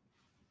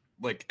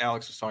 like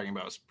Alex was talking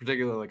about,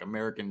 particularly like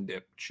American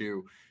dip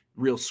chew,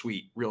 real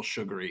sweet, real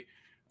sugary.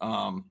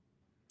 Not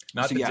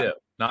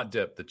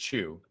dip, the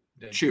chew.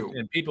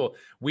 And people,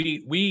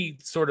 we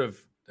sort of,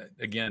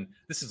 again,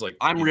 this is like,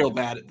 I'm real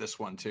bad at this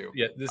one too.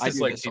 Yeah, this is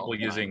like people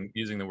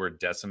using the word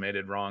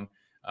decimated wrong.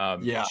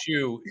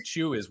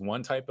 Chew is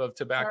one type of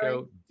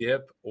tobacco. Sorry.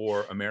 Dip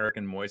or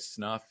American moist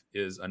snuff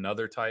is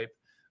another type.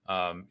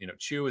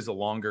 Chew is a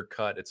longer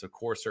cut. It's a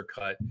coarser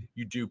cut.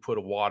 You do put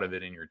a wad of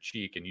it in your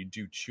cheek and you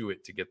do chew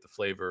it to get the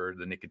flavor,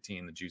 the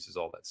nicotine, the juices,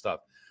 all that stuff.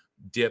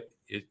 Dip,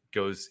 it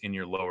goes in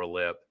your lower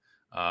lip.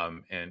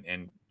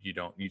 And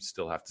you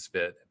still have to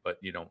spit, but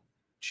you don't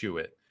chew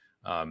it.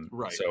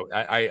 Right. So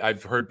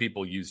I've heard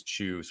people use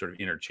chew sort of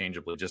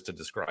interchangeably just to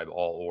describe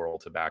all oral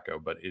tobacco,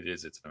 but it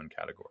is its own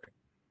category.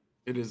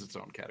 It is its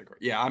own category.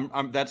 Yeah,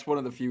 I'm that's one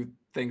of the few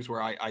things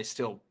where I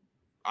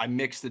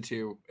mix the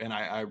two, and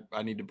I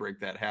need to break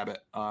that habit.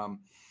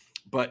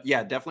 But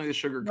yeah, definitely the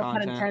sugar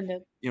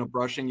content.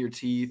 Brushing your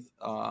teeth,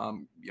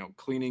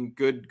 cleaning,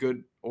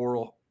 good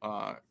oral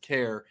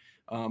care.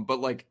 But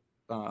like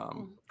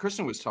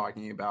Kristen was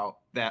talking about,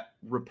 that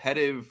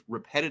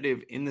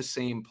repetitive in the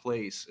same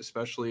place,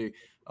 especially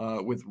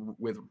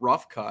with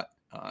rough cut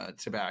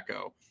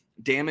tobacco,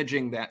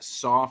 damaging that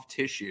soft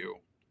tissue,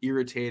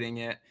 irritating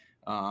it,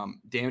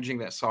 damaging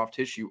that soft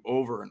tissue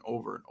over and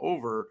over and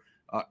over,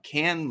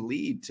 can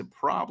lead to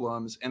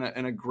problems. And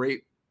a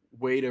great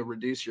way to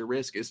reduce your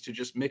risk is to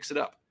just mix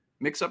up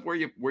where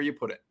you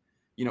put it.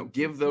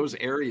 Give those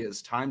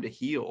areas time to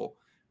heal,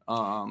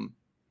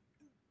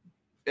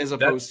 as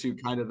opposed to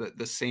kind of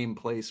the same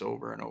place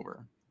over and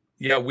over.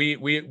 Yeah,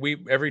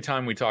 we every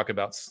time we talk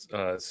about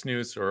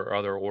snus or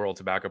other oral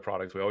tobacco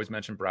products, we always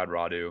mention Brad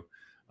Radu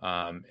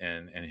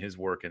and his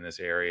work in this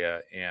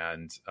area.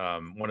 And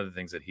one of the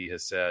things that he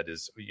has said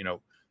is, one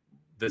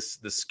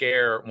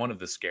of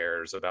the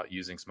scares about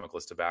using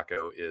smokeless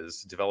tobacco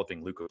is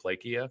developing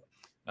leukoplakia,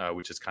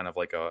 which is kind of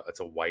like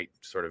it's a white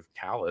sort of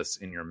callus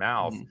in your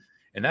mouth,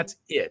 and that's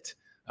it.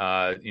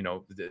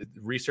 The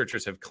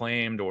researchers have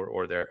claimed,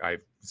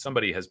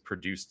 somebody has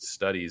produced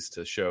studies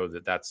to show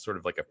that that's sort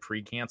of like a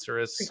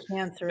precancerous thing.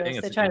 It's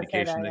an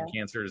indication that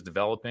cancer is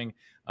developing.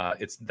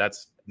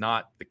 That's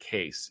not the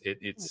case.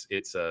 It's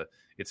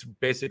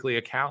basically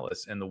a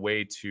callus, and the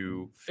way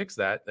to fix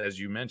that, as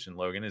you mentioned,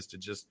 Logan, is to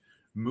just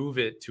move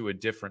it to a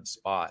different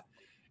spot.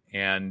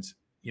 And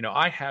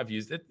I have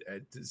used it.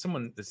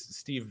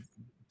 Steve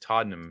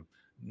Toddenham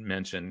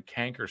mentioned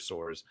canker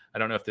sores. I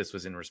don't know if this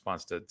was in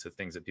response to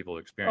things that people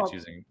experience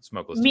using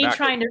smokeless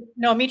tobacco.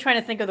 Me trying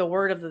to think of the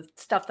word of the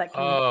stuff that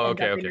can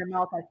end up in your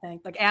mouth. I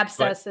think like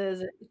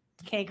abscesses,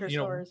 canker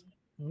sores.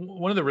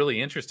 One of the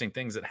really interesting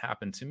things that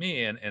happened to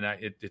me, and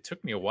it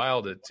took me a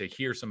while to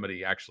hear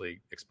somebody actually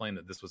explain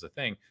that this was a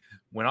thing.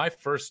 When I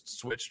first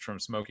switched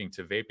from smoking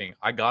to vaping,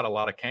 I got a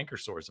lot of canker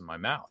sores in my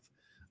mouth.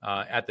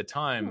 At the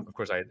time, of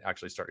course, I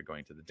actually started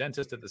going to the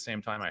dentist at the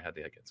same time. I had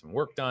to get some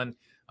work done,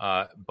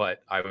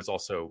 but I was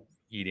also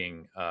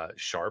eating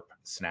sharp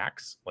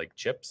snacks like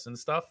chips and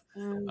stuff,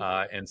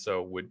 and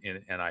so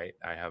I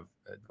have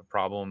a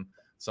problem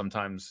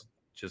sometimes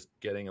just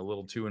getting a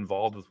little too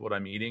involved with what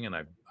I'm eating, and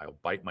I'll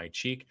bite my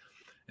cheek.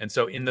 And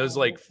so in those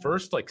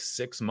first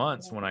 6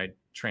 months when I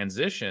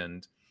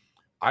transitioned,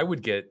 I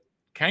would get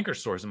canker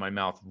sores in my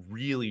mouth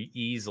really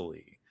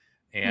easily.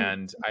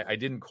 And I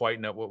didn't quite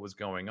know what was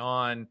going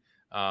on,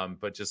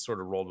 but just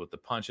sort of rolled with the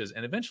punches.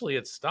 And eventually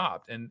it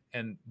stopped. And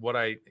what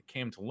I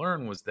came to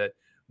learn was that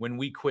when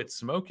we quit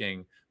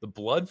smoking, the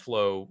blood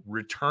flow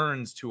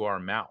returns to our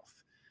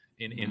mouth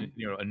in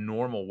a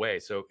normal way.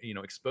 So,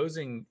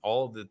 exposing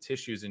all of the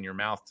tissues in your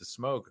mouth to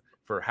smoke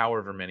for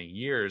however many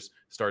years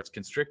starts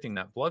constricting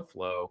that blood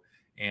flow.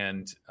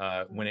 And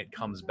when it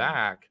comes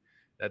back,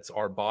 that's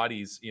our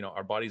bodies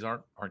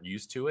aren't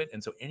used to it.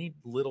 And so any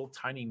little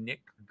tiny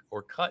nick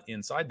or cut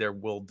inside there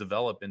will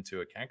develop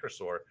into a canker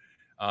sore.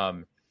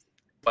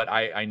 But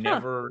I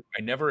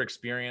never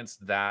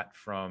experienced that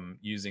from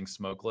using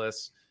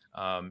smokeless.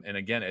 And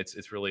again,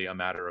 it's really a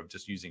matter of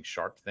just using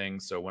sharp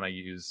things. So when I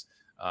use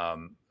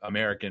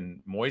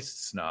American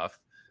Moist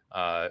snuff,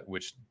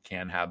 which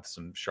can have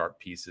some sharp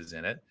pieces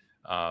in it,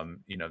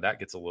 that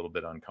gets a little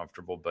bit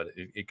uncomfortable, but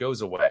it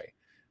goes away.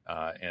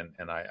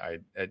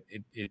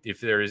 If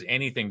there is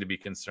anything to be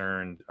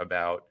concerned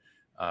about,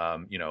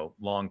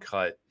 long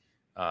cut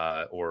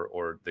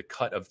or the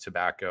cut of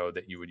tobacco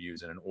that you would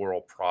use in an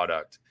oral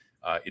product,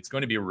 it's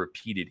going to be a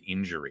repeated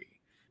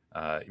injury.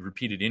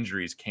 Repeated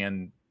injuries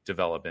can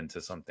develop into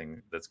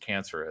something that's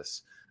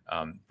cancerous,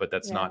 but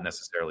that's not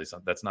necessarily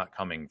that's not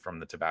coming from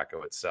the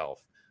tobacco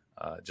itself.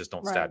 Just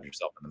don't stab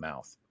yourself in the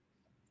mouth.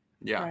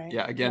 Yeah. Right.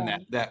 Yeah.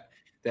 Again,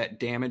 that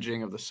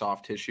damaging of the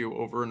soft tissue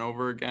over and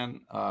over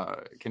again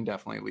can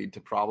definitely lead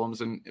to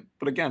problems.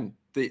 But again,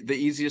 the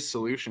easiest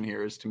solution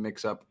here is to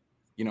mix up,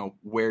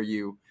 where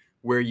you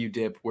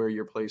dip, where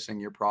you're placing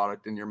your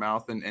product in your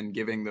mouth, and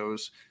giving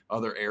those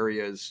other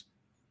areas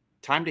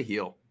time to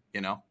heal.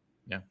 Yeah.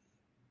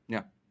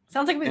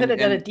 Sounds like we could have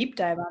done a deep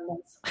dive on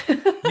this.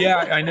 Yeah,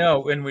 I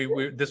know. And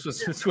this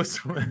was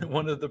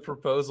one of the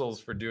proposals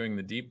for doing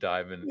the deep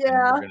dive, and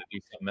we're going to do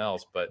something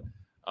else. But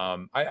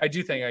I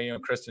do think,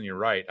 Kristen, you're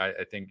right.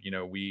 I think,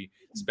 we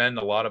spend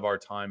a lot of our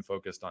time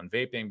focused on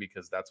vaping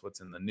because that's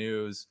what's in the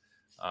news.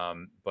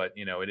 But,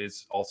 it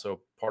is also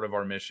part of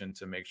our mission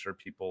to make sure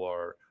people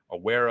are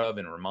aware of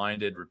and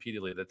reminded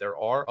repeatedly that there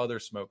are other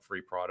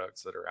smoke-free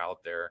products that are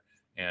out there.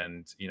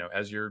 And,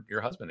 as your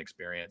husband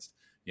experienced,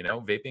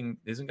 vaping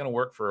isn't going to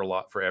work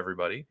for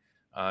everybody.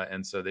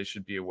 And so they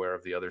should be aware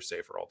of the other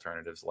safer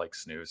alternatives like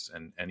snus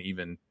and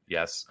even,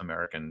 yes,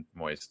 American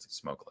Moist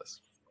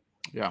smokeless.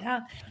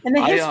 Yeah. And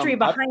the history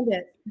behind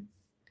it.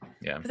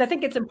 Yeah. Because I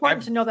think it's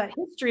important to know that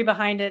history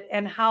behind it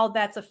and how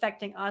that's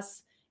affecting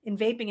us in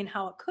vaping and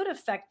how it could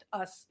affect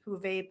us who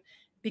vape,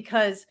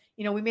 because,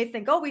 you know, we may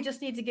think, oh, we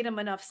just need to get them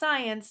enough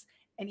science.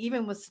 And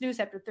even with snus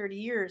after 30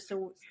 years.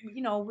 So,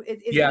 you know,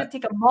 it's going to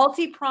take a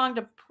multi-pronged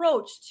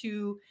approach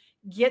to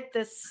get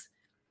this,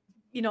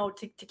 you know,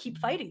 to keep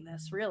fighting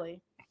this,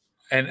 really.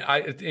 And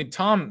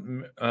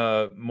Tom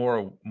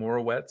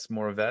Moravets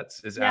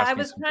is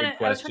asking some good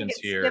questions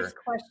here. Skip's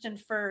question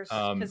first,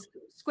 because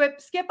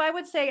Skip, I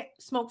would say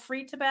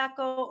smoke-free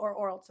tobacco or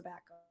oral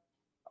tobacco,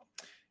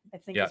 I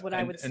think is what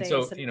I would say.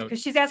 So, you know,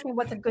 because she's asking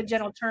what's a good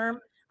general term.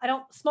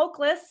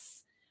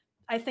 Smokeless,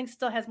 I think,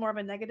 still has more of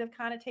a negative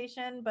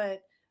connotation,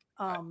 but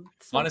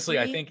honestly,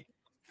 I think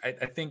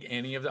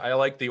any of I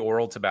like the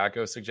oral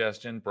tobacco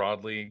suggestion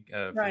broadly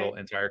for the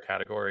entire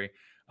category.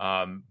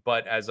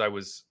 But as I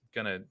was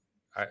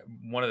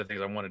one of the things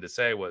I wanted to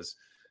say was,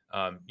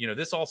 you know,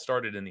 this all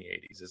started in the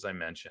 80s, as I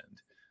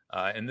mentioned.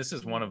 And this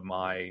is one of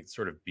my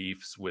sort of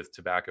beefs with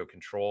tobacco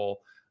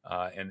control.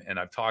 And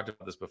I've talked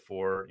about this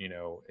before, you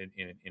know,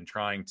 in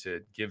trying to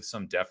give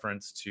some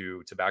deference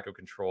to tobacco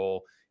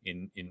control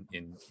in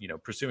you know,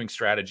 pursuing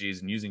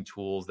strategies and using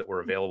tools that were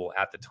available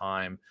at the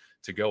time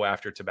to go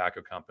after tobacco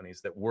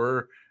companies that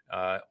were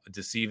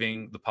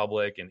deceiving the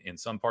public. And in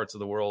some parts of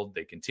the world,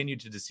 they continued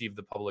to deceive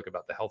the public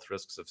about the health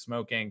risks of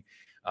smoking.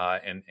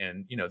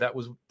 And you know, that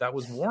was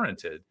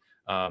warranted.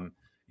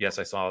 Yes,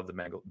 I saw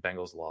the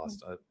Bengals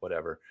lost.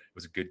 Whatever, it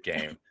was a good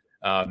game.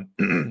 But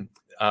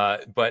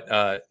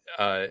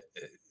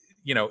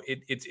you know,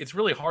 it's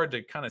really hard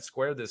to kind of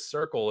square this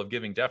circle of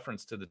giving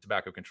deference to the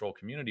tobacco control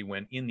community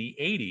when in the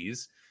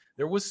 80s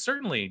there was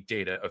certainly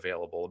data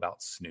available about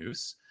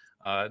snus.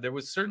 There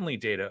was certainly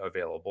data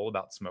available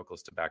about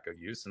smokeless tobacco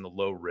use and the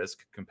low risk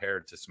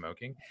compared to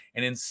smoking.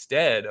 And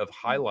instead of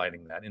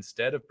highlighting that,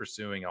 instead of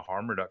pursuing a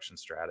harm reduction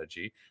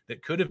strategy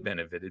that could have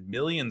benefited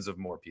millions of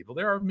more people,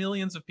 there are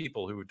millions of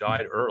people who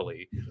died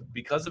early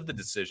because of the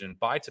decision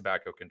by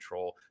tobacco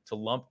control to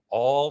lump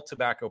all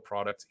tobacco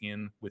products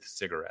in with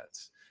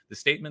cigarettes. The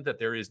statement that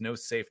there is no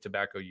safe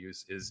tobacco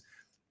use is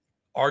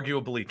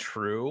arguably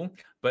true,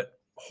 but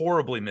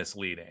horribly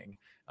misleading.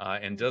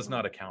 And does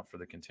not account for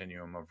the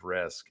continuum of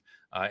risk.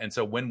 And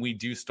so when we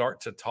do start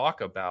to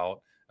talk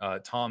about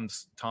Tom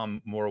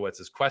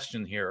Morowitz's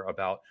question here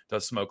about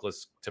does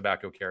smokeless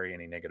tobacco carry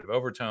any negative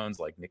overtones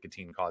like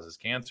nicotine causes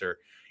cancer,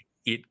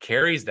 it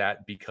carries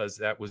that because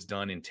that was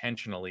done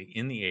intentionally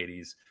in the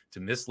 80s to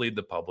mislead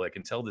the public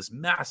and tell this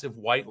massive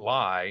white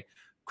lie,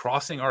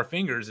 crossing our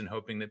fingers and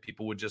hoping that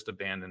people would just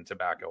abandon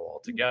tobacco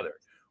altogether.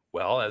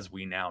 Well, as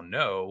we now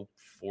know,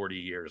 40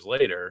 years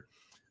later,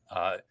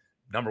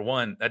 number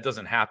one, that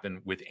doesn't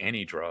happen with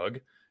any drug.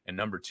 And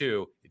number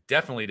two, it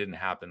definitely didn't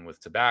happen with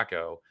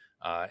tobacco.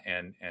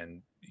 And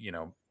you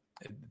know,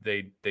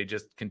 they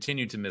just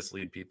continue to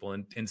mislead people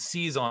and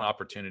seize on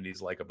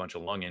opportunities like a bunch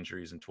of lung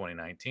injuries in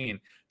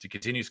 2019 to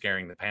continue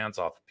scaring the pants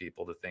off of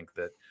people to think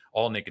that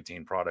all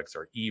nicotine products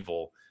are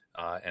evil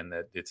and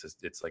that it's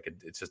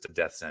just a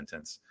death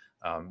sentence,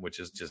 which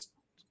is just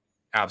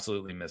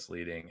absolutely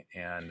misleading.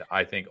 And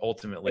I think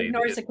ultimately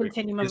ignores the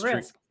continuum of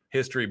risk.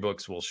 History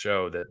books will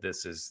show that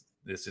this has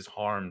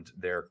harmed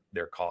their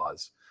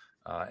cause,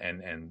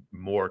 and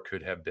more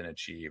could have been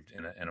achieved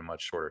in a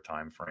much shorter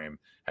time frame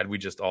had we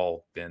just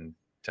all been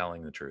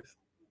telling the truth.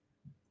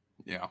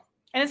 Yeah,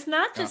 and it's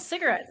not just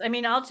cigarettes. I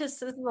mean,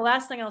 this is the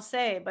last thing I'll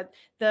say, but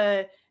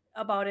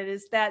about it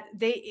is that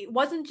it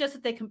wasn't just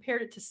that they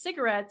compared it to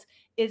cigarettes;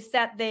 it's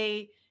that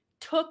they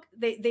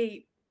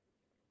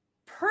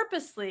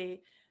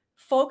purposely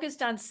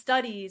focused on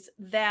studies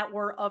that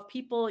were of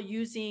people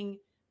using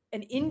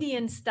an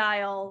Indian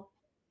style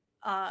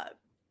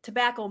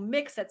tobacco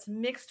mix that's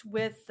mixed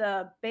with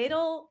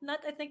betel nut,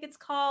 I think it's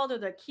called, or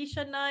the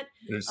acacia nut.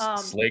 There's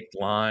slaked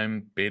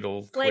lime,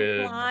 betel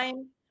twig,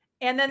 lime,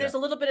 and then there's a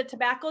little bit of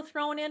tobacco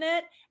thrown in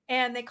it,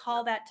 and they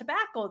call that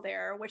tobacco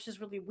there, which is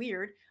really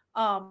weird.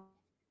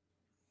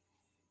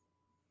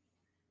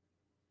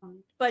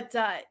 But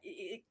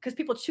because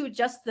people chew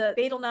just the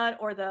betel nut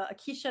or the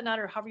acacia nut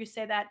or however you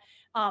say that,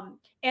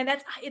 and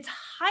it's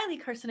highly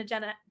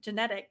carcinogenic. I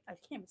can't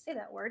even say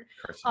that word.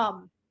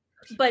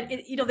 But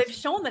they've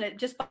shown that it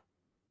just by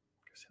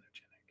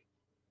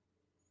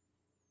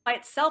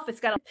itself, it's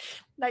got.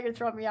 Now you're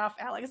throwing me off,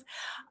 Alex.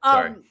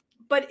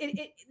 But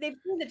they've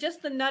seen that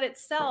just the nut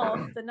itself,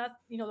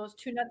 those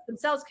two nuts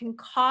themselves can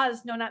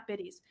cause not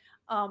biddies.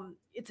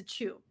 It's a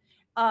chew.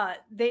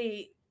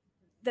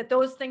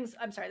 Those things.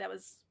 I'm sorry, that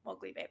was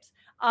Glee Babes.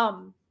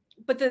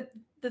 But the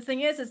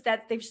thing is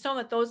that they've shown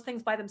that those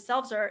things by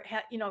themselves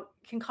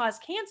can cause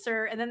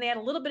cancer, and then they add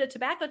a little bit of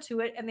tobacco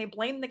to it, and they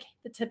blame the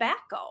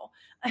tobacco.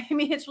 I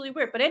mean, it's really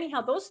weird. But anyhow,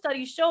 those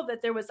studies show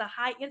that there was a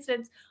high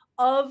incidence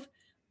of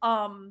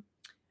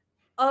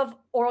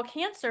oral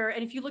cancer.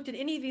 And if you looked at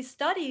any of these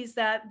studies,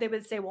 that they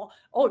would say, well,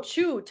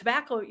 chewing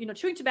tobacco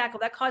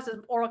that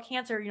causes oral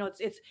cancer.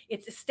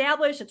 It's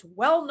established, it's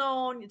well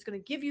known, it's going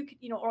to give you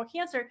oral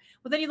cancer.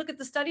 But then you look at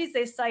the studies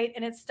they cite,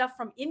 and it's stuff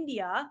from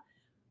India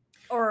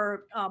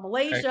or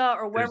Malaysia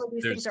or wherever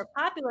these things are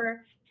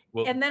popular.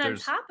 Well, and then on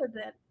top of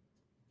that,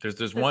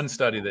 There's one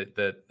study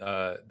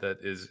that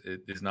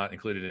is not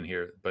included in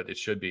here, but it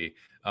should be.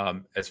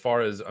 As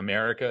far as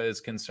America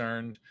is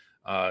concerned,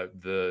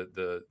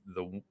 the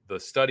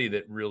study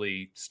that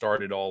really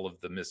started all of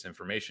the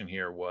misinformation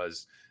here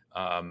was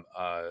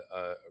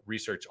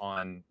research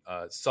on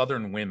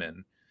Southern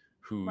women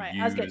who right.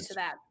 use. I was getting to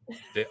that.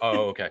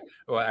 Okay.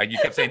 Well, you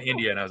kept saying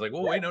India, and I was like,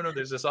 well, wait, no,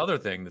 there's this other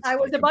thing. That's I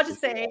was like about to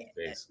completely say, off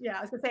base. yeah,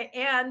 I was going to say,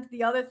 and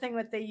the other thing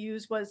that they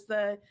used was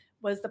the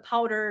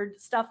powdered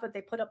stuff that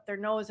they put up their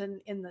nose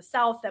in the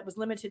South that was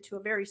limited to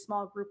a very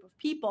small group of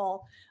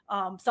people,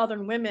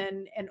 Southern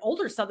women and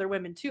older Southern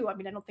women too. I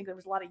mean, I don't think there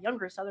was a lot of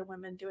younger Southern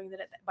women doing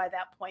that by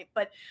that point,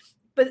 but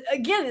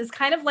again, it's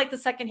kind of like the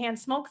secondhand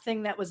smoke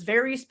thing that was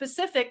very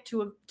specific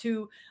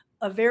to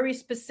a very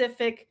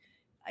specific,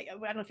 I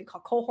don't know if you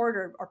call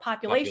cohort or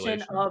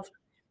population of,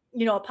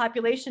 a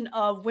population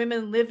of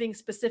women living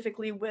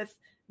specifically with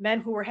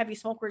men who were heavy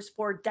smokers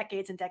for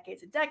decades and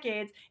decades and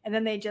decades. And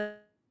then they just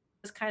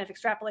kind of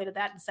extrapolated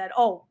that and said,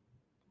 oh,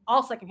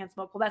 all secondhand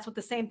smoke. Well, that's what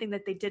the same thing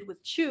that they did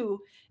with chew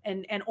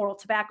and oral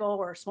tobacco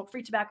or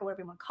smoke-free tobacco,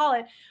 whatever you want to call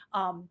it.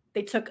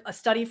 They took a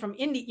study from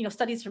India,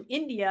 studies from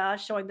India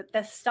showing that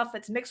the stuff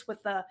that's mixed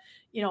with a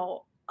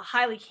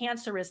highly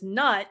cancerous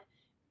nut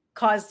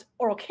caused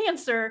oral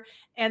cancer,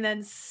 and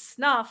then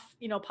snuff,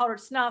 powdered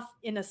snuff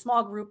in a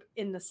small group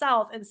in the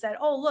South, and said,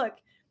 oh, look,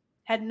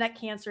 had neck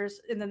cancers.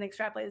 And then they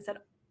extrapolated and said,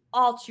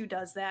 all chew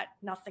does that,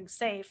 nothing's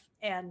safe.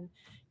 And,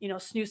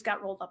 snus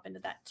got rolled up into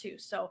that too.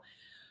 So,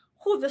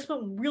 this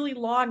went really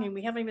long, and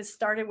we haven't even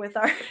started with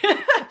our,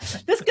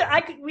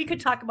 we could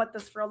talk about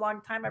this for a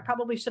long time. I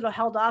probably should have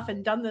held off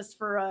and done this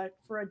for a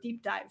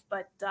deep dive,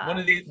 but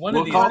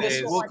we'll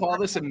call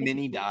this a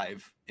mini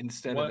dive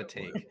instead of a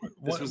take.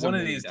 One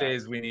of these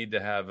days we need to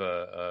have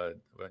a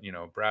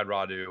Brad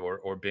Radu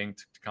or Bing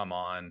to come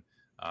on.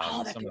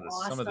 Some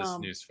of the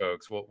snus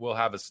folks. We'll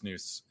have a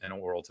snus and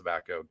oral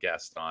tobacco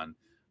guest on,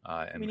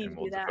 and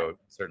we'll devote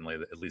certainly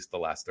at least the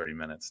last 30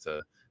 minutes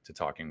to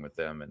talking with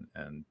them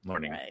and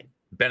learning,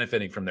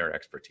 benefiting from their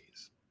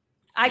expertise.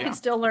 I can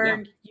still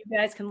learn. Yeah. You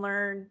guys can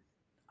learn.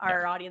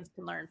 Our audience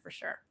can learn for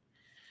sure.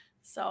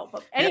 So,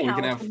 but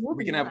anyhow,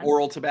 we can have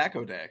oral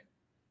tobacco day.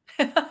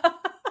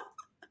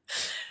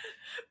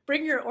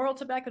 Bring your oral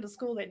tobacco to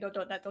school day. Don't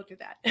do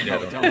that. Yeah,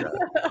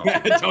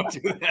 don't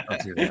do that.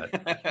 Don't do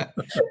that.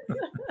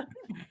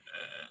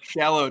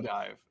 Shallow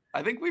dive.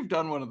 I think we've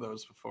done one of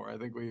those before. I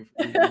think we've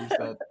used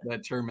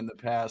that term in the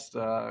past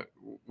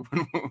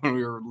when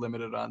we were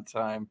limited on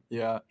time.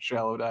 Yeah,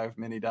 shallow dive,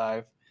 mini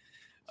dive.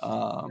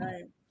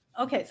 Right.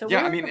 Okay, so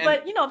yeah,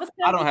 but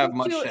I don't have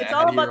much to add. It's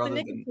all about the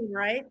nicotine,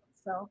 right?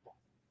 So.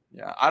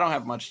 Yeah, I don't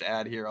have much to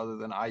add here other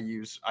than I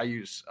use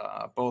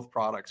both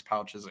products,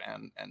 pouches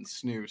and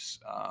snus,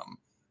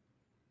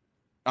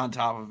 on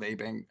top of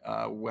vaping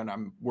when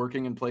I'm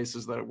working in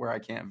places where I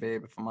can't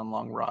vape, if I'm on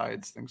long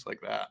rides, things like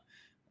that.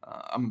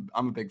 I'm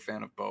a big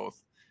fan of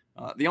both.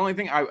 The only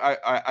thing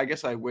I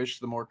guess I wish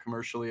the more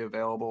commercially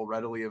available,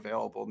 readily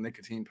available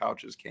nicotine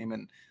pouches came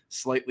in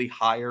slightly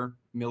higher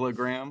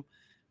milligram,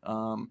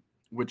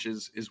 which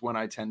is when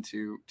I tend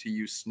to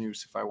use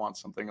snus if I want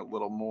something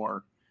with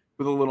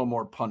a little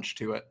more punch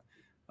to it.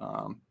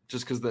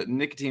 Just because the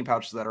nicotine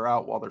pouches that are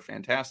out, while they're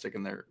fantastic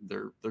and they're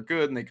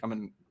good and they come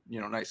in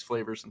nice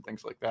flavors and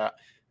things like that,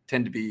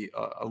 tend to be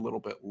a little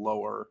bit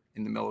lower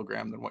in the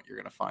milligram than what you're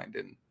going to find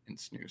in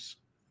snus.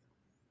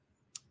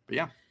 But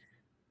yeah.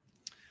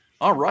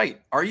 All right.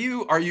 Are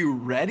you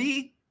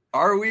ready?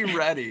 Are we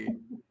ready?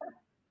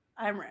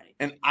 I'm ready.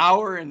 An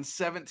hour and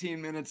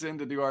 17 minutes in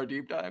to do our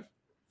deep dive?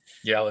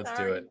 Yeah, let's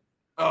do it.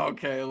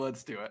 Okay,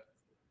 let's do it.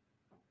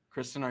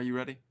 Kristen, are you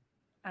ready?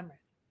 I'm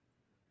ready.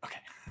 Okay.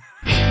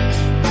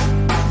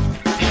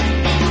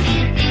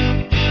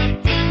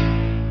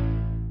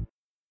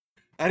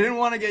 I didn't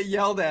want to get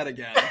yelled at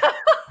again.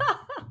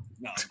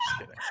 No, I'm just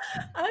kidding.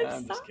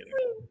 I'm just kidding.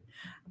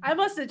 I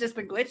must have just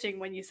been glitching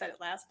when you said it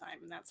last time,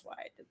 and that's why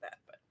I did that.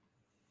 But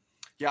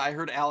yeah, I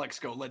heard Alex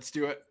go, "Let's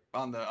do it"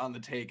 on the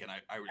take, and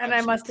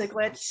I must have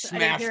glitched.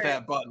 Smashed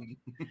that button.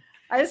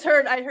 I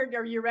heard,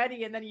 "Are you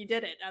ready?" And then you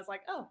did it. I was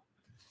like, "Oh,"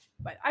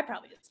 but I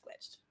probably just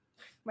glitched.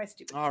 My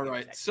stupid. All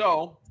right,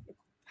 so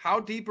how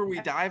deep are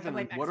we diving?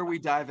 What are we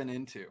diving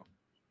into?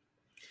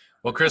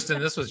 Well, Kristen,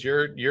 this was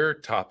your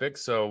topic,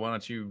 so why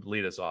don't you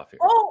lead us off here?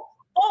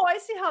 Oh, I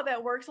see how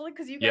that works. Only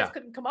because you guys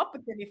couldn't come up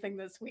with anything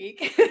this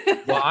week.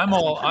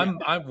 Well,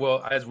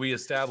 well, as we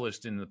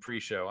established in the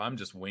pre-show, I'm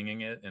just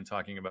winging it and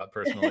talking about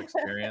personal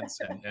experience,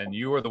 and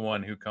you are the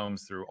one who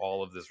combs through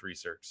all of this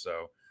research.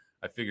 So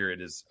I figure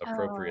it is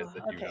appropriate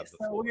that you have the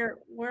floor. So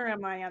where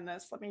am I on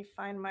this? Let me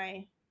find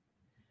I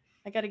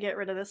got to get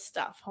rid of this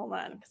stuff. Hold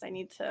on, because I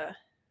need to.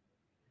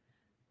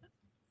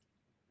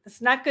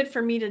 It's not good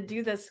for me to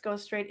do this. Go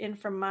straight in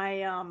from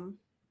my. I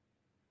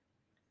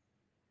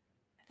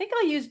think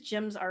I'll use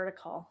Jim's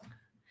article.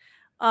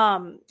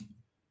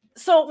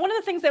 So one of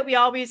the things that we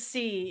always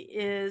see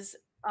is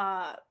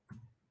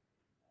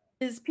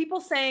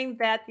people saying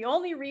that the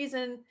only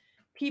reason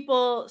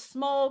people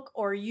smoke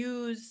or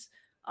use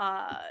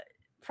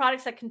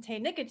products that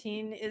contain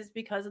nicotine is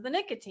because of the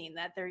nicotine,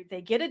 that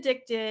they get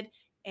addicted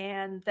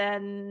and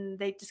then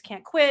they just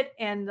can't quit.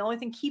 And the only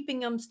thing keeping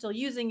them still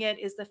using it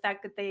is the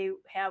fact that they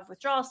have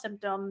withdrawal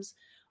symptoms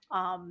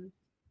from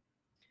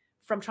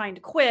trying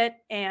to quit.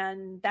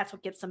 And that's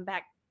what gets them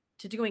back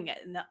to doing it.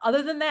 And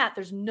other than that,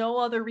 there's no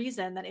other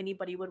reason that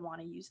anybody would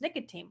want to use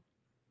nicotine.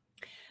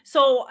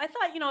 So I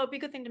thought, it'd be a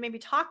good thing to maybe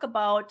talk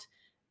about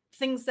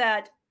things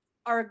that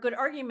are a good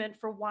argument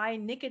for why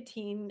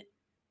nicotine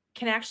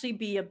can actually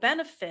be a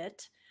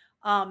benefit.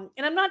 And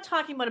I'm not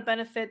talking about a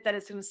benefit that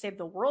is going to save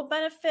the world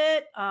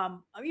benefit,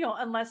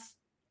 unless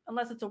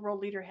it's a world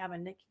leader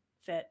having Nick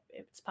fit,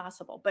 if it's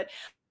possible. But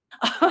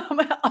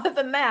other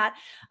than that,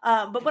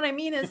 but what I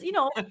mean is,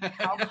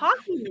 how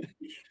coffee.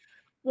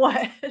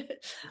 What?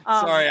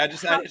 Sorry, I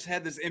just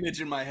had this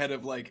image in my head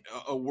of like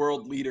a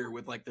world leader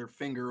with like their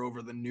finger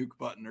over the nuke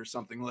button or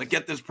something. Like,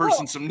 get this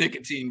person some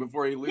nicotine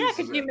before he loses.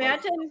 Yeah, could you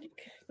imagine?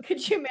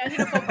 Could you imagine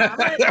if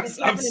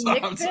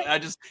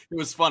Obama? It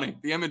was funny.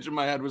 The image in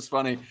my head was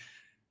funny.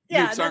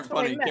 Yeah, nukes aren't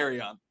funny. Carry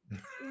on.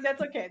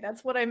 That's okay.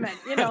 That's what I meant.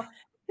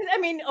 I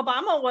mean,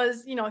 Obama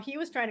was, he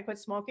was trying to quit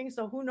smoking.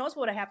 So who knows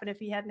what would have happened if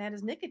he hadn't had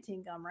his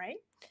nicotine gum, right?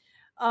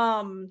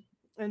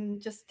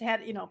 And just had,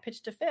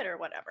 pitched a fit or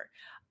whatever.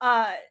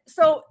 But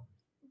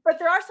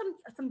there are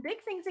some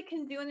big things it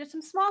can do, and there's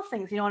some small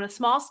things, on a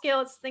small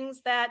scale. It's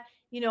things that,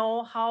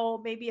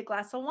 how maybe a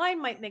glass of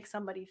wine might make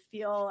somebody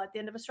feel at the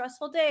end of a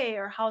stressful day,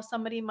 or how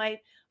somebody might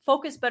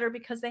focus better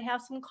because they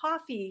have some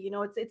coffee.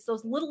 It's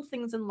those little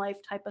things in life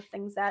type of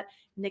things that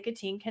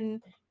nicotine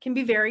can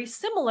be very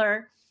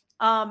similar.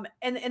 And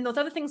those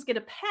other things get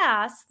a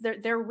pass.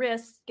 Their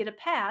risks get a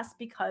pass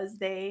because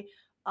they're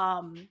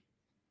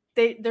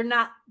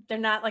not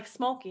like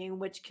smoking,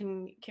 which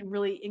can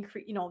really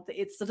increase,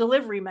 it's the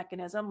delivery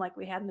mechanism like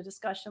we had in the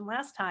discussion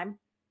last time.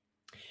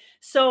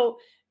 So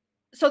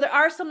there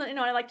are some,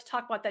 I like to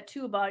talk about that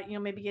too, about,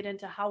 maybe get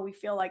into how we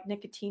feel like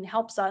nicotine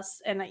helps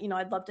us. And,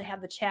 I'd love to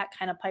have the chat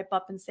kind of pipe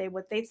up and say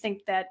what they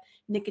think that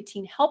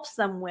nicotine helps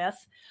them with.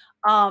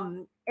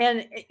 And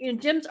in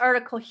Jim's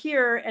article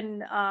here,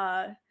 and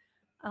I'll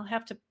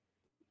have to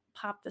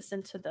pop this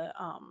into the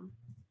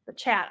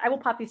chat. I will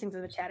pop these things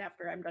in the chat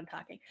after I'm done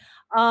talking.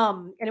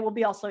 And it will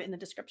be also in the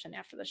description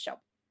after the show.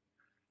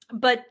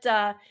 But,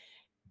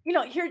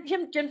 here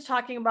Jim's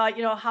talking about,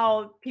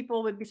 how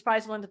people would be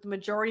surprised to learn that the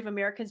majority of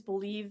Americans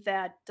believe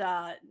that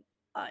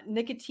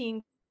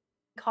nicotine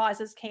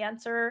causes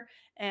cancer,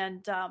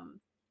 and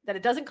that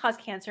it doesn't cause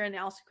cancer. And it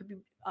also could be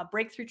a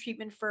breakthrough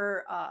treatment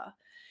for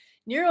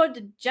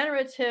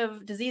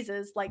neurodegenerative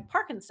diseases like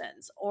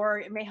Parkinson's, or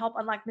it may help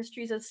unlock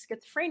mysteries of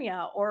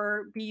schizophrenia,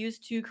 or be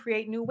used to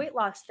create new weight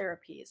loss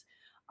therapies.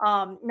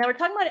 Now we're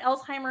talking about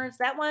Alzheimer's.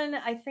 That one,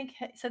 I think,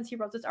 since he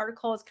wrote this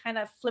article, is kind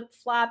of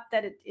flip-flop,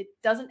 that it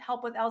doesn't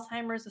help with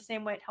Alzheimer's the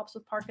same way it helps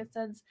with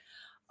Parkinson's.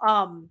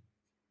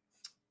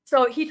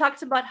 So he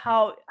talks about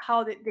how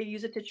they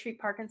use it to treat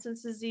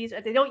Parkinson's disease.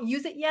 They don't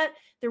use it yet.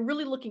 They're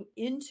really looking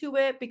into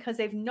it because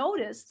they've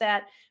noticed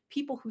that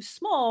people who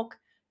smoke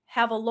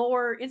have a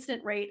lower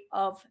incident rate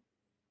of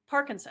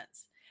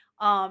Parkinson's.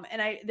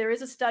 And there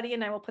is a study,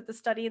 and I will put the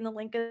study in the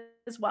link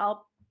as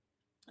well,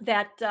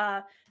 that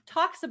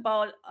talks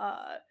about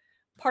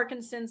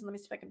Parkinson's. Let me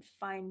see if I can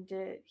find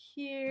it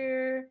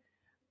here.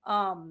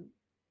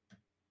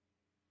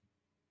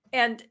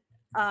 And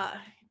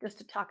just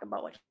to talk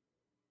about what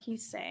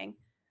he's saying,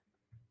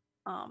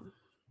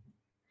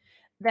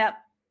 that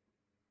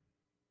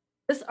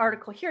this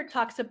article here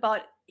talks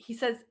about, he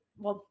says,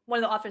 well, one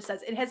of the authors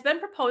says, it has been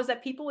proposed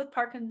that people with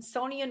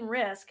Parkinsonian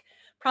risk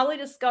probably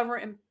discover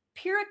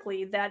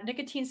empirically that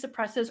nicotine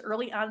suppresses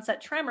early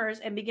onset tremors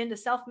and begin to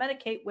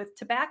self-medicate with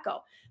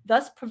tobacco,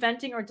 thus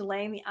preventing or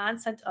delaying the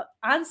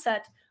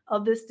onset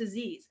of this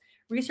disease.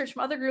 Research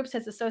from other groups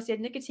has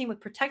associated nicotine with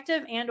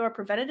protective and or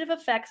preventative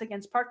effects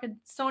against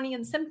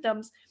Parkinsonian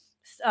symptoms.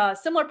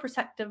 Similar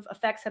protective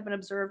effects have been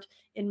observed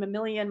in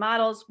mammalian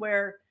models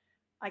where,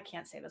 I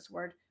can't say this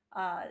word,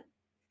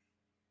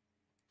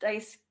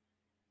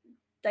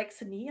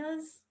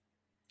 Dysonias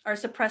are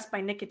suppressed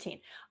by nicotine.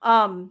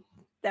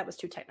 That was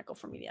too technical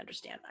for me to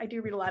understand. I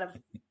read a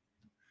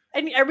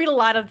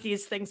lot of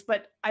these things,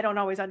 but I don't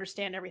always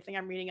understand everything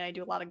I'm reading. I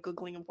do a lot of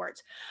Googling of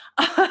words.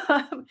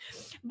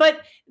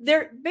 But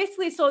they're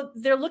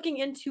looking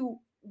into,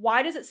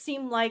 why does it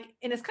seem like,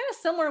 and it's kind of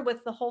similar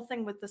with the whole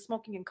thing with the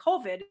smoking and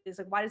COVID, is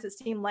like, why does it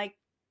seem like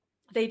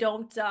they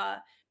don't,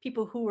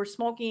 people who were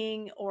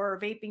smoking or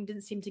vaping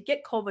didn't seem to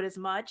get COVID as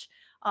much.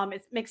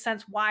 It makes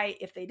sense why,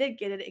 if they did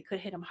get it, it could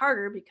hit them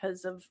harder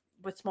because of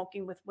with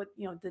smoking, with what,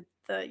 your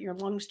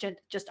lungs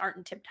just aren't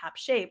in tip top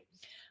shape.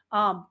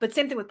 But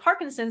same thing with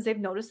Parkinson's. They've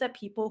noticed that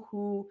people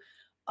who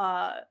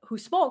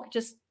smoke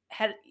just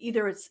had,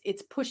 either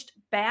it's pushed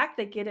back,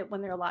 they get it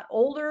when they're a lot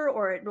older,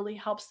 or it really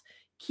helps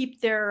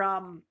keep their,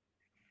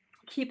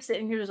 keeps it.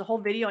 And here's a whole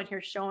video in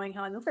here showing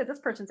how it looks like this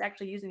person's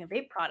actually using a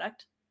vape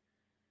product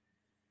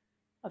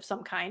of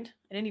some kind.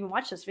 I didn't even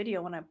watch this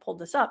video when I pulled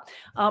this up.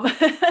 But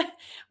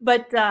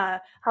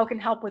how it can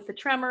help with the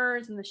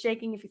tremors and the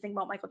shaking, if you think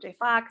about Michael J.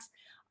 Fox.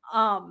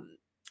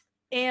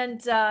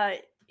 And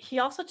he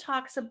also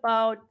talks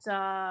about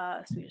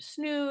Swedish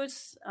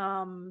snus.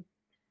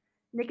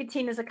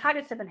 Nicotine is a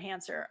cognitive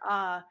enhancer,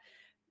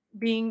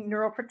 being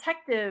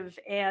neuroprotective,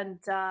 and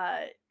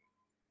I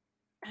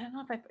don't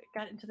know if I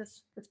got into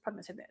this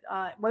premise,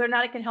 whether or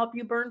not it can help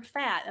you burn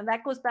fat. And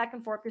that goes back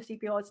and forth with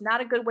CPO. It's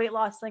not a good weight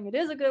loss thing. It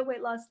is a good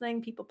weight loss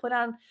thing. People put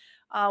on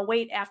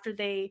weight after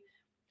they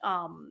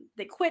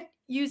quit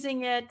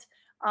using it.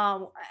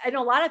 I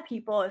know a lot of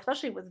people,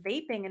 especially with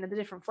vaping and the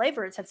different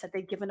flavors, have said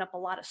they've given up a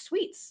lot of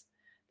sweets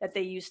that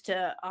they used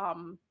to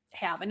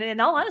have. And in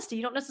all honesty,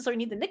 you don't necessarily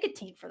need the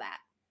nicotine for that.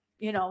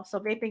 So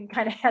vaping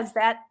kind of has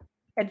that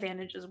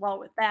advantage as well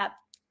with that.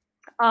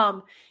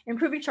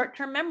 Improving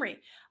short-term memory.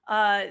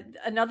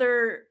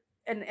 Another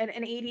an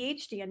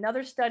ADHD,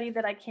 another study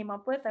that I came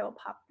up with. I will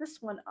pop this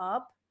one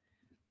up.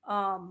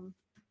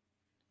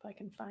 If I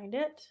can find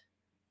it.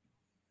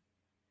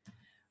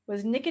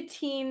 Was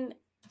nicotine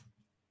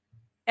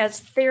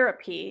as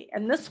therapy.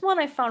 And this one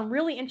I found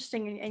really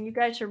interesting, and you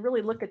guys should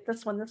really look at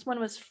this one. This one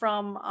was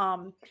from, I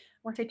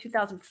want to say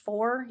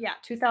 2004. Yeah,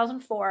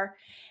 2004.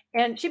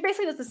 And she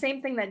basically does the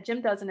same thing that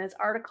Jim does in his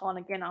article. And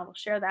again, I will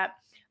share that.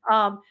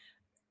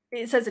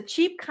 It says a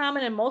cheap,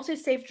 common, and mostly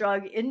safe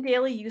drug in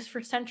daily use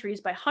for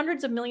centuries by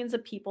hundreds of millions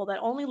of people that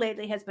only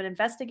lately has been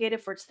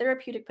investigated for its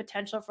therapeutic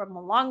potential from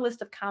a long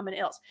list of common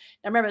ills.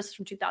 Now, remember, this is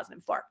from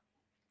 2004.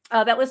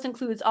 That list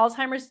includes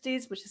Alzheimer's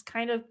disease, which has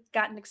kind of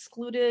gotten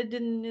excluded,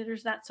 and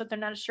they're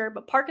not sure,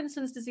 but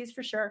Parkinson's disease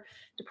for sure,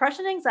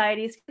 depression,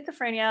 anxiety,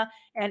 schizophrenia,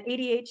 and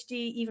ADHD,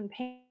 even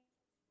pain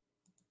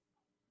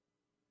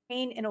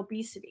and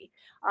obesity.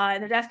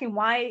 And they're asking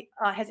why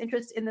has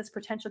interest in this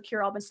potential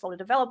cure all been slow to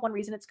develop? One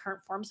reason, its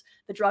current forms,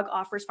 the drug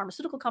offers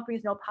pharmaceutical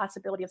companies no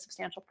possibility of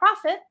substantial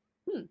profit.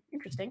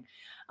 Interesting.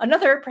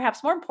 Another,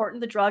 perhaps more important,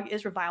 the drug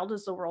is reviled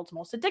as the world's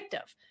most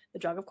addictive. The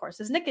drug, of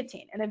course, is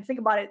nicotine. And then think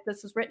about it,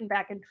 this was written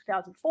back in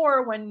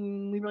 2004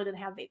 when we really didn't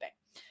have vaping.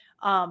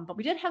 But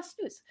we did have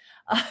snus.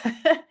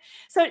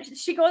 So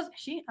she goes,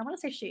 I want to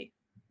say she.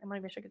 I want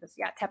to make sure I get this.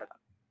 Yeah, Tabitha.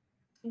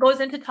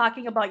 Goes into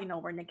talking about,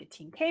 where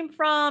nicotine came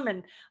from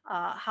and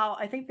how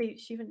I think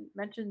she even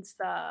mentions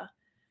the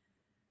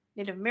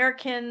Native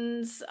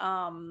Americans,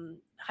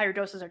 higher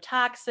doses are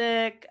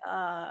toxic,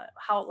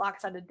 how it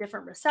locks onto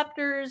different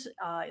receptors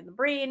in the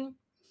brain.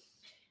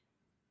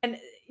 And,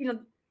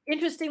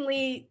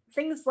 interestingly,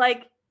 things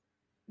like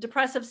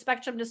depressive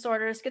spectrum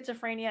disorder,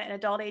 schizophrenia, and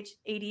adult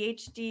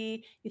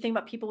ADHD, you think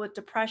about people with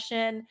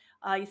depression,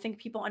 you think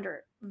people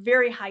under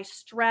very high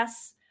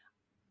stress.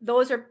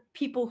 Those are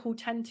people who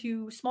tend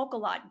to smoke a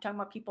lot. You're talking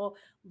about people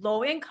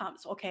low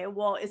incomes. Okay,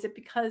 well, is it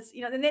because,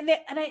 and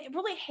I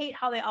really hate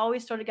how they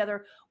always throw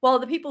together, well,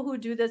 the people who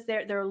do this,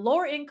 they're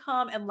lower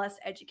income and less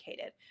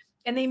educated.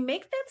 And they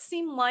make that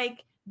seem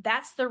like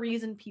that's the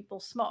reason people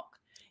smoke.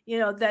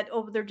 That,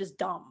 they're just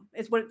dumb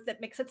is what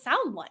that makes it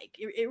sound like.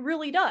 It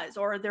really does.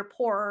 Or they're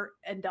poor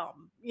and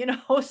dumb,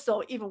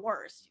 so even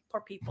worse, poor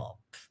people.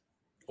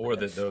 Or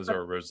that those are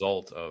a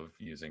result of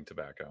using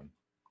tobacco.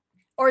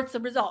 Or it's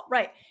the result,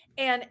 right?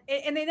 And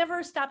they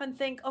never stop and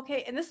think,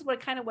 okay, and this is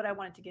what I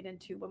wanted to get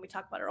into when we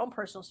talk about our own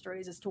personal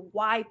stories as to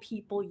why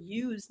people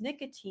use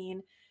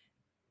nicotine.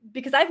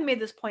 Because I've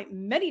made this point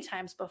many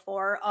times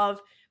before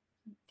of,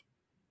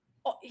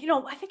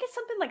 I think it's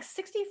something like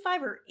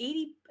 65 or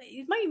 80,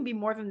 it might even be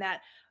more than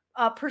that,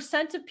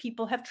 percent of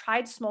people have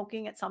tried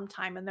smoking at some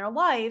time in their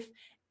life,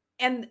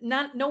 and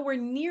nowhere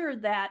near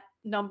that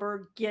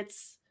number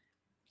gets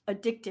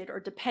addicted or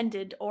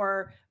dependent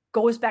or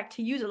goes back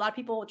to use. A lot of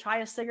people will try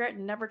a cigarette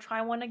and never try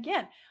one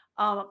again.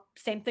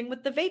 Same thing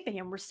with the vaping.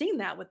 And we're seeing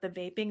that with the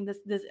vaping, this,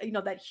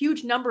 that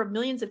huge number of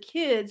millions of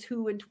kids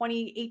who in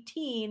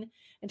 2018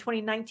 and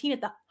 2019,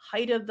 at the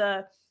height of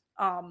the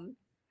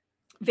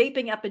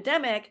vaping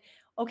epidemic,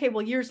 okay,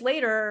 well, years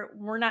later,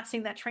 we're not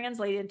seeing that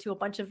translate into a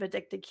bunch of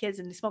addicted kids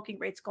and the smoking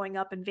rates going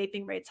up and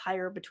vaping rates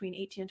higher between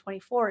 18 and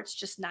 24. It's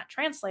just not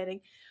translating.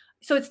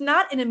 So it's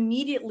not an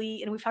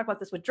immediately, and we've talked about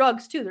this with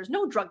drugs too, there's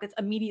no drug that's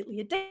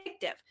immediately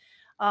addictive.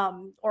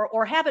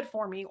 Or habit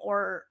forming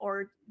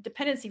or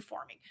dependency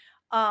forming.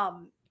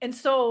 And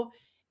so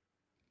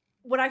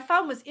what I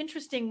found was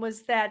interesting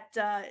was that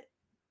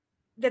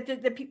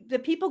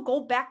the people go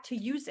back to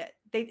use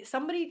it.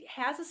 Somebody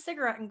has a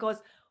cigarette and goes,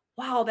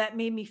 wow, that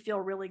made me feel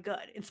really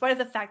good. In spite of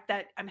the fact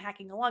that I'm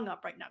hacking a lung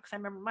up right now, because I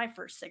remember my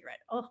first cigarette.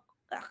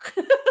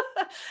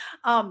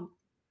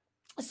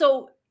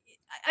 So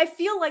I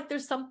feel like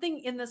there's something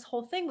in this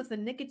whole thing with the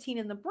nicotine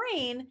in the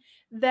brain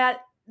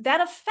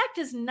that effect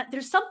is not,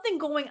 there's something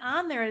going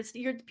on there.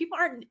 People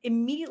aren't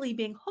immediately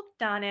being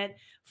hooked on it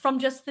from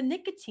just the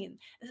nicotine.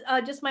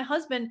 Just my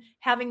husband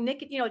having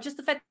nicotine, just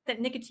the fact that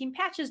nicotine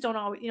patches don't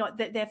always,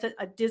 they have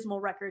a dismal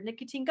record.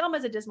 Nicotine gum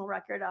has a dismal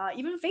record.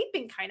 Even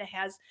vaping kind of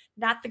has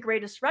not the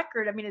greatest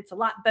record. I mean, it's a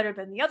lot better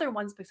than the other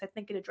ones because I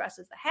think it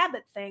addresses the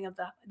habit thing of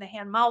the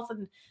hand mouth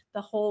and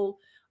the whole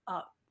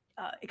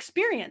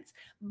experience.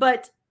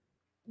 But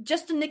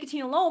just the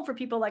nicotine alone, for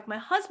people like my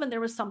husband,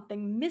 there was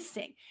something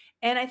missing.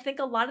 And I think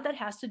a lot of that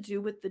has to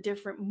do with the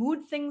different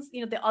mood things,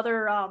 the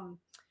other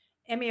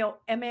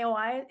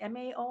MAOIs,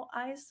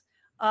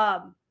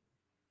 and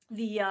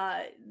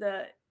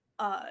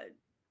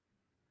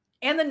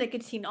the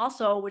nicotine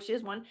also, which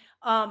is one,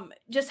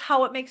 just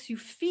how it makes you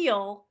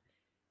feel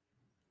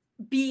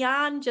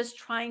beyond just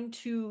trying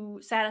to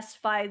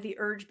satisfy the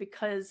urge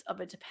because of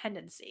a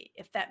dependency,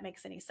 if that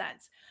makes any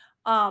sense.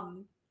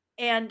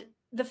 And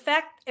the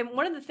fact, and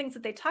one of the things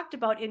that they talked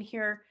about in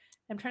here,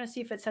 I'm trying to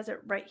see if it says it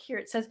right here.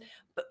 It says,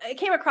 it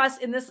came across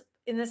in this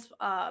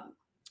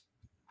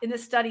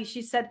study.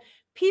 She said,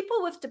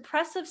 people with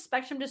depressive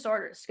spectrum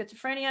disorders,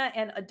 schizophrenia,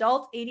 and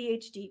adult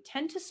ADHD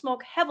tend to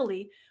smoke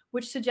heavily,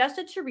 which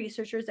suggested to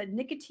researchers that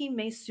nicotine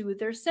may soothe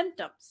their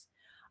symptoms.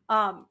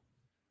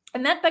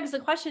 And that begs the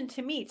question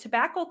to me,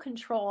 tobacco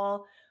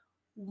control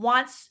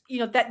wants,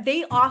 that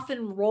they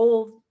often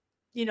roll,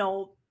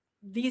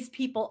 these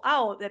people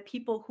out, that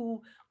people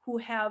who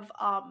have,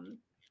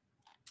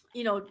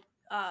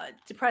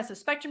 depressive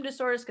spectrum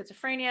disorders,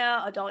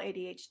 schizophrenia, adult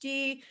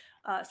ADHD,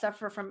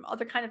 suffer from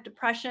other kind of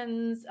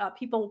depressions,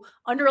 people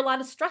under a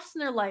lot of stress in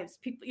their lives.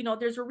 People,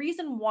 there's a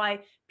reason why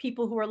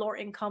people who are lower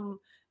income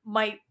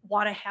might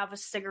want to have a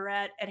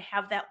cigarette and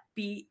have that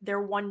be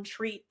their one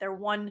treat, their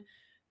one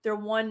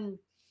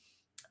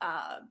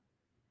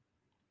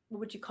what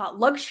would you call it,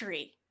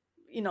 luxury,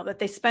 that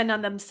they spend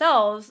on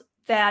themselves,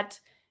 that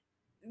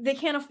they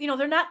can't,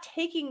 they're not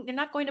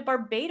going to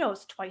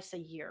Barbados twice a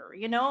year.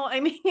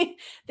 I mean,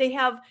 they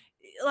have,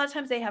 a lot of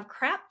times they have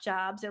crap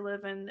jobs. They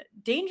live in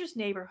dangerous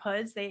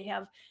neighborhoods. They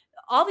have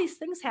all these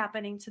things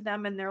happening to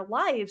them in their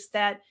lives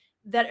that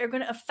are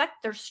going to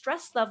affect their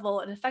stress level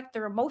and affect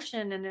their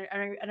emotion and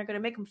are going to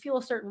make them feel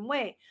a certain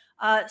way.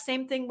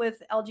 Same thing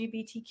with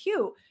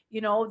LGBTQ.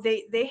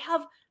 They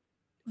have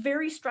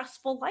very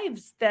stressful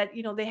lives that,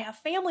 they have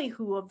family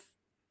who have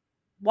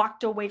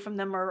walked away from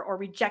them or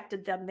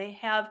rejected them. They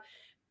have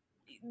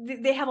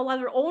a lot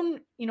of their own,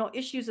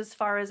 issues as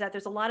far as that.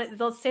 There's a lot of,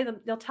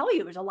 they'll tell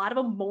you there's a lot of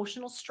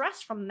emotional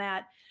stress from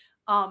that,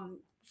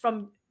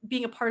 from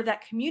being a part of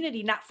that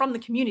community, not from the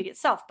community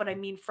itself, but I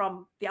mean,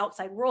 from the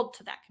outside world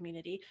to that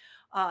community,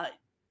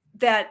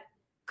 that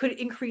could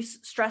increase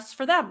stress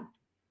for them.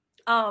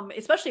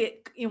 Especially,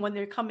 when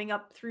they're coming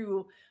up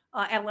through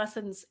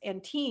adolescents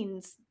and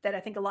teens, that I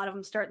think a lot of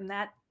them start in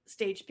that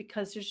stage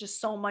because there's just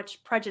so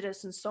much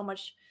prejudice and so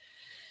much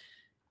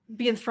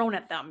being thrown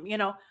at them,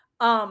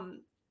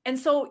 and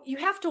so you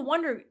have to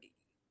wonder,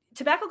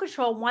 tobacco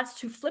control wants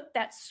to flip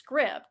that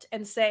script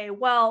and say,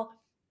 well,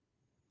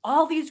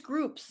 all these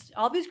groups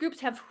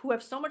who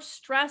have so much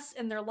stress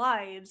in their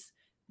lives,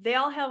 they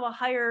all have a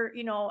higher,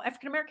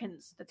 African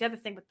Americans, that's the other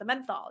thing with the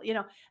menthol,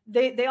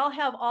 they all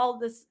have all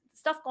this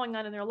stuff going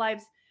on in their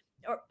lives.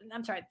 Or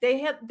I'm sorry,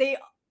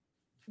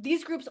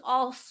 these groups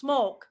all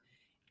smoke,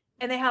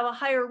 and they have a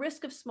higher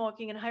risk of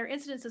smoking and higher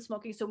incidence of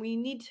smoking. So we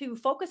need to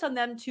focus on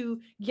them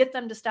to get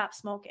them to stop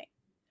smoking.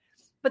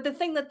 But the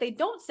thing that they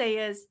don't say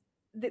is,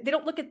 they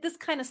don't look at this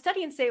kind of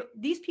study and say,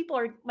 these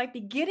people might be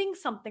getting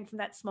something from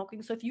that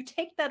smoking. So if you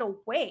take that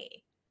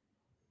away,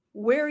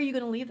 where are you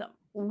going to leave them?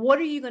 What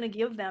are you going to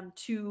give them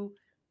to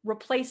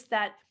replace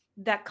that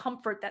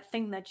comfort, that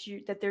thing that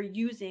they're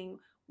using?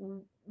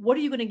 What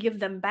are you going to give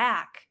them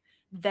back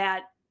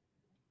that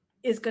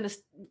is going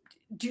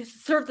to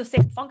serve the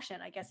same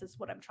function, I guess is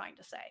what I'm trying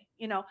to say,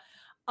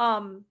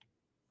 And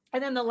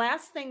then the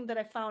last thing that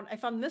I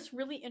found this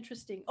really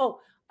interesting. Oh,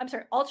 I'm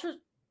sorry.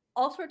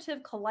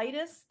 Ulcerative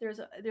colitis. There's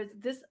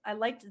this, I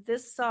liked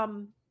this.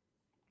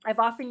 I've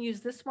often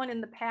used this one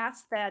in the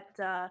past that,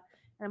 and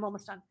I'm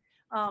almost done.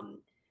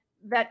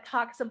 That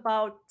talks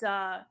about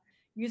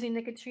using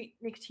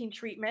nicotine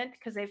treatment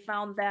because they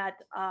found that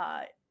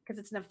because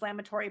it's an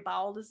inflammatory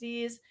bowel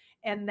disease,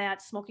 and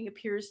that smoking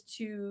appears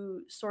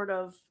to sort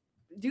of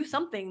do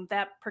something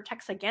that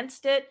protects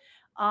against it,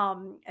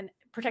 and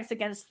protects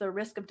against the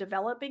risk of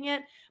developing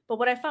it. But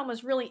what I found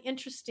was really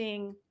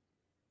interesting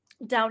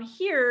down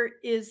here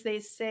is they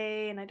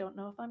say, and I don't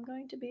know if I'm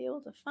going to be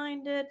able to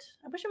find it.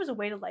 I wish there was a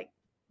way to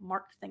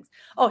mark things.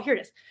 Oh, here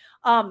it is.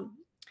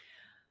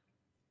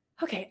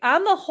 Okay.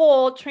 On the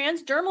whole,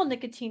 transdermal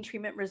nicotine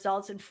treatment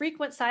results in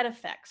frequent side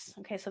effects.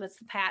 Okay. So that's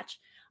the patch.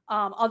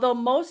 Although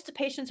most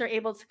patients are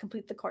able to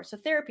complete the course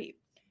of therapy.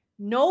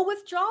 No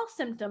withdrawal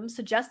symptoms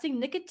suggesting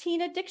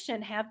nicotine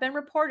addiction have been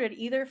reported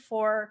either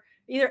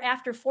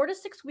after 4 to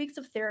 6 weeks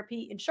of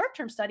therapy in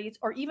short-term studies,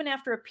 or even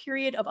after a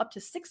period of up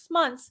to 6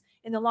 months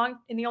in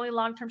the only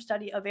long-term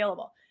study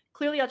available.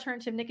 Clearly,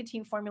 alternative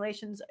nicotine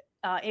formulations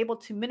able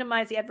to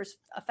minimize the adverse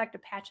effect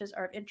of patches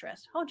are of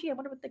interest. Oh, gee, I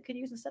wonder what they could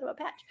use instead of a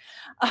patch.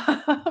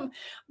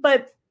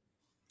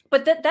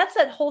 But that's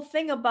that whole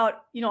thing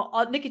about,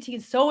 nicotine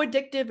is so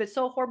addictive, it's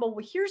so horrible.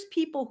 Well, here's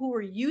people who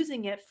are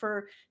using it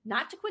for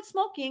not to quit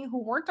smoking,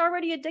 who weren't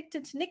already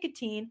addicted to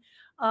nicotine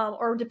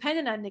or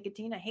dependent on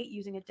nicotine. I hate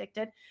using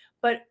addicted,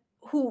 but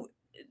who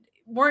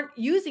weren't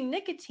using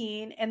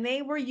nicotine, and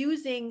they were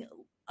using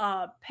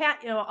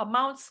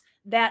amounts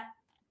that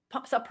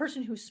a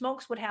person who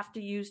smokes would have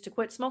to use to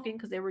quit smoking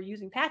because they were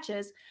using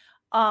patches,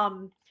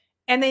 and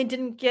they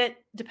didn't get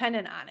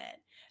dependent on it.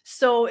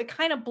 So it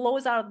kind of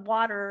blows out of the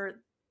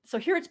water. So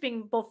here it's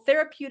being both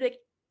therapeutic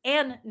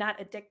and not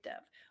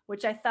addictive,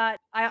 which I thought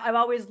I've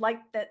always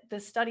liked the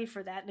study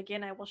for that. And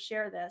again, I will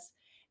share this.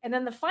 And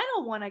then the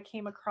final one I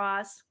came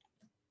across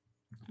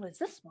was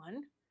this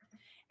one.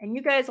 And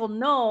you guys will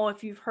know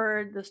if you've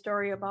heard the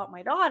story about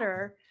my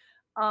daughter,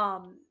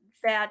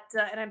 that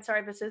and I'm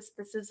sorry, this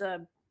is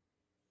a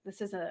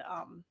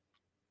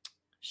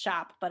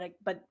shop, but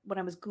when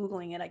I was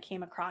Googling it, I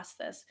came across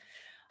this.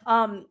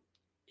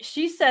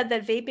 She said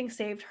that vaping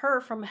saved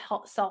her from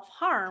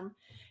self-harm.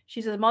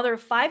 She's a mother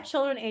of 5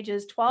 children,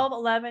 ages 12,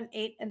 11,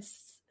 8, and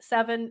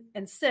 7,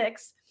 and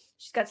 6.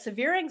 She's got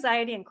severe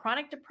anxiety and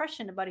chronic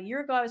depression. About a year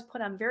ago, I was put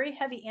on very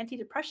heavy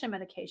antidepressant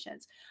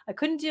medications. I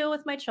couldn't deal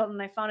with my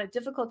children. I found it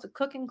difficult to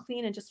cook and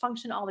clean and just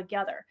function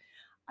altogether.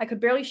 I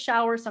could barely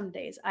shower some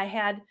days. I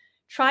had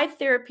tried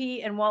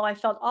therapy, and while I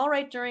felt all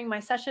right during my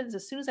sessions,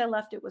 as soon as I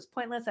left, it was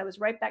pointless. I was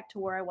right back to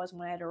where I was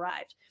when I had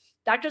arrived.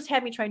 Doctors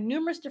had me try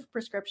numerous different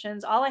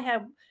prescriptions. All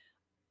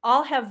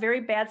have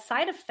very bad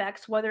side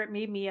effects, whether it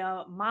made me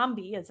a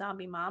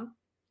zombie mom,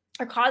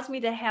 or caused me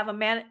to have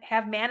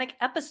manic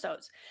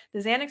episodes. The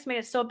Xanax made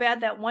it so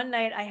bad that one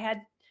night I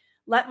had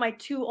let my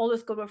 2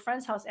 oldest go to a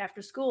friend's house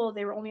after school.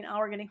 They were only an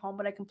hour getting home,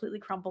 but I completely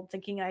crumbled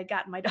thinking I had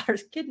gotten my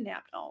daughter's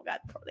kidnapped. Oh God,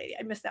 poor lady.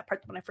 I missed that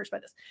part when I first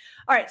read this.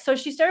 All right. So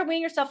she started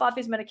weaning herself off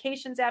these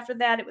medications after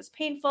that. It was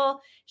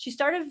painful. She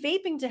started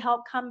vaping to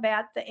help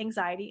combat the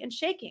anxiety and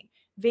shaking.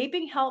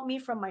 Vaping helped me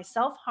from my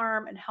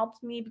self-harm and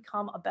helped me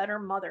become a better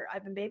mother.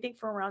 I've been vaping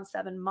for around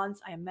 7 months.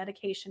 I am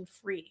medication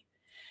free.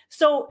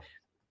 So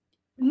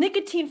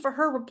nicotine for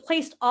her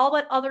replaced all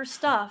that other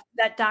stuff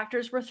that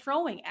doctors were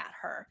throwing at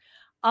her.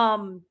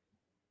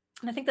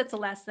 And I think that's the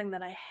last thing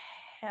that I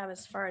have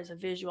as far as a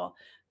visual.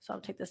 So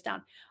I'll take this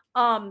down.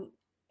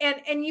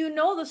 And you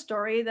know the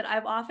story that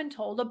I've often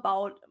told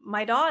about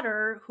my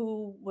daughter,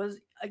 who was,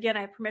 again,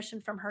 I have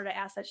permission from her to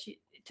ask that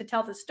to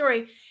tell this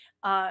story.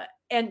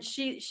 And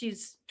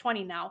she's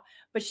 20 now,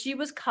 but she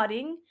was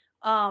cutting,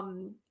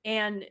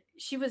 and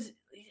she was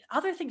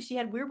other things. She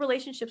had weird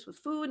relationships with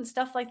food and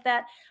stuff like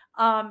that.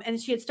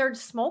 And she had started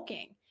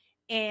smoking.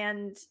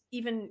 And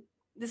even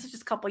this is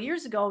just a couple of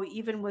years ago,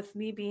 even with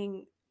me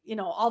being,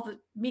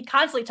 me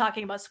constantly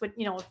talking about,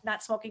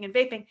 not smoking and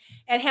vaping,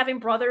 and having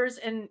brothers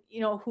and,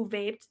 who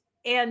vaped.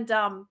 And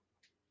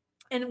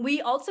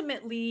we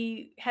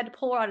ultimately had to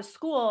pull her out of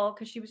school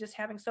because she was just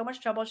having so much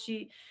trouble.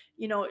 She,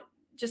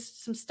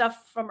 just some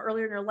stuff from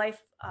earlier in her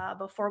life,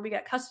 before we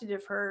got custody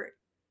of her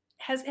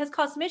has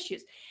caused some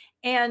issues.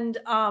 And,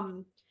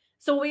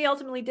 so what we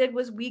ultimately did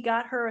was we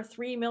got her a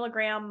 3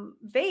 milligram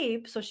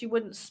vape so she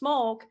wouldn't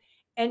smoke.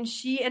 And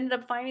she ended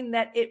up finding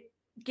that it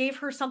gave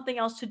her something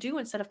else to do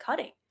instead of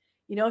cutting.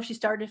 If she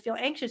started to feel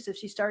anxious, if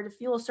she started to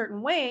feel a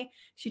certain way,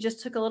 she just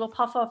took a little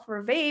puff off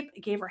her vape.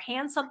 It gave her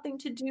hands something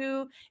to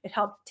do. It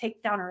helped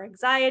take down her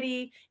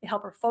anxiety. It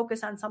helped her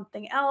focus on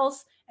something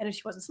else. And if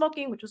she wasn't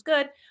smoking, which was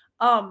good,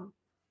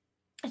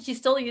 she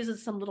still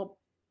uses some little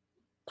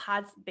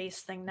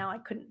pod-based thing now. I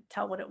couldn't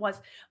tell what it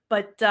was,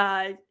 but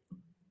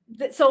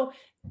so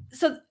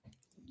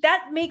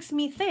that makes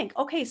me think,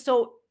 okay,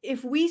 so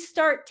if we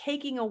start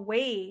taking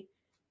away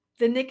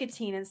the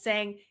nicotine and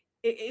saying,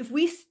 if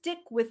we stick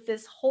with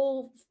this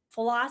whole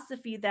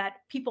philosophy that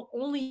people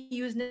only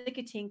use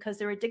nicotine because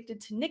they're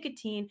addicted to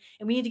nicotine,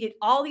 and we need to get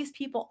all these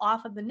people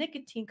off of the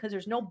nicotine because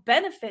there's no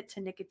benefit to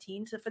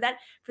nicotine. So for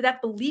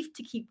that belief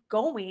to keep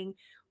going,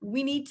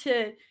 they need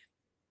to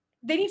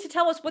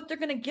tell us what they're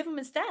going to give them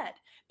instead.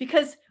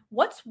 Because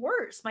what's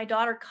worse, my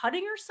daughter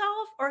cutting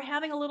herself or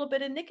having a little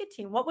bit of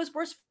nicotine? What was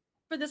worse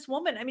for this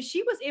woman? I mean,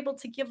 she was able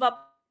to give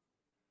up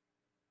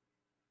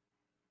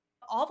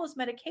all those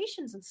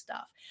medications and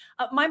stuff.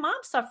 My mom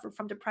suffered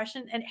from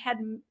depression and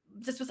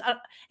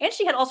and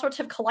she had all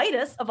sorts of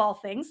colitis, of all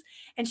things.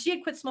 And she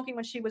had quit smoking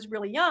when she was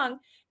really young,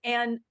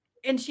 and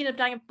she ended up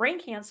dying of brain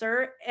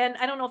cancer. And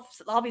I don't know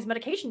if all these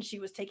medications she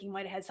was taking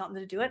might have had something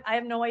to do with it. I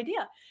have no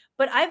idea.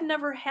 But I've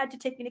never had to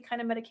take any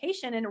kind of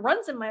medication, and it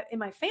runs in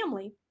my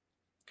family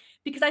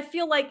because I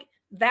feel like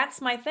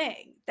that's my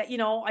thing, that,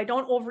 I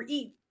don't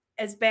overeat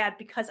as bad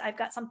because I've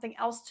got something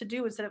else to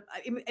do instead of,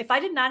 if I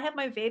did not have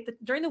my vape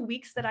during the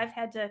weeks that I've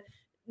had to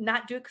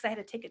not do it because I had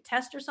to take a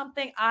test or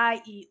something,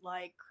 I eat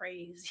like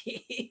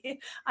crazy.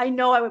 I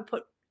know I would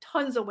put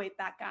tons of weight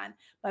back on.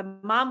 My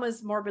mom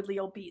was morbidly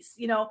obese,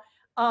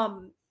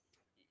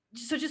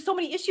 so just so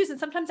many issues. And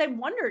sometimes I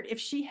wondered if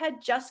she had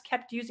just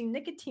kept using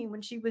nicotine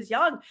when she was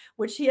young,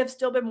 would she have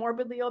still been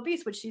morbidly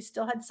obese? Would she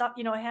still had some,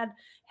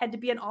 had to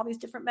be on all these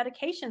different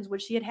medications?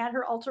 Would she had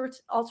her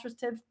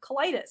ulcerative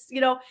colitis?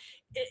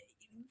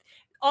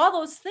 All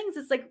those things.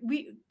 It's like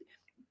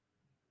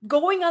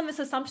going on this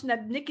assumption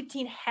that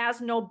nicotine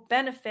has no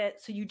benefit,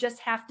 so you just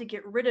have to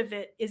get rid of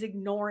it, is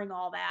ignoring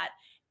all that.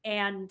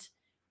 And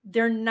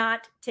they're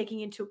not taking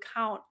into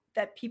account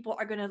that people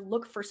are going to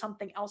look for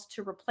something else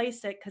to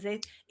replace it because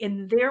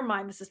in their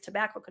mind, this is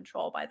tobacco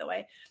control, by the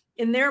way,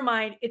 in their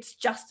mind, it's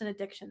just an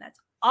addiction. That's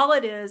all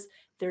it is.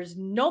 There's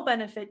no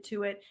benefit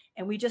to it.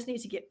 And we just need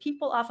to get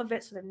people off of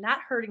it so they're not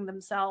hurting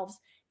themselves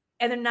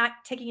and they're not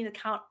taking into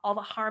account all the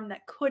harm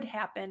that could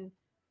happen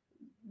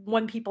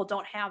when people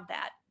don't have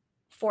that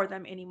for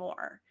them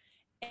anymore.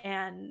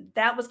 And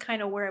that was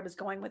kind of where I was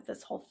going with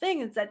this whole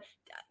thing, is that,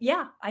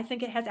 yeah, I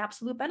think it has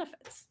absolute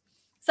benefits.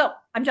 So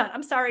I'm done.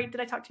 I'm sorry. Did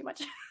I talk too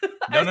much?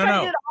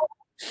 No.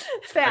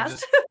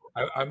 Fast.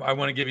 I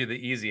want to give you the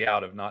easy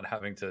out of not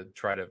having to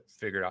try to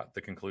figure out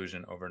the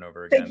conclusion over and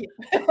over again.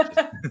 Thank you.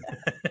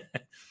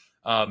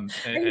 And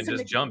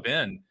just jump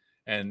in.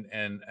 And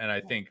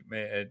I think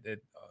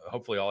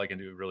hopefully all I can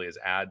do really is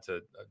add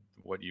to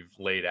what you've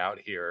laid out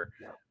here,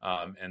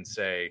 and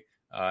say,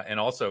 and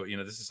also,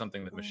 this is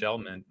something that Michelle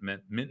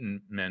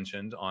Minton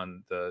mentioned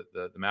on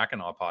the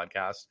Mackinac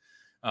podcast.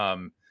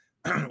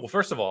 Well,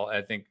 first of all,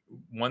 I think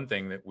one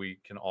thing that we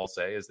can all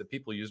say is that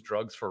people use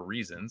drugs for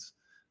reasons.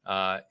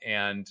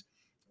 And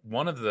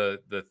one of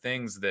the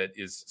things that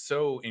is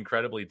so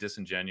incredibly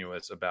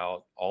disingenuous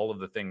about all of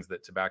the things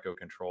that tobacco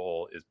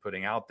control is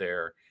putting out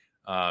there,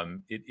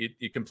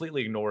 it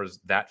completely ignores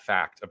that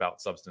fact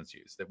about substance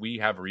use, that we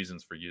have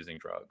reasons for using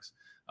drugs,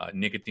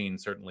 nicotine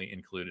certainly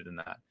included in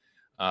that.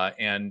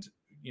 And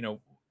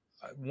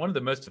one of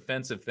the most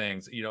offensive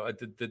things,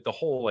 the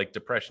whole like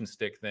depression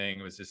stick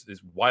thing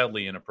is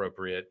wildly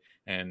inappropriate.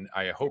 And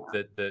I hope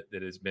that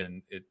it has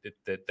been,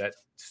 that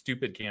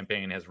stupid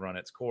campaign has run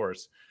its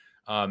course.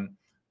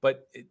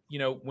 But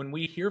when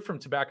we hear from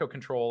tobacco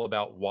control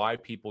about why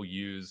people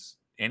use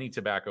any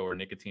tobacco or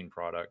nicotine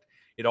product,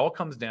 it all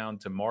comes down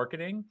to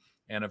marketing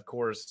and, of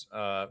course,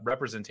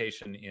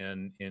 representation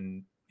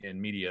in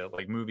media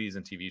like movies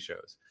and TV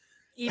shows.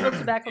 Evil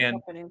tobacco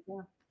companies,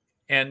 yeah.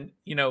 And,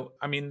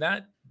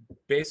 that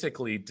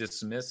basically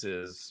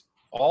dismisses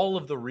all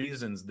of the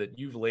reasons that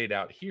you've laid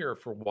out here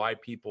for why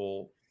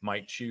people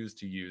might choose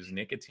to use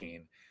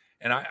nicotine.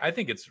 And I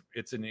think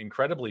it's an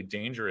incredibly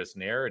dangerous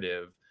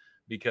narrative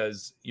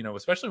because,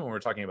 especially when we're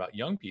talking about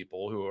young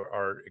people who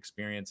are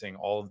experiencing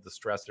all of the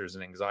stressors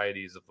and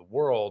anxieties of the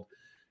world,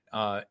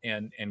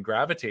 and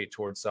gravitate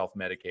towards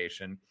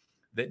self-medication,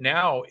 that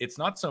now it's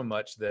not so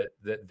much that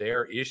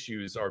their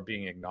issues are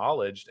being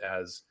acknowledged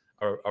as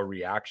a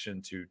reaction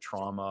to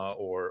trauma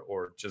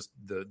or just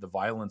the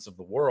violence of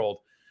the world.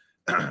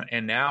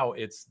 And now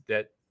it's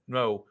that,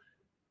 no,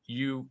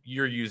 you're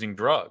using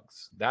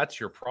drugs. That's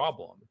your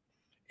problem.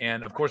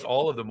 And of course,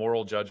 all of the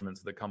moral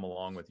judgments that come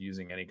along with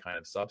using any kind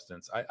of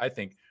substance, I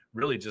think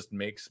really just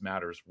makes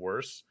matters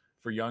worse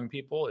for young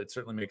people. It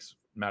certainly makes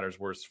matters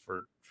worse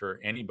for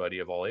anybody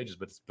of all ages,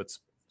 but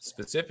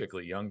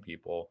specifically young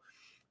people.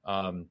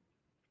 And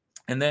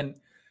then,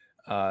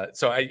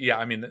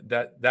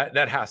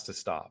 that has to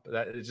stop.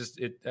 That is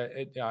just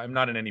I'm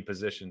not in any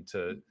position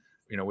to,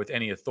 with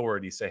any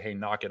authority say, hey,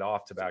 knock it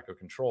off, tobacco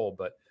control.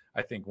 But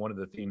I think one of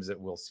the themes that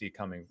we'll see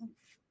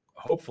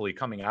hopefully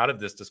coming out of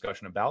this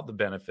discussion about the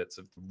benefits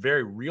of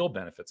very real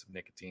benefits of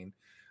nicotine,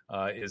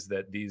 is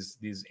that these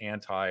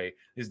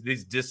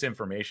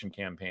disinformation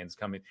campaigns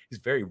coming,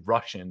 these very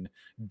Russian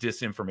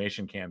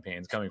disinformation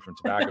campaigns coming from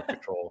tobacco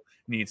control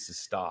needs to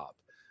stop.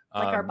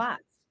 Like our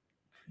bots.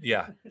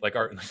 Yeah, like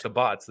the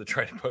bots that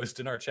try to post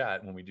in our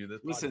chat when we do this.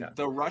 Listen, podcast.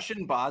 The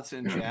Russian bots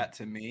in chat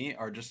to me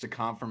are just a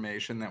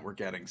confirmation that we're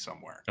getting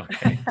somewhere.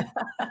 Okay,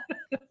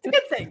 it's a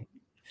good thing.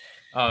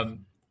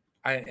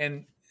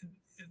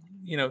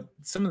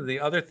 Some of the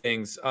other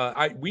things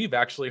we've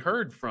actually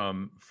heard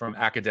from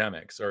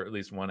academics, or at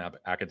least one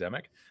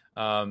academic,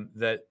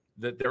 that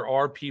there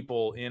are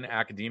people in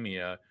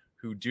academia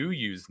who do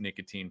use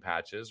nicotine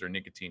patches or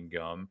nicotine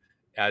gum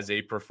as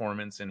a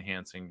performance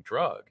enhancing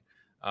drug.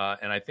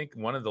 And I think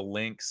one of the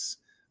links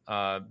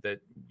that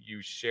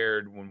you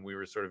shared when we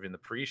were sort of in the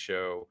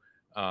pre-show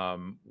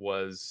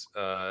was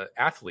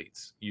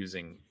athletes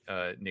using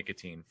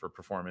nicotine for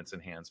performance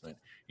enhancement,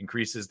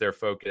 increases their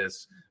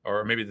focus,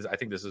 or maybe I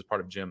think this is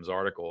part of Jim's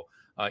article,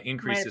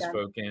 increases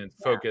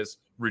focus,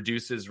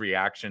 reduces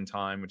reaction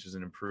time, which is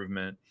an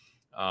improvement.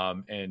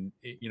 And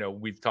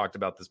we've talked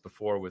about this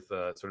before with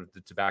sort of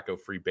the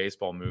tobacco-free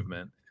baseball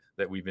movement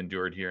that we've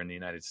endured here in the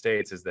United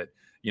States, is that,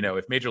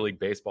 if Major League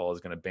Baseball is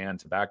going to ban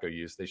tobacco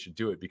use, they should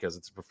do it because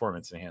it's a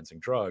performance enhancing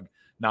drug,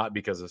 not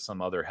because of some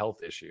other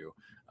health issue.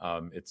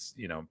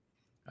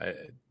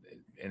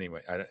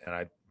 Anyway,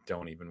 I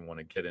don't even want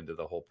to get into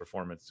the whole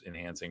performance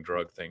enhancing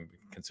drug thing,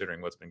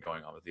 considering what's been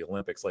going on with the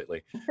Olympics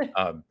lately,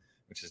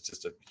 which is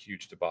just a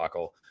huge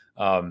debacle.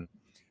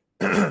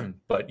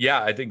 But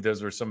yeah, I think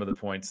those were some of the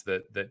points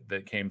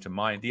that came to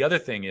mind. The other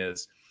thing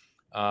is,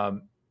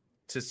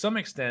 to some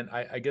extent,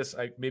 I guess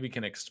I maybe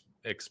can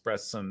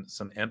express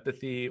some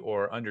empathy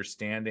or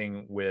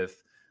understanding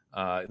with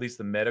at least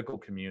the medical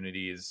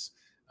community's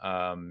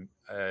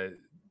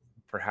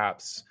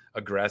perhaps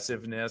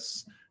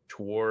aggressiveness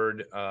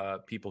toward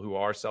people who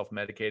are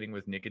self-medicating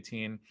with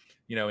nicotine.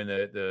 In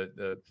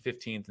the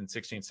 15th and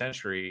 16th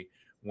century,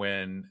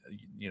 when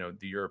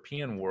the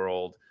European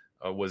world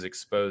was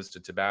exposed to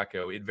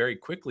tobacco, it very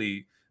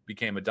quickly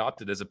became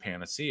adopted as a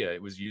panacea.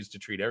 It was used to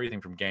treat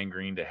everything from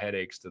gangrene to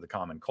headaches to the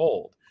common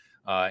cold,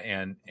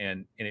 and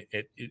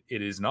it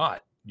is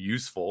not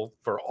useful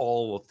for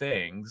all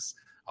things,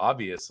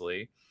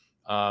 obviously,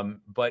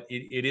 but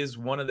it is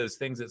one of those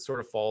things that sort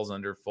of falls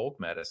under folk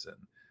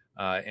medicine,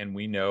 And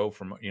we know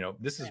from,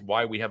 this is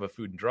why we have a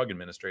Food and Drug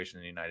Administration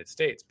in the United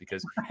States,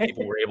 because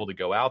people were able to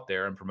go out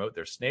there and promote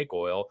their snake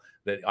oil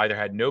that either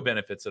had no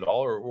benefits at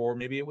all, or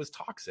maybe it was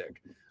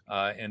toxic.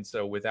 And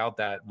so without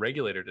that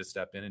regulator to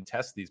step in and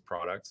test these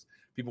products,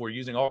 people were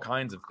using all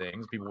kinds of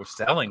things. People were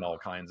selling all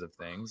kinds of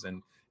things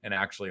and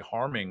actually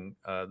harming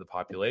the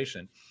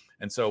population.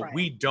 And so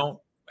we don't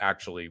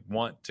actually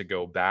want to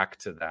go back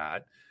to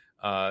that.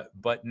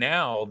 But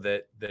now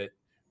that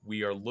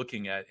we are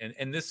looking at,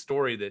 and this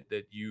story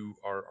that you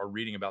are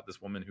reading about,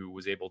 this woman who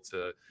was able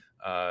to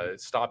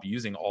stop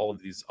using all of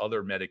these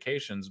other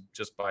medications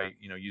just by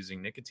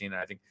using nicotine.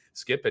 And I think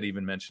Skip had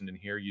even mentioned in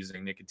here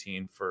using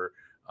nicotine for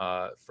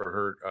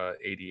her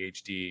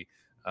ADHD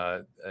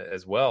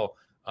as well.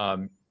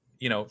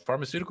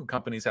 Pharmaceutical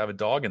companies have a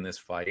dog in this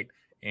fight,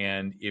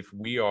 and if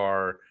we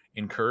are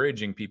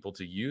encouraging people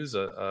to use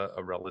a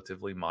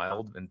relatively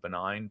mild and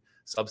benign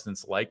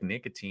substance like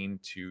nicotine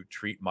to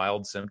treat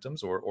mild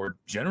symptoms or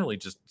generally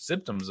just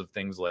symptoms of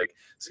things like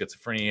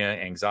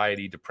schizophrenia,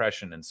 anxiety,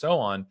 depression, and so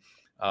on,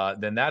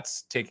 then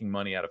that's taking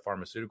money out of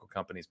pharmaceutical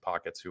companies'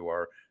 pockets who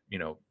are,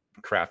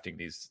 crafting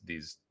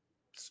these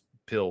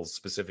pills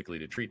specifically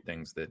to treat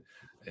things that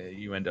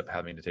you end up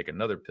having to take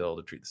another pill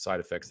to treat the side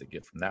effects that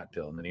get from that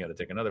pill. And then you got to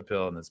take another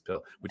pill and this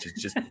pill, which is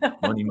just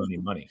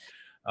money.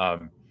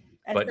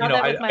 But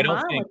I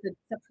don't think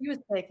he was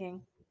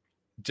taking.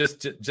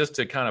 Just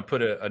to kind of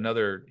put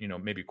another,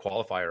 maybe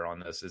qualifier on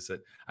this is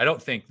that I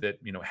don't think that,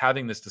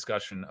 having this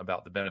discussion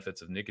about the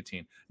benefits of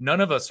nicotine,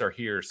 none of us are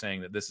here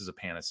saying that this is a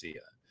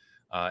panacea.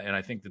 And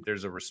I think that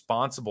there's a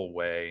responsible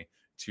way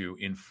to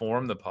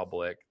inform the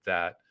public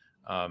that,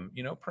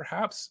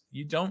 perhaps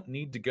you don't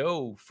need to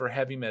go for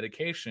heavy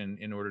medication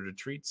in order to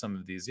treat some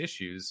of these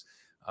issues.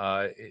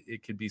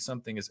 It could be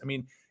something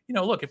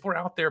look, if we're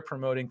out there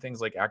promoting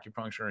things like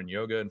acupuncture and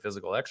yoga and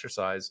physical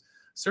exercise,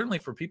 certainly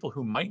for people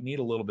who might need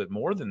a little bit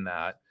more than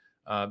that,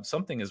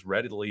 something is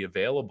readily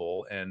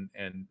available and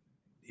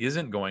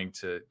isn't going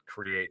to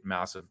create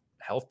massive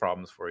health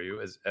problems for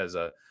you as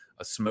a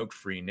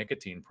smoke-free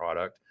nicotine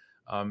product.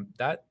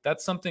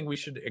 That's something we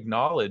should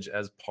acknowledge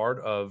as part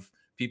of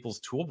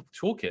people's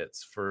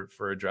toolkits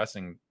for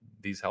addressing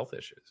these health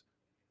issues.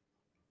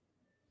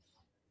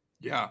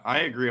 Yeah, I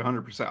agree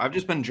 100%. I've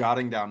just been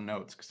jotting down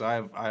notes because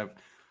I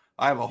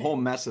have a whole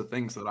mess of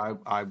things that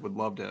I would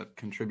love to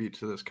contribute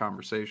to this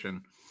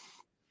conversation.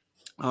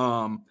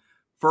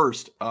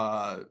 First,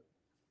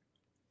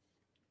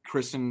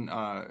 Kristen,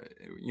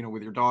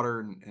 with your daughter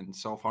and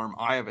self-harm,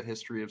 I have a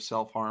history of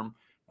self-harm.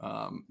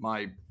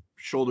 My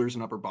shoulders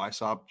and upper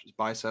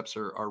biceps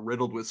are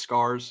riddled with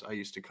scars. I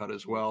used to cut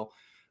as well.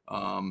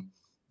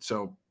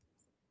 So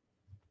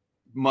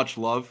much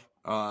love.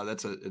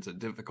 It's a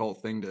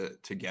difficult thing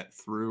to get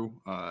through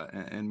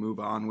and move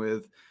on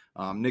with.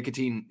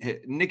 Nicotine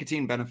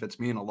benefits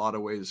me in a lot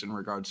of ways in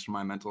regards to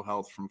my mental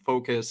health, from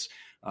focus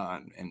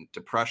and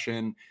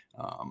depression.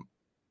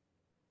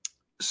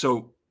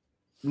 So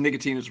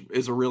nicotine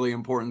is a really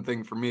important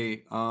thing for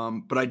me.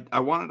 But I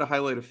wanted to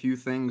highlight a few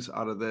things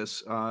out of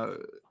this.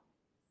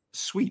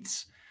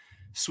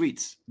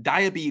 Sweets,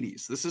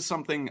 diabetes. This is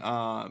something,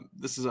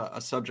 this is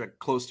a subject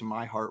close to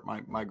my heart.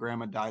 My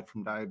grandma died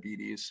from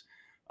diabetes.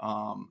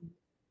 And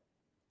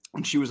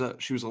she was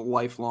a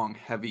lifelong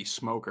heavy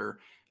smoker.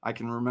 I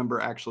can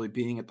remember actually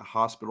being at the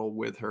hospital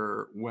with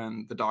her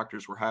when the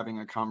doctors were having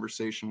a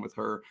conversation with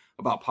her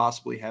about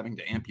possibly having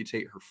to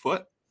amputate her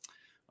foot,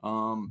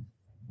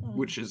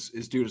 which is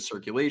due to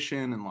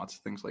circulation and lots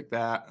of things like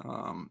that.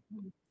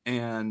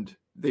 And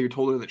they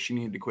told her that she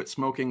needed to quit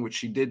smoking, which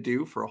she did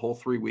do for a whole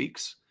 3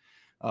 weeks.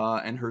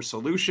 And her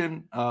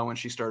solution when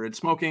she started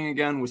smoking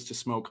again was to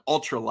smoke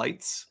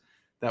ultralights.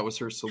 That was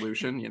her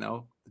solution,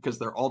 because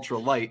they're ultra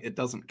light, it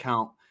doesn't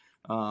count.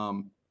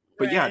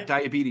 But yeah,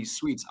 diabetes,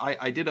 sweets.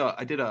 I did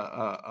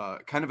a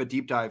kind of a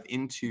deep dive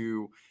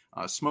into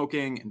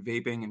smoking and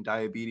vaping and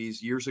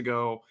diabetes years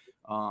ago.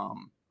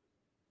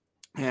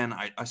 And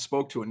I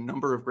spoke to a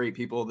number of great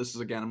people. This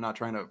is, again, I'm not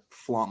trying to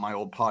flaunt my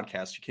old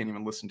podcast. You can't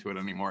even listen to it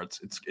anymore.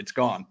 It's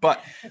gone.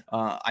 But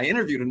I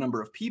interviewed a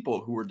number of people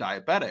who were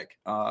diabetic,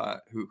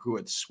 who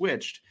had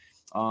switched.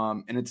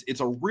 And it's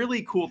a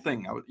really cool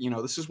thing.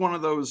 This is one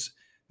of those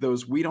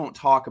we don't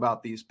talk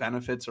about these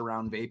benefits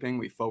around vaping.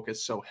 We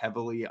focus so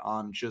heavily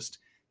on just,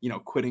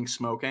 quitting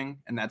smoking.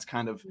 And that's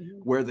kind of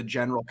where the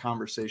general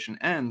conversation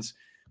ends.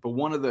 But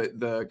one of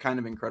the kind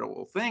of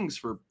incredible things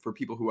for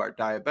people who are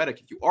diabetic,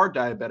 if you are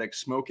diabetic,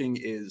 smoking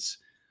is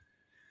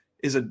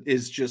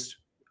just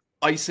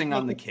icing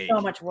on the cake.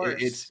 So much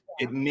worse.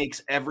 It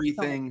makes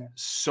everything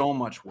so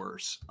much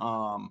worse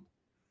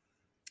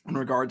in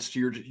regards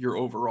to your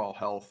overall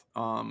health.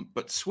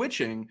 But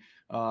switching,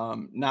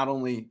 not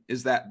only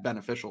is that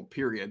beneficial,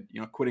 period,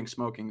 quitting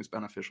smoking is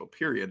beneficial,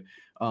 period.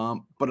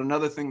 But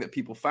another thing that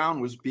people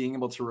found was being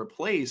able to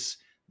replace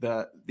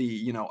I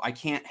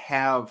can't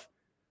have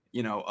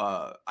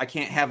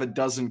a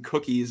dozen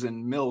cookies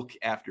and milk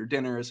after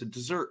dinner as a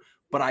dessert,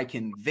 but I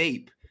can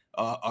vape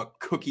a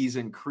cookies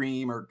and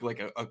cream or like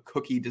a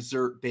cookie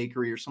dessert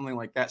bakery or something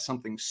like that,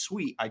 something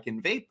sweet. I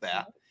can vape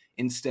that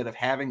instead of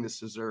having this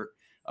dessert.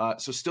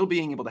 So still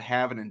being able to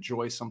have and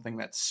enjoy something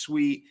that's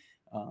sweet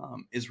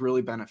is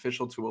really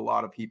beneficial to a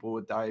lot of people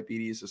with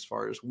diabetes as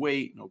far as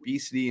weight and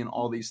obesity and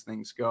all these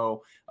things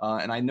go.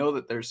 And I know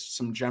that there's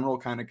some general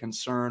kind of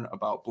concern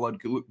about blood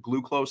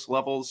glucose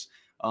levels.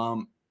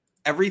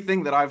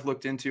 Everything that I've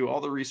looked into,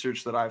 all the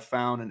research that I've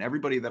found, and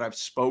everybody that I've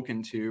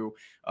spoken to,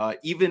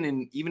 even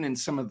in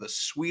some of the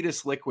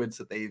sweetest liquids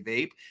that they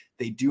vape,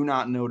 they do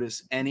not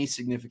notice any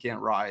significant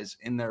rise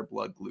in their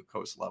blood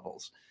glucose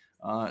levels.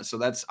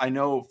 So I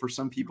know for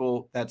some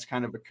people that's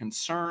kind of a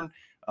concern.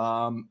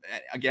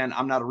 Again,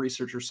 I'm not a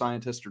researcher,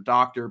 scientist, or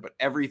doctor, but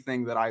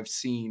everything that I've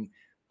seen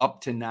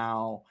up to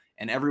now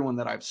and everyone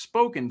that I've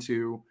spoken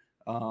to,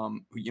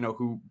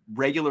 who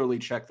regularly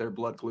check their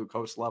blood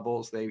glucose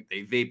levels, they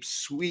vape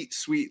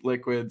sweet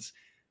liquids,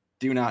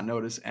 do not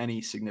notice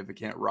any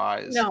significant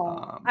rise.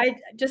 No, I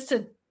just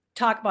to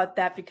talk about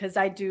that because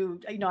I do,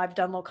 I've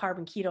done low carb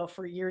and keto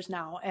for years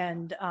now.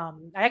 And I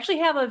actually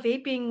have a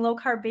vaping low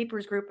carb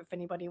vapors group if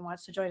anybody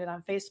wants to join it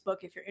on Facebook,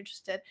 if you're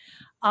interested.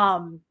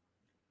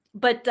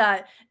 But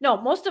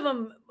no, most of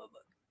them,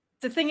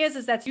 the thing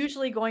is that's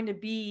usually going to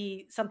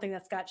be something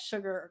that's got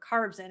sugar or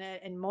carbs in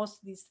it. And most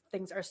of these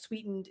things are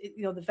sweetened,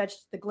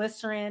 the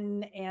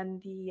glycerin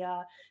and the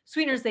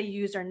sweeteners they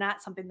use are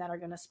not something that are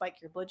going to spike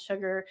your blood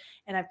sugar.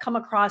 And I've come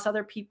across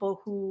other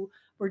people who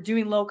were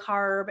doing low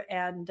carb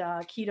and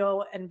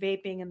keto and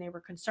vaping, and they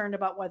were concerned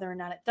about whether or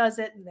not it does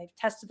it. And they've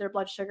tested their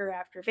blood sugar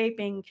after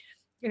vaping.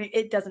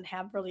 It doesn't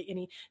have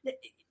really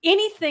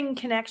anything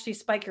can actually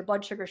spike your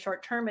blood sugar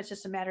short term. It's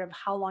just a matter of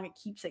how long it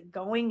keeps it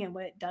going and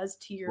what it does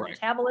to your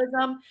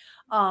metabolism.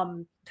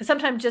 Because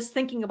sometimes just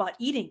thinking about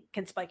eating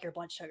can spike your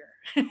blood sugar,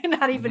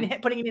 not even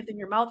putting anything in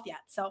your mouth yet.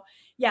 So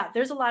yeah,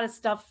 there's a lot of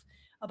stuff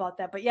about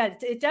that. But yeah,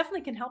 it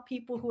definitely can help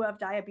people who have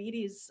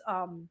diabetes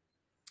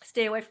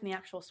stay away from the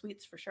actual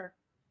sweets for sure.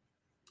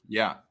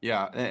 Yeah.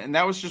 And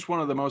that was just one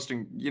of the most,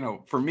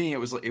 for me, it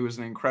was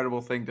an incredible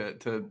thing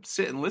to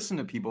sit and listen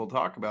to people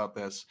talk about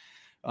this.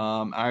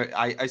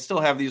 I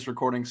still have these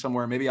recordings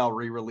somewhere. Maybe I'll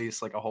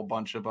re-release like a whole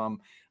bunch of them,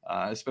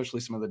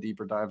 especially some of the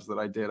deeper dives that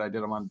I did. I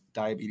did them on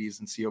diabetes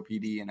and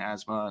COPD and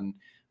asthma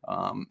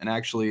and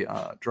actually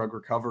drug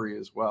recovery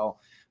as well.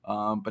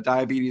 But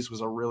diabetes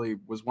was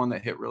one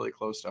that hit really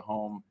close to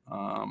home.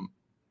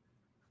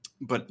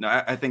 But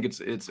I think it's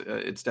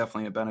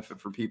definitely a benefit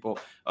for people.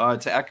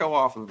 To echo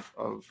off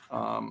of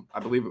I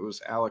believe it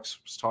was Alex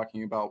was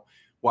talking about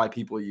why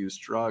people use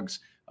drugs.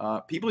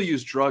 People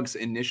use drugs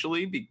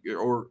initially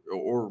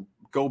or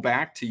go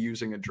back to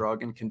using a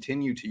drug and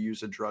continue to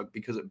use a drug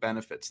because it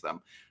benefits them.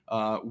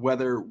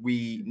 Whether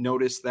we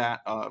notice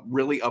that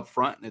really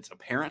upfront and it's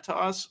apparent to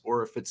us,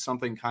 or if it's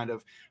something kind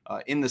of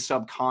in the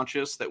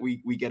subconscious that we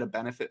get a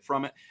benefit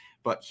from it.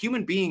 But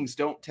human beings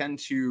don't tend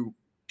to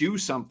do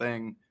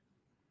something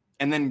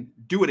and then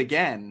do it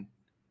again,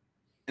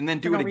 and then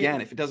do it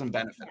again if it doesn't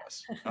benefit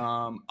us.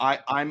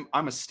 I'm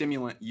a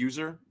stimulant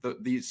user.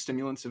 These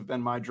stimulants have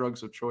been my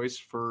drugs of choice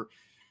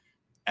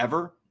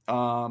forever.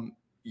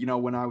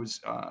 When I was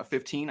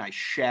 15, I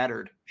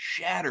shattered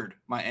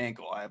my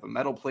ankle. I have a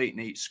metal plate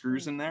and 8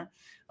 screws in there.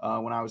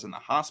 When I was in the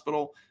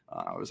hospital,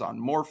 I was on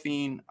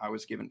morphine. I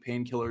was given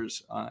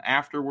painkillers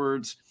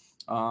afterwards.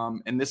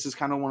 And this is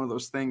kind of one of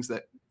those things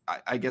that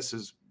I guess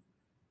is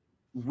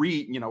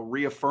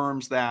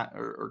reaffirms that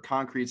or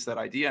concretes that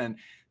idea, and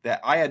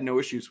that I had no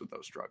issues with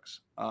those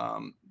drugs.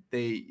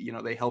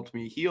 They helped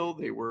me heal.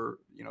 They were,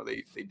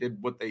 they did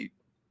what they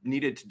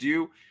needed to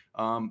do.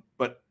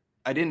 But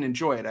I didn't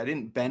enjoy it. I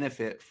didn't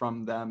benefit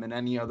from them in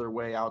any other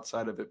way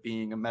outside of it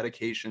being a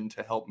medication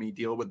to help me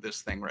deal with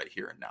this thing right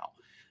here and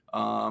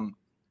now.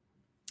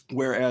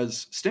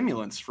 Whereas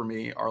stimulants for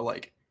me are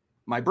like,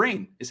 my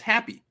brain is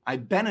happy. I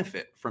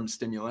benefit from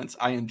stimulants.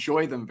 I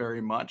enjoy them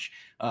very much.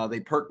 They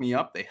perk me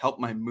up. They help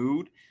my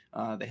mood.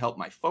 They help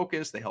my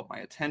focus. They help my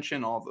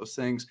attention, all of those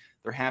things.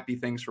 They're happy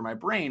things for my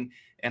brain.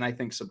 And I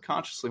think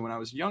subconsciously when I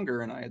was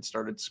younger and I had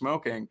started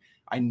smoking,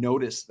 I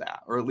noticed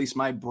that, or at least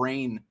my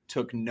brain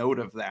took note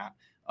of that.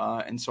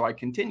 And so I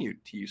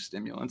continued to use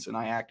stimulants, and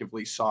I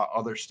actively sought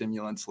other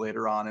stimulants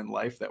later on in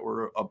life that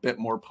were a bit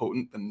more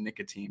potent than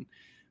nicotine.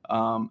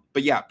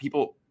 But yeah,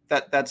 people,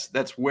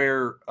 that's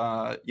where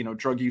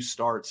drug use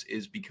starts,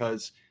 is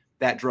because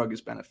that drug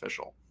is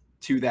beneficial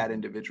to that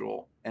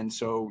individual, and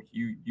so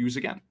you use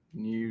again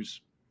and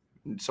use,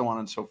 and so on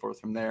and so forth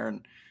from there,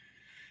 and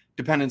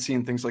dependency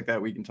and things like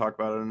that we can talk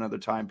about at another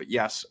time. But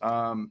yes,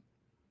 I'm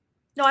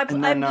just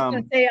going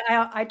to say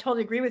I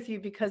totally agree with you,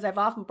 because I've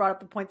often brought up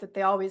the point that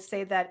they always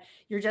say that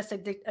you're just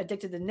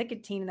addicted to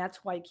nicotine and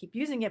that's why you keep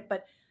using it.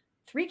 But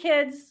 3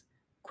 kids,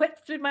 quit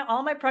through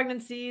all my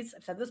pregnancies.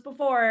 I've said this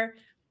before.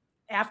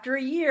 After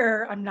a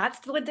year, I'm not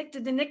still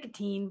addicted to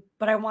nicotine,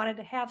 but I wanted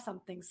to have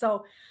something.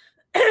 So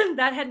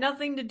that had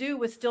nothing to do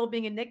with still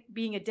being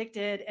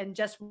addicted and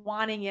just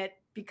wanting it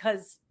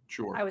because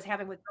I was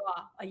having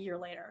withdrawal a year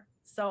later.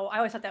 So I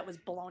always thought that was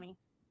baloney.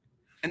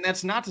 And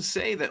that's not to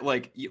say that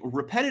like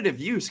repetitive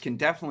use can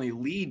definitely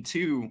lead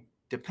to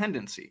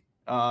dependency.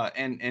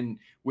 And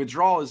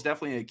withdrawal is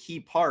definitely a key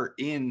part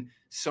in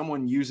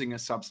someone using a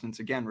substance,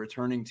 again,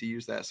 returning to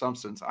use that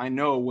substance. I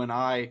know when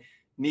I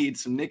need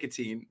some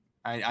nicotine,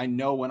 I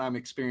know when I'm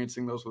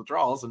experiencing those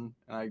withdrawals, and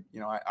I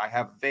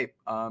have a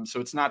vape. So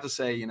it's not to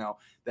say,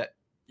 that,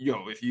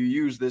 if you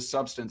use this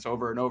substance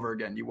over and over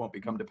again, you won't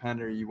become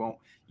dependent, or you won't,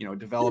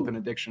 develop an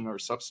addiction or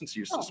substance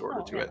use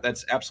disorder to it.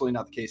 That's absolutely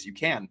not the case. You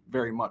can,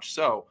 very much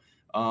so.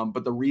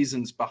 But the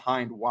reasons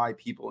behind why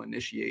people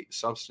initiate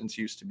substance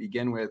use to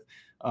begin with,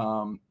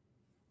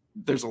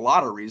 there's a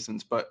lot of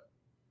reasons, but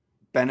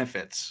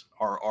benefits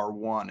are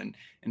one.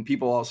 And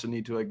people also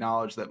need to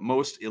acknowledge that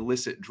most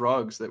illicit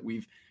drugs that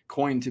we've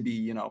coined to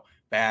be,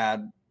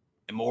 bad,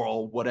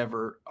 immoral,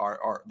 whatever,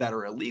 are that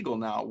are illegal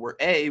now, were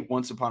A,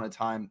 once upon a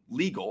time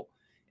legal,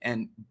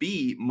 and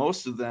B,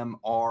 most of them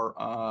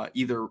are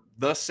either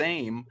the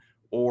same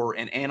or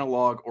an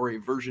analog or a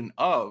version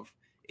of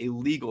a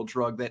legal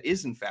drug that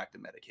is in fact a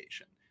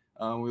medication.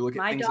 We look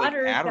at things like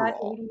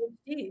Adderall.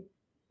 ADHD.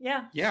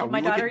 Yeah. Yeah. So We my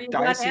look daughter at used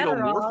that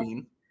Adderall.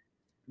 diacetylmorphine.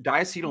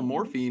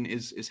 Diacetylmorphine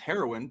is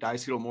heroin.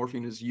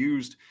 Diacetylmorphine is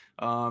used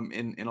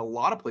in a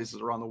lot of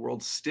places around the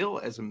world still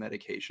as a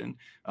medication.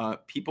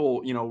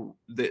 People,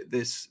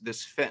 this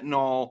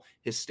fentanyl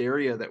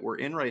hysteria that we're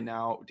in right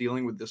now,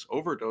 dealing with this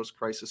overdose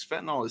crisis,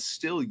 fentanyl is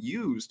still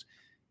used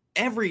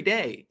every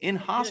day in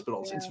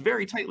hospitals. Yeah. It's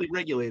very tightly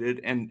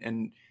regulated,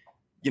 and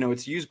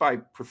it's used by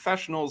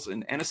professionals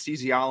and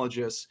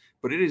anesthesiologists,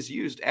 but it is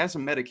used as a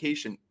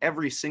medication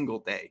every single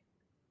day,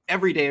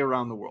 every day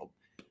around the world.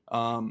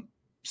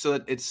 So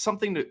that it's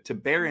something to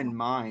bear in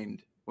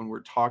mind when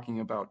we're talking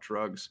about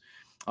drugs.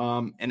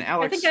 And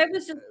Alex, I think I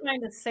was just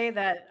trying to say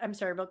that. I'm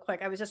sorry, real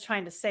quick. I was just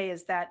trying to say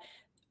is that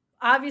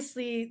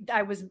obviously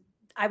I was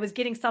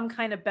getting some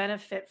kind of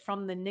benefit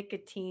from the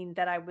nicotine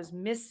that I was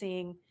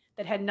missing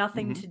that had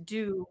nothing to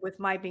do with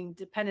my being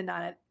dependent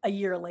on it a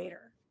year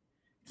later.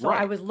 So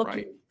I was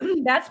looking. Right.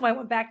 That's why I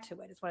went back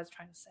to it. Is what I was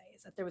trying to say.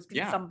 Is that there was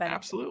some benefit.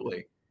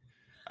 Absolutely.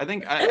 I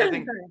think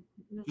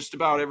just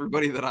about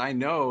everybody that I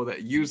know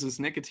that uses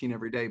nicotine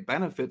every day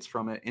benefits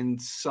from it in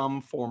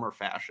some form or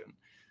fashion,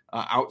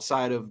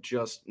 outside of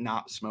just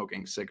not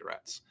smoking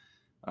cigarettes,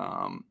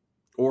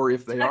 or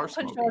if they are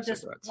smoking cigarettes.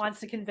 Just wants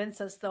to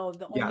convince us, though,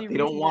 they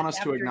don't want us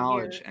to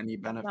acknowledge any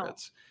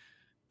benefits.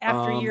 No.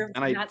 After a year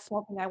of not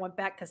smoking, I went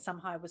back because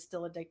somehow I was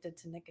still addicted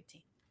to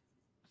nicotine.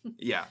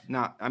 Yeah,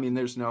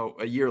 there's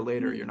a year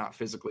later, you're not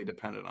physically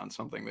dependent on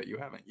something that you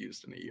haven't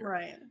used in a year.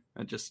 Right.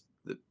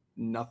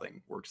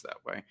 Nothing works that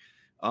way.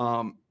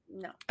 No.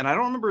 And I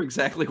don't remember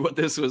exactly what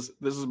this was.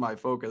 This is my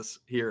focus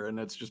here, and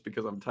it's just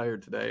because I'm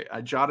tired today.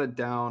 I jotted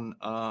down,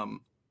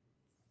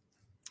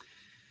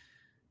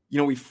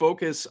 we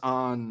focus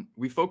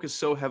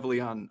so heavily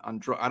on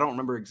drug. I don't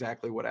remember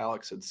exactly what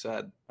Alex had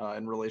said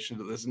in relation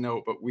to this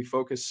note, but we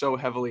focus so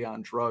heavily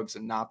on drugs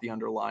and not the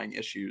underlying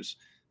issues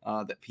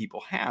that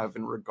people have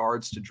in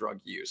regards to drug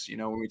use.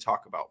 When we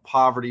talk about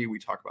poverty, we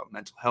talk about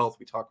mental health,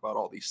 we talk about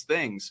all these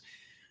things.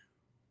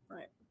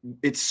 Right.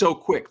 It's so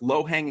quick.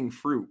 Low-hanging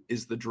fruit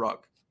is the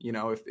drug.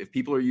 If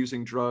people are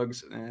using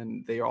drugs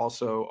and they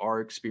also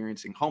are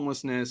experiencing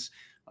homelessness,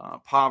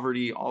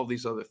 poverty, all of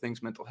these other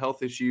things, mental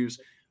health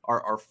issues,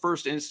 our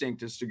first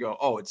instinct is to go,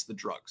 oh, it's the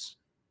drugs.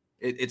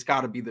 It's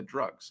got to be the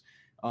drugs.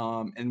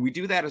 And we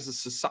do that as a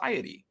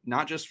society,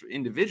 not just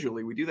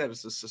individually. We do that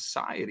as a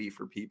society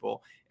for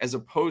people, as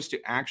opposed to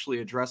actually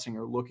addressing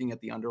or looking at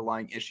the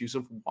underlying issues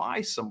of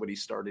why somebody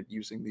started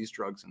using these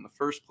drugs in the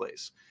first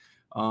place.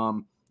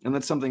 And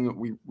that's something that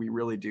we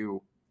really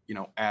do,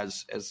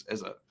 as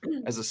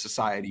a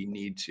society,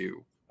 need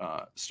to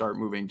start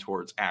moving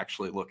towards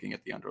actually looking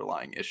at the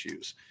underlying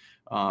issues,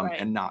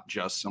 and not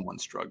just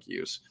someone's drug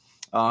use.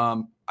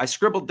 I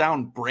scribbled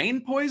down brain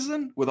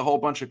poison with a whole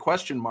bunch of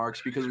question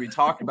marks because we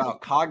talked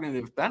about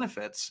cognitive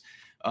benefits,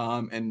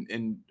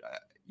 and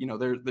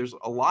there's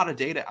a lot of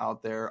data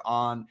out there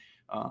on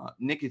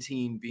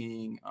nicotine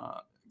being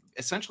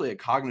essentially a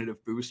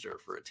cognitive booster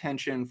for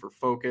attention, for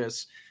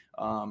focus.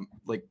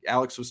 Like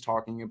Alex was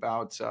talking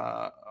about,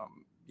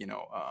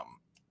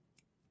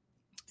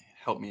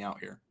 help me out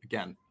here.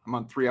 Again, I'm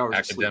on 3 hours.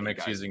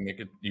 Academics of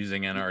sleep,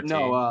 using NRT.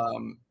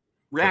 No,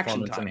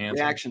 reaction time,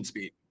 reaction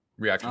speed,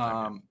 reaction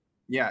time.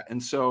 Yeah,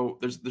 and so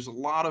there's a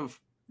lot of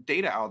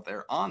data out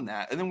there on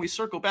that, and then we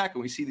circle back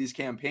and we see these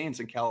campaigns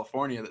in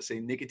California that say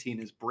nicotine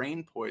is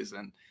brain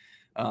poison.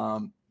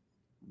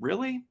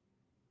 Really?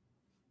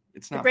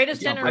 It's not the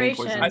greatest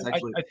generation. I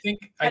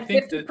think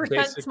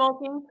 50%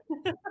 smoking.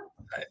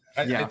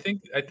 I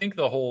think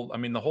the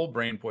whole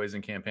brain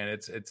poison campaign,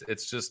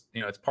 it's just,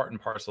 it's part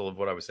and parcel of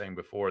what I was saying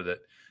before, that,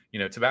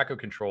 tobacco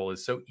control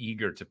is so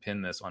eager to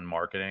pin this on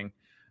marketing,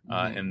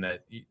 and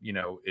that,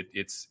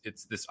 it's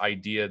this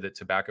idea that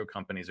tobacco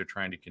companies are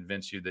trying to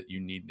convince you that you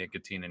need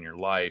nicotine in your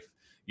life,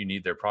 you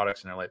need their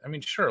products in your life. I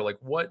mean, sure, like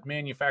what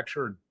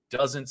manufacturer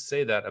doesn't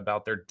say that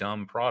about their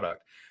dumb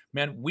product?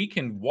 Man, we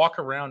can walk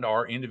around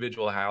our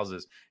individual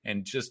houses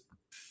and just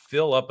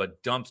fill up a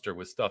dumpster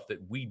with stuff that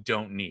we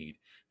don't need.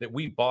 that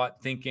we bought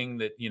thinking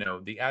that,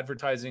 the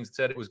advertising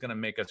said it was going to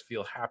make us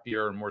feel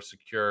happier and more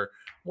secure,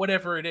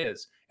 whatever it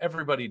is,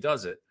 everybody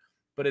does it.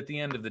 But at the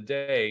end of the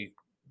day,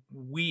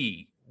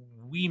 we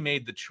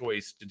made the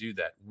choice to do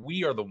that.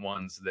 We are the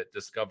ones that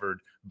discovered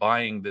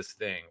buying this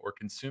thing or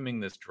consuming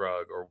this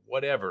drug or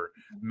whatever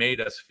made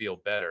us feel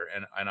better.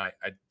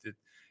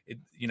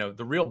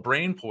 The real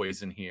brain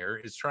poison here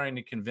is trying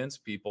to convince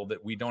people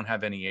that we don't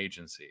have any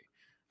agency.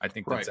 I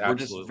think that's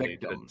absolutely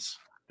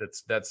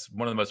that's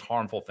one of the most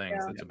harmful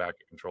things that tobacco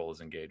control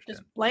is engaged in.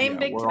 Just blame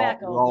big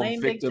tobacco. We're all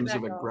blame victims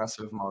big of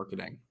aggressive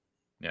marketing.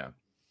 Yeah.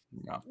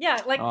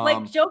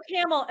 Like Joe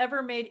Camel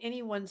ever made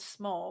anyone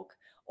smoke,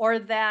 or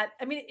that,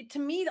 I mean, to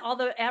me, all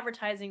the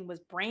advertising was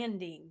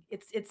branding.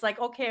 It's like,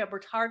 okay, we're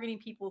targeting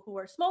people who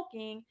are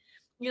smoking,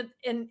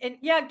 and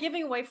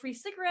giving away free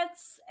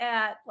cigarettes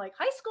at like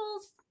high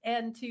schools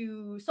and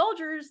to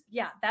soldiers.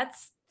 Yeah,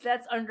 that's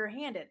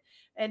underhanded.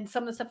 And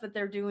some of the stuff that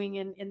they're doing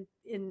in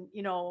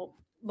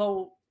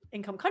low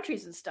income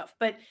countries and stuff.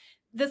 But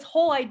this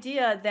whole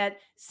idea that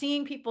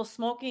seeing people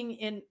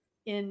smoking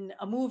in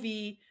a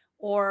movie,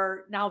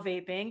 or now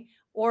vaping,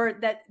 or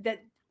that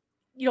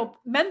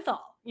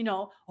menthol,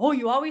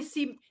 you always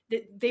see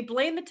that they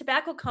blame the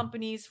tobacco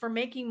companies for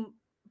making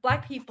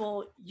Black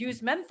people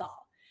use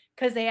menthol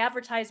because they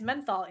advertise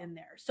menthol in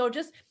there. So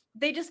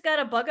they just got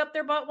a bug up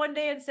their butt one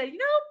day and said,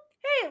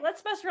 hey,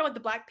 let's mess around with the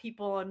Black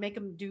people and make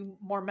them do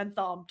more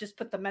menthol. Just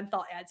put the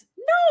menthol ads.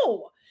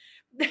 No,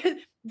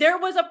 there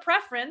was a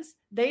preference.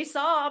 They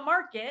saw a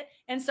market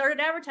and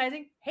started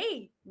advertising,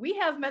 hey, we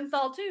have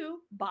menthol too,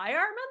 buy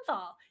our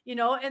menthol,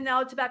 and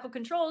now tobacco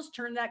controls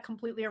turned that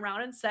completely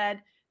around and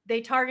said they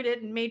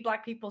targeted and made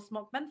Black people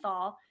smoke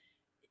menthol.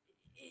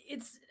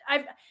 It's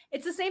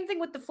the same thing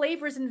with the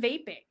flavors in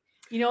vaping.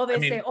 Kids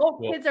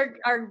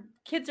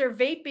are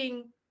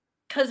vaping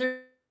because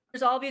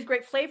there's all these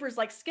great flavors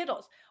like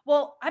Skittles.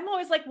 Well, I'm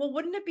always like, well,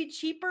 wouldn't it be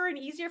cheaper and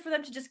easier for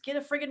them to just get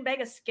a friggin'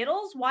 bag of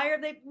Skittles? Why are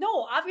they?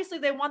 No, obviously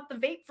they want the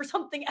vape for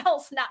something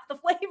else, not the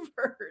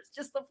flavors,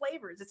 just the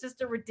flavors. It's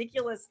just a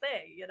ridiculous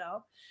thing,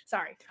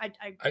 Sorry. I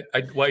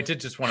did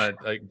just want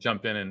to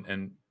jump in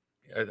and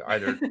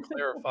either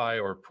clarify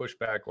or push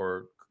back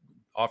or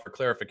offer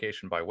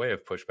clarification by way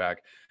of pushback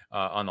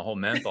on the whole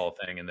menthol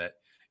thing. And that,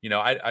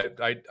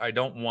 I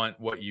don't want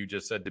what you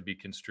just said to be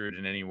construed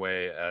in any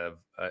way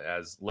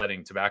as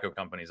letting tobacco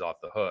companies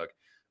off the hook.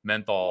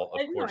 Menthol,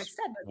 of course,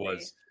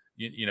 was,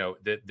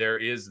 that there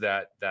is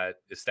that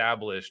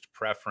established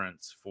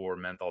preference for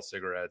menthol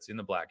cigarettes in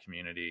the Black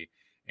community.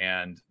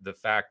 And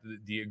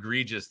the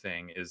egregious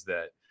thing is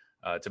that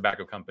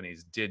tobacco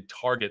companies did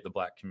target the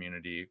Black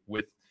community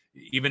with,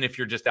 even if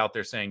you're just out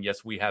there saying,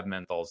 yes, we have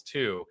menthols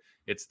too,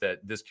 it's that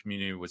this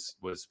community was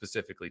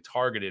specifically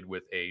targeted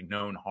with a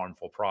known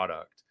harmful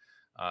product.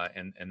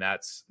 And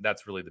that's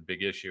really the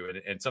big issue.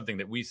 And something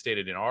that we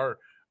stated in our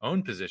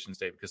own position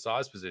statement,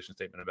 CASA's position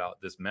statement about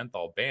this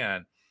menthol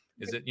ban,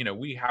 is that,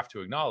 we have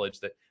to acknowledge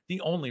that the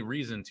only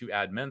reason to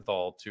add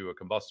menthol to a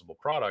combustible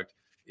product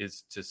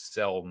is to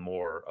sell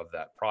more of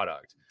that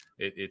product.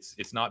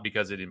 It's not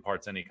because it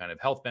imparts any kind of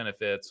health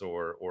benefits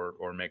or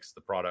makes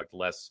the product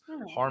less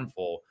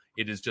harmful.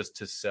 It is just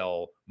to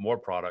sell more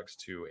products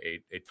to a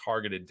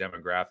targeted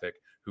demographic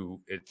who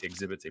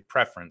exhibits a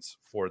preference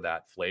for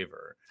that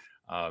flavor.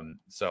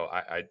 So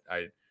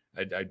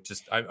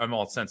I'm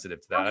all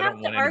sensitive to that. I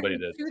don't want anybody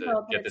to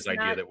get this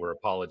idea that we're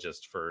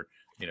apologists for,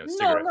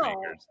 cigarette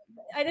makers.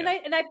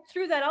 And I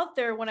threw that out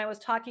there when I was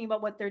talking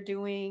about what they're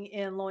doing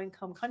in low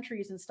income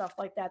countries and stuff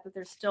like that, that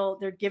they're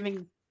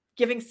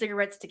giving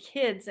cigarettes to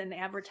kids and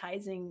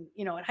advertising,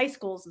 at high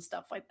schools and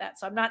stuff like that.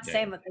 So I'm not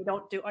saying that they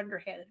don't do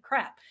underhanded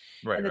crap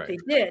and that they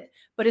did,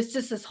 but it's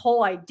just this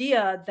whole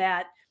idea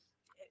that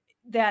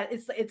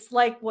it's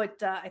like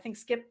what I think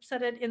Skip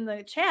said it in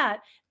the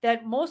chat,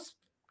 that most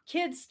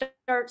kids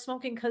start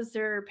smoking because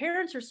their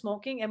parents are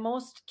smoking, and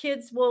most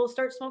kids will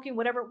start smoking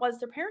whatever it was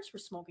their parents were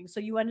smoking. So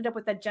you ended up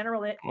with that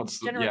it's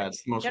the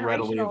most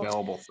readily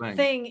available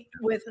thing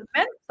with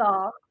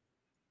menthol.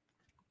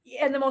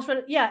 And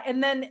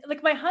and then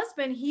like my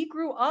husband, he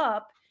grew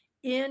up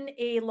in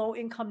a low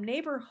income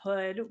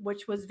neighborhood,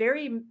 which was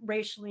very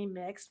racially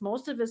mixed.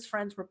 Most of his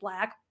friends were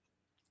Black.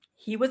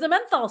 He was a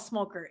menthol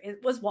smoker.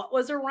 It was what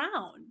was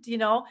around,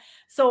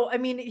 So, I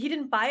mean, he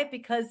didn't buy it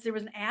because there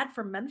was an ad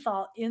for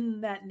menthol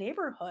in that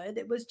neighborhood.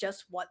 It was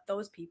just what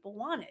those people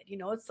wanted.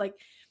 It's like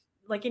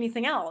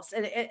anything else.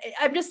 And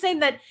I'm just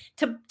saying that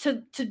to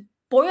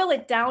boil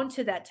it down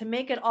to that, to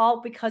make it all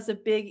because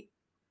of big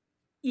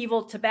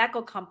evil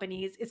tobacco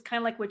companies, is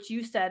kind of like what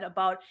you said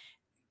about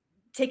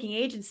taking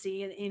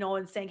agency and,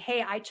 and saying,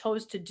 hey, I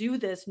chose to do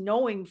this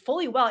knowing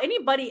fully well.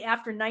 Anybody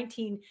after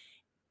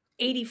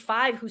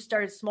 1985 who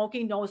started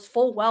smoking knows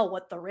full well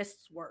what the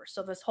risks were.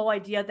 So this whole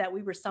idea that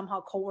we were somehow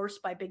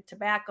coerced by big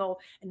tobacco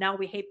and now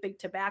we hate big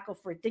tobacco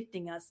for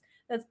addicting us,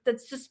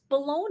 that's just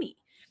baloney,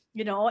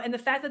 and the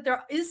fact that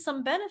there is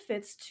some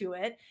benefits to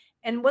it,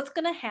 and what's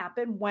going to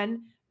happen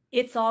when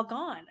it's all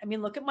gone. I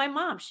mean, look at my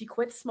mom. She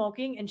quit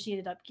smoking and she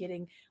ended up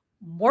getting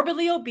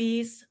morbidly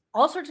obese,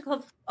 all sorts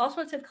of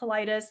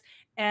colitis,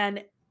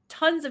 and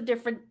tons of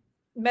different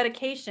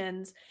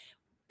medications.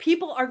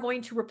 People are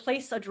going to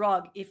replace a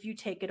drug if you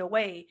take it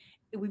away.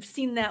 We've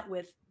seen that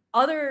with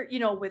other,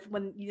 with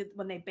when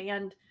they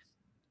banned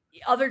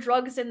other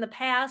drugs in the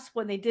past,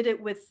 when they did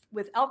it with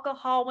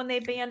alcohol, when they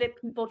banned it,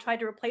 people tried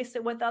to replace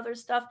it with other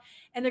stuff.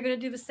 And they're going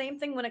to do the same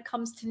thing when it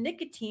comes to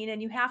nicotine.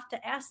 And you have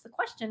to ask the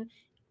question,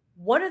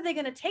 what are they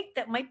going to take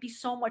that might be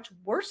so much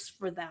worse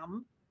for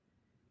them?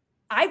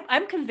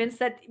 I'm convinced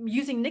that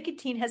using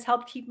nicotine has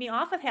helped keep me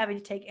off of having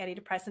to take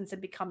antidepressants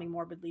and becoming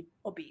morbidly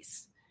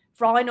obese.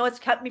 For all I know, it's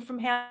kept me from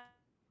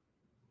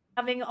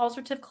having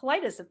ulcerative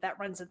colitis, if that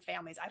runs in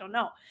families. I don't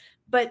know.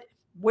 But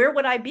where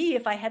would I be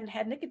if I hadn't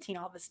had nicotine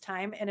all this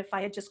time? And if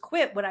I had just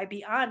quit, would I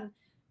be on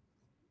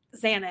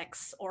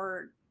Xanax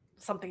or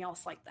something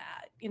else like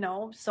that?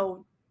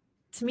 So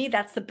to me,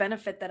 that's the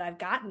benefit that I've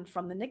gotten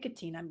from the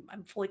nicotine.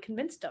 I'm fully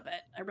convinced of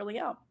it. I really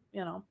am,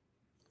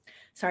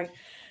 Sorry.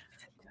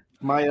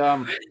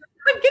 I'm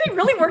getting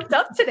really worked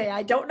up today.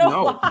 I don't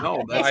know why.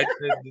 No,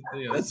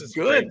 this is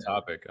good. A great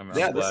topic.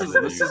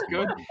 This is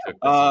good.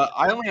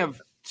 I only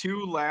have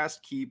two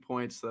last key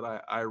points that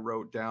I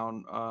wrote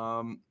down.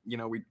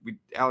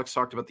 Alex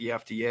talked about the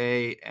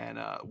FDA and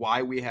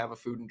why we have a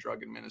Food and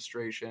Drug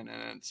Administration,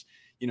 and it's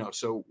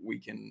so we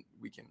can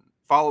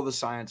follow the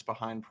science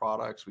behind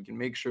products. We can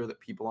make sure that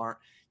people aren't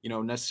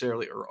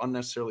necessarily or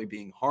unnecessarily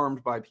being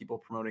harmed by people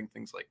promoting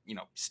things like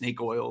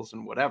snake oils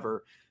and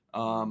whatever.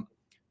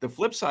 The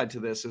flip side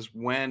to this is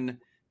when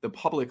the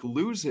public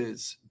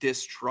loses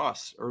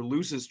distrust or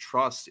loses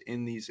trust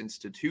in these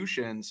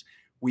institutions,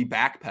 we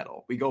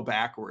backpedal, we go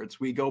backwards,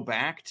 we go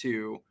back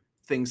to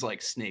things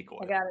like snake oil.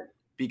 I got it.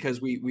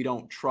 Because we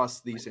don't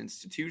trust these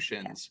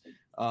institutions.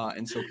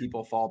 And so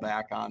people fall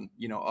back on,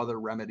 other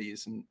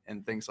remedies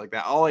and things like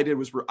that. All I did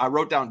was I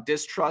wrote down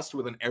distrust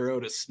with an arrow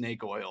to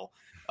snake oil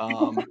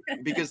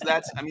because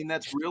that's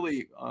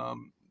really,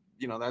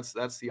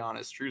 that's the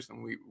honest truth.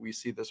 And we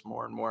see this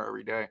more and more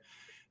every day.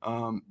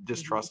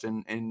 Distrust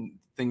in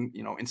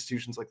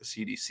institutions like the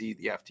CDC,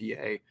 the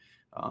FDA.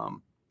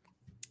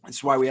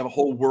 That's why we have a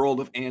whole world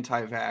of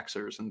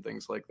anti-vaxxers and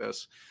things like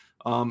this.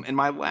 And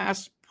my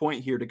last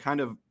point here to kind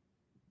of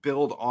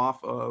build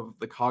off of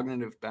the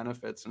cognitive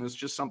benefits, and it's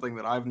just something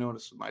that I've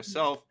noticed with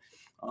myself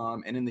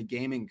and in the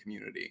gaming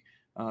community.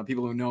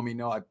 People who know me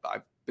know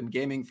I've been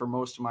gaming for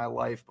most of my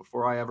life.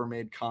 Before I ever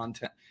made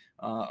content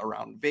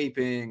around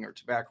vaping or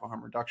tobacco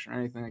harm reduction or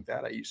anything like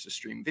that, I used to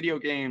stream video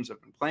games.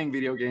 I've been playing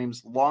video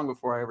games long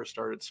before I ever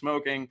started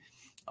smoking.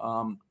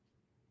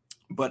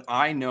 But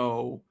I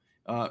know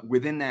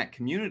within that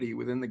community,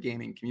 within the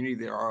gaming community,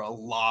 there are a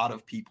lot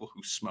of people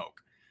who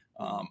smoke.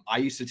 I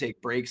used to take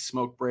breaks,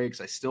 smoke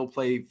breaks. I still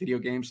play video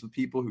games with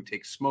people who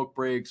take smoke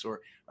breaks, or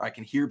I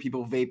can hear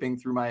people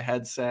vaping through my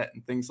headset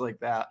and things like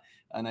that.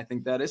 And I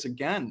think that is,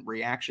 again,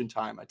 reaction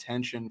time,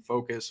 attention,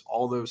 focus,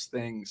 all those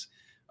things,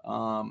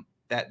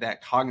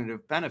 that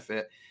cognitive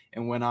benefit.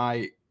 And when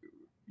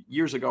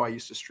years ago, I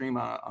used to stream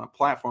on a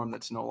platform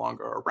that's no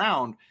longer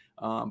around.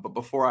 But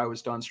before I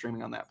was done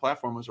streaming on that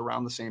platform was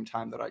around the same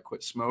time that I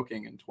quit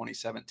smoking in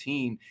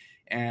 2017.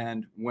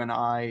 And when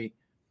I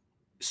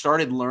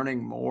started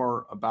learning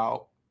more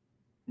about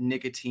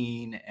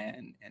nicotine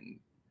and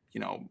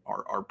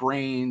our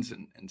brains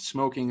and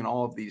smoking and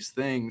all of these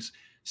things,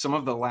 some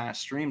of the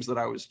last streams that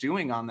I was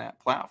doing on that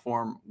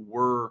platform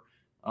were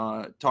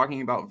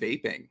talking about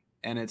vaping.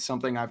 And it's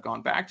something I've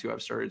gone back to.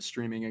 I've started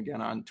streaming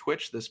again on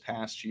Twitch this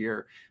past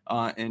year,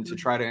 and to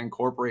try to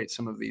incorporate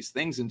some of these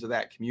things into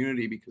that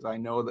community, because I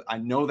know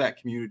that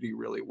community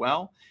really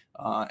well.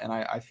 And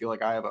I feel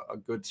like I have a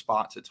good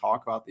spot to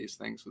talk about these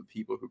things with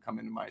people who come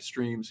into my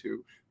streams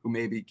who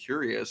may be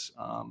curious.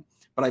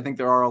 But I think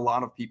there are a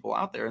lot of people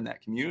out there in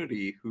that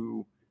community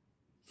who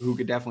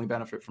could definitely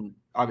benefit from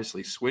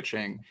obviously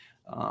switching,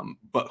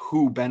 but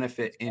who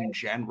benefit in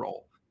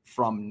general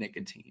from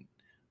nicotine.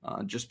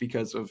 Just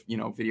because of,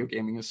 video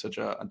gaming is such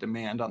a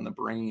demand on the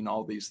brain,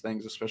 all these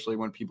things, especially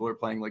when people are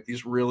playing like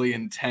these really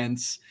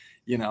intense,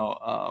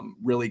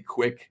 really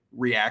quick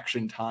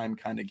reaction time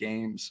kind of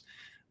games.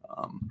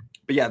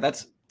 But yeah,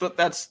 that's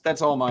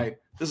all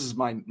this is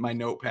my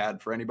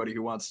notepad for anybody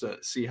who wants to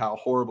see how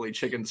horribly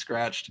chicken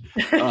scratched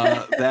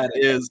that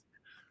is.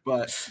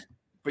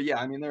 But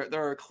yeah, I mean,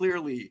 there are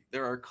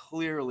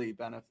clearly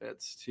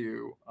benefits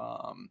to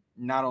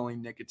not only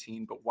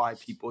nicotine, but why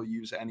people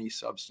use any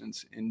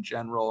substance in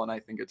general. And I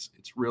think it's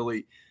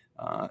really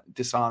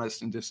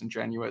dishonest and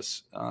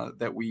disingenuous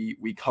that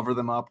we cover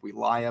them up, we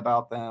lie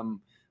about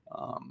them,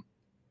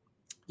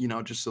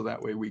 just so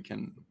that way we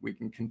can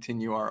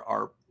continue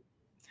our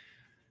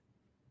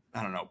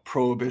I don't know,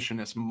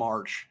 prohibitionist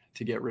march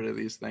to get rid of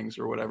these things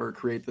or whatever,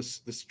 create this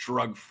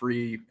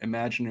drug-free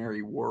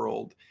imaginary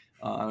world.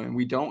 And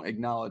we don't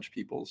acknowledge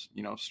people's,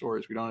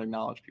 stories. We don't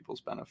acknowledge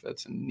people's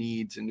benefits and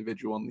needs,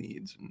 individual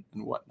needs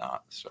and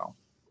whatnot. So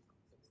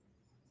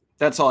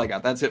that's all I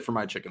got. That's it for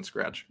my chicken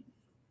scratch.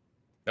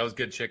 That was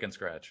good chicken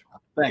scratch.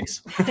 Thanks.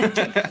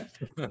 That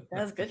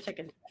was good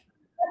chicken.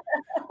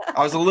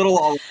 I was a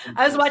little.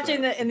 I was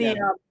watching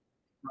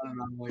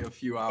only a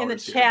few hours in the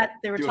chat.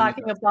 They were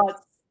talking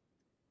about.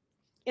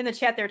 in the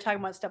chat, they were talking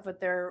about stuff with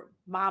their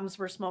moms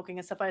were smoking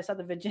and stuff. I saw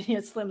the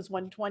Virginia Slims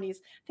 120s.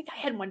 I think I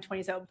had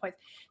 120s at one point.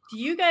 Do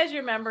you guys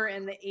remember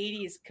in the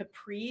 80s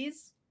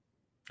Capris?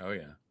 Oh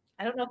yeah.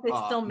 I don't know if they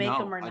still make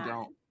them or not. I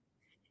don't.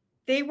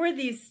 They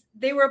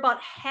were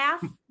about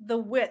half the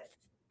width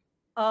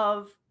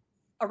of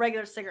a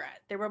regular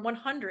cigarette. They were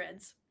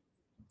 100s.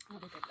 I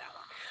don't think that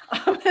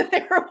one.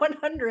 They were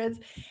 100s,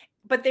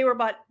 but they were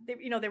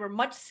they were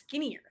much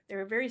skinnier. They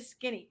were very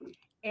skinny.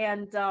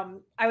 And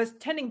I was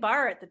tending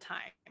bar at the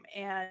time,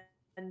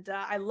 and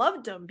I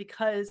loved them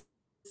because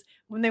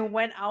when they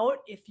went out,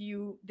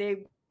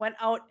 they went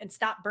out and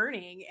stopped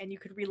burning, and you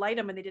could relight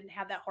them, and they didn't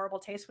have that horrible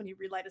taste when you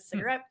relight a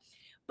cigarette.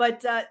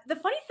 But the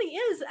funny thing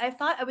is,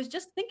 I was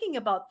just thinking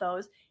about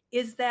those,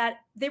 is that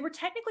they were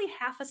technically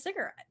half a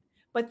cigarette,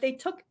 but they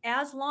took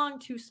as long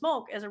to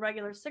smoke as a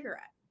regular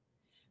cigarette.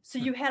 So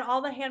you had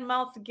all the hand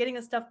mouth getting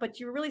the stuff, but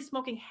you were really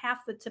smoking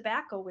half the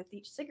tobacco with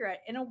each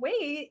cigarette. In a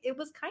way, it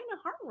was kind of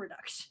harm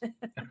reduction,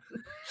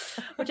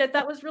 which I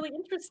thought was really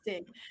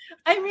interesting.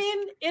 I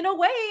mean, in a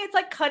way, it's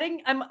like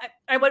cutting.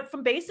 I went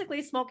from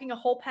basically smoking a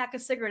whole pack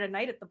of cigarette a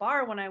night at the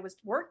bar when I was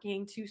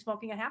working to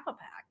smoking a half a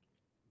pack.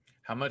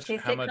 How much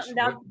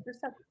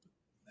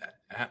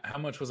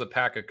was a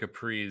pack of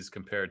Capris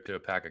compared to a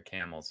pack of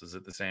Camels? Is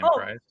it the same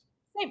price?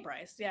 Same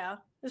price, yeah.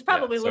 There's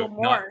probably a little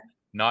more.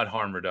 Not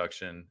harm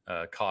reduction,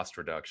 cost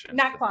reduction.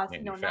 Not cost.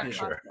 No, not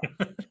cost.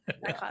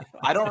 Not cost.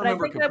 I don't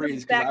remember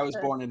Capris because I was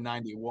born in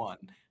 91.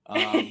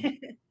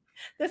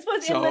 This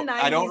was in the 90s.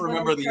 I don't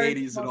remember the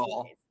 80s at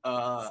all.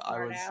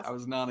 I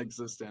was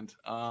non-existent.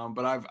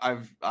 But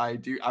I've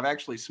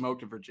actually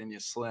smoked a Virginia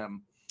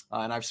Slim,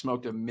 and I've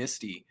smoked a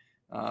Misty,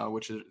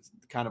 which is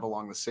kind of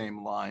along the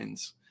same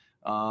lines.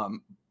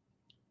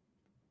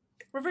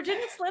 Were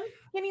Virginia Slim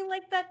skinny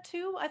like that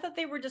too? I thought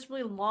they were just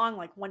really long,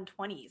 like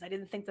 120s. I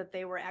didn't think that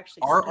they were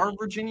actually skinny. Are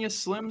Virginia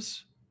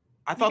Slims?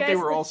 I thought they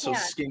were also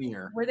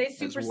skinnier. Were they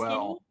super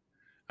skinny?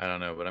 I don't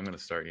know, but I'm going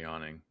to start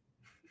yawning.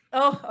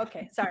 Oh,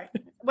 okay. Sorry.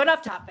 Went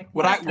off topic.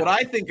 What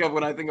I think of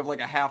when I think of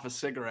like a half a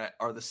cigarette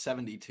are the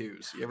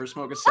 72s. You ever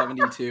smoke a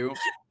 72?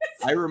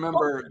 I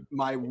remember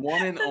my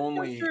one and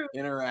only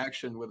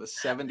interaction with a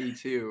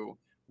 72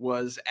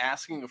 was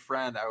asking a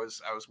friend. I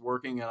was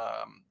working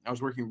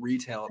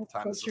retail at the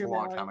time. This was a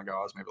long time ago.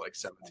 I was maybe like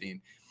 17.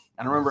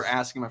 And I remember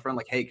asking my friend,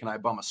 like, hey, can I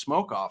bum a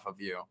smoke off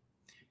of you?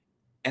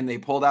 And they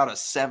pulled out a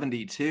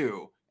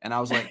 72. And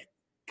I was like,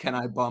 can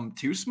I bum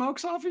 2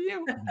 smokes off of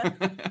you?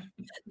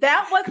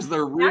 That was because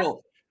they're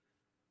real.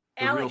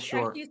 Alex,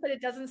 after you said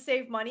it doesn't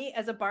save money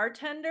as a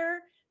bartender,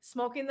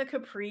 smoking the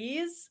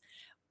Capris,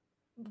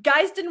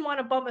 guys didn't want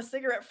to bum a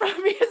cigarette from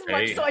me as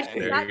much, so I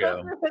did not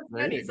go through as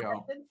many. So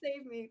that didn't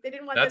save me. They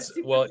didn't want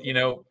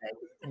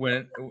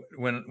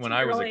when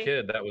I was a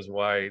kid, that was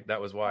why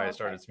I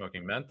started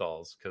smoking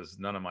menthols, because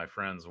none of my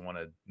friends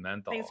wanted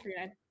menthol. Thanks,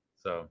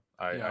 so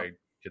I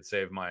could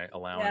save my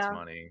allowance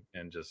money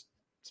and just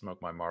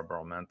smoke my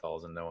Marlboro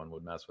menthols, and no one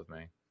would mess with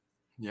me.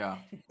 Yeah,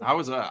 I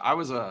was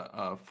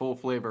a full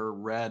flavor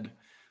red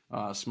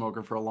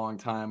smoker for a long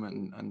time,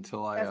 and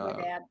until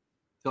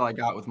I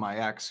got with my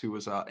ex, who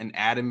was an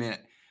adamant.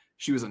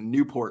 She was a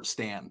Newport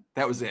stan.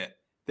 That was it.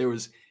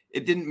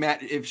 It didn't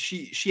matter if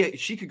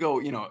she could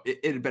go.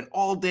 It had been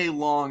all day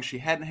long. She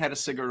hadn't had a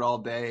cigarette all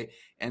day,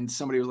 and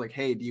somebody was like,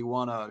 "Hey, do you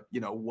want a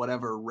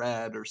whatever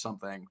red or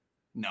something?"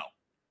 No,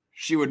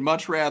 she would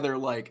much rather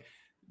like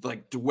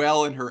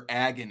dwell in her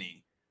agony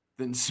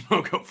than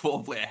smoke a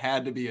full flavor. It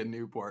had to be a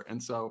Newport,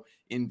 and so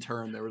in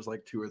turn, there was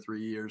like 2 or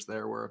 3 years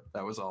there where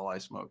that was all I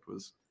smoked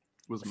was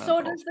menthols.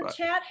 So does the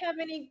chat have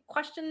any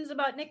questions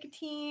about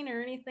nicotine or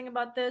anything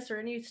about this, or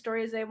any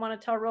stories they want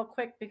to tell real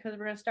quick, because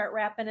we're going to start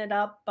wrapping it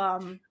up?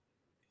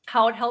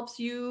 How it helps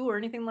you or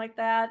anything like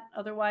that?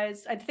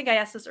 Otherwise, I think I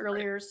asked this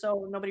earlier,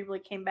 so nobody really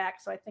came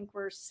back. So I think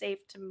we're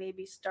safe to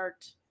maybe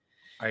start,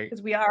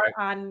 because we are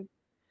on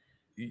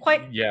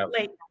quite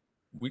late.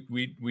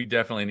 We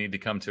definitely need to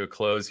come to a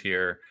close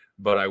here,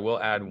 but I will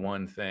add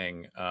one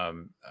thing.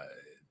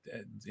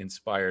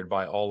 Inspired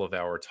by all of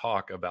our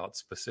talk about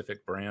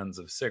specific brands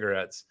of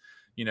cigarettes,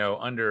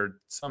 under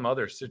some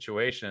other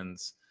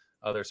situations,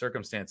 other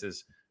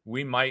circumstances,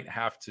 we might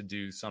have to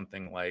do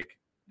something like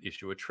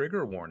issue a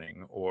trigger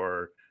warning,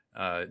 or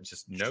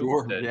just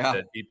note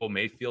that people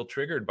may feel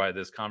triggered by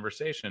this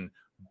conversation.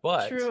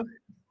 But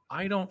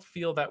I don't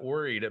feel that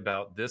worried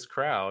about this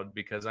crowd,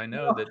 because I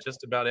know that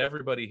just about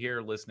everybody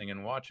here listening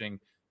and watching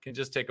can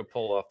just take a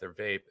pull off their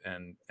vape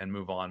and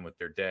move on with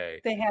their day.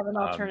 They have an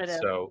alternative.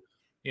 So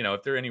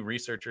if there are any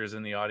researchers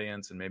in the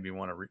audience and maybe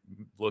want to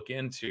look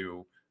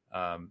into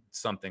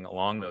something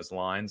along those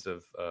lines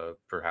of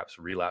perhaps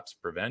relapse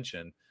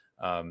prevention,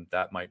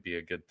 that might be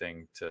a good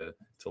thing to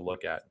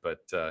look at.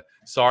 But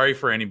sorry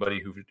for anybody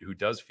who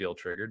does feel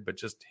triggered, but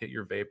just hit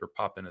your vape or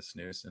pop in a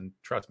snooze, and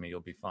trust me, you'll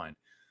be fine.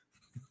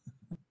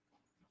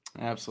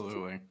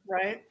 Absolutely.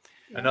 Right.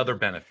 Another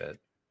benefit.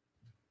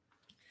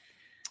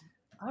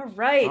 All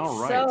right.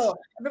 So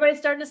everybody's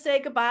starting to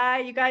say goodbye.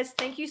 You guys,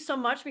 thank you so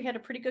much. We had a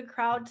pretty good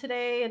crowd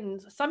today, and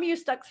some of you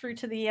stuck through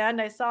to the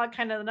end. I saw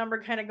kind of the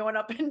number kind of going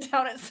up and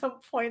down at some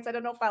points. I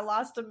don't know if I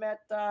lost them at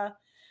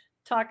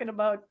talking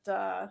about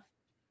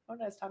what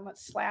was I talking about,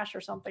 Slash or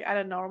something. I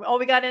don't know. Oh,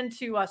 we got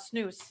into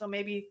snooze, so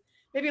maybe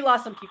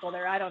lost some people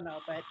there. I don't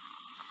know, but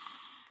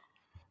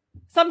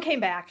some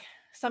came back.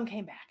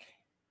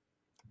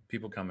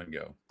 People come and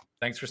go.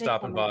 Thanks for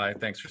stopping by.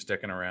 Thanks for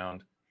sticking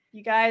around.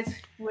 You guys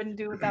wouldn't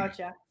do it without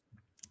you.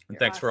 And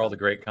thanks for all the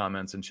great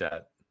comments in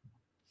chat.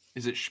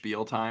 Is it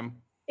spiel time?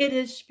 It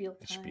is spiel time.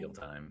 It's spiel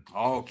time.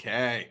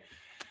 Okay.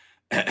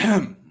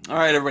 All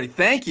right, everybody.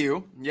 Thank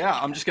you. Yeah,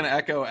 I'm just going to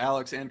echo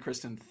Alex and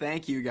Kristen.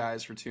 Thank you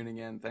guys for tuning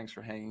in. Thanks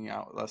for hanging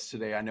out with us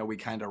today. I know we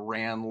kind of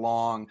ran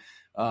long,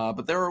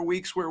 but there are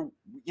weeks where,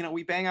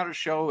 we bang out a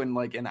show in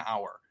like an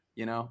hour.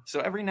 So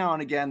every now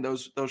and again,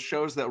 those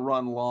shows that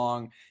run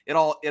long, it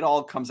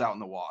all comes out in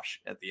the wash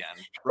at the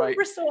end, right?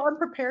 We're so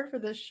unprepared for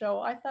this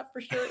show. I thought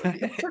for sure it would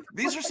be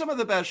These are some of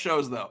the best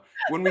shows, though.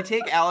 When we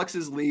take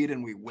Alex's lead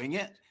and we wing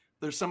it,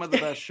 they're some of the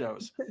best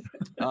shows.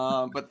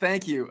 But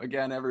thank you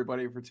again,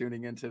 everybody, for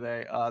tuning in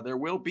today. There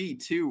will be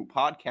 2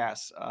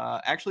 podcasts.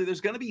 Actually,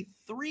 there's going to be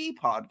 3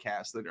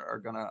 podcasts that are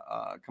going to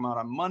come out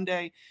on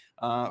Monday.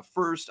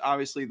 First,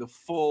 obviously, the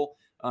full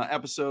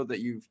episode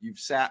that you've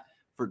sat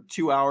for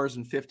 2 hours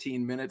and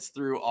 15 minutes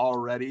through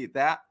already.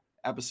 That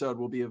episode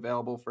will be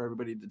available for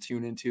everybody to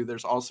tune into.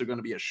 There's also going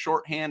to be a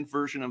shorthand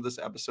version of this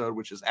episode,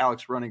 which is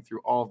Alex running through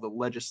all of the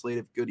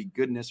legislative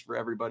goodness for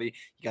everybody.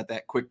 You got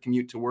that quick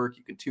commute to work.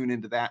 You can tune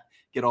into that,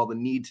 get all the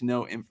need to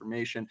know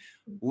information.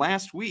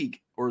 Last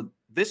week, or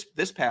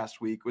this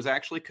past week, was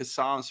actually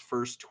CASA's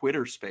first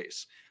Twitter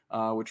space,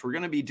 which we're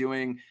going to be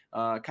doing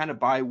kind of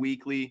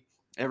bi-weekly,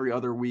 every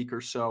other week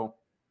or so.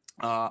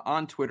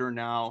 On Twitter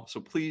now.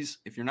 So please,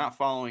 if you're not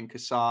following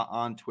CASA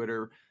on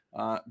Twitter,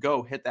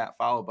 go hit that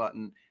follow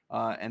button.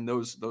 And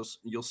those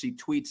you'll see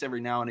tweets every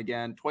now and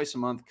again, twice a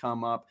month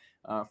come up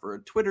for a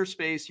Twitter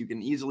space. You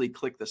can easily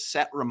click the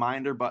set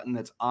reminder button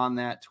that's on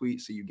that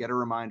tweet, so you get a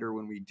reminder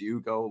when we do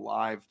go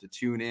live to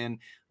tune in.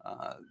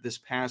 This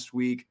past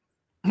week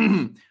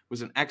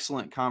was an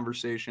excellent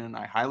conversation.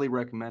 I highly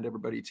recommend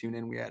everybody tune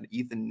in. We had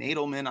Ethan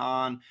Nadelman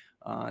on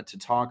to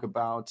talk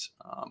about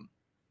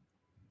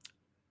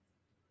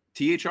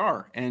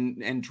THR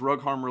and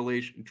drug harm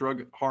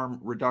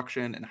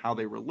reduction and how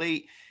they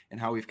relate, and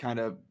how we've kind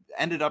of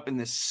ended up in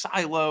this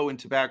silo in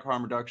tobacco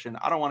harm reduction.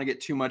 I don't want to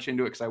get too much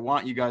into it because I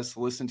want you guys to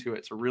listen to it.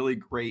 It's a really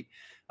great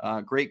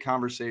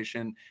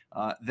conversation.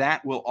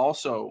 That will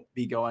also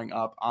be going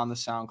up on the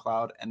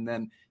SoundCloud, and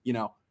then,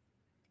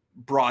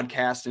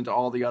 broadcast into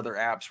all the other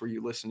apps where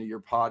you listen to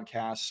your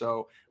podcast.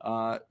 So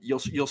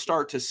you'll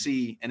start to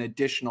see an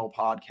additional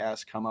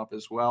podcast come up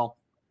as well.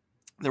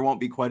 There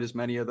won't be quite as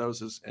many of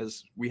those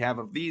as we have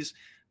of these.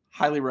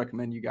 Highly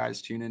recommend you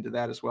guys tune into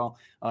that as well.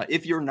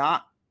 If you're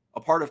not a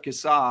part of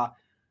CASA,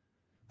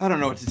 I don't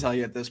know what to tell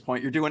you at this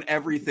point. You're doing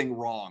everything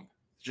wrong.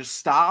 Just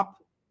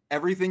stop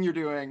everything you're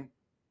doing.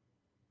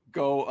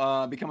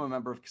 Go become a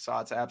member of CASA.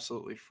 It's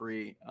absolutely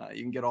free.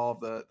 You can get all of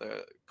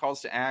the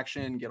calls to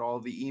action, get all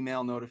of the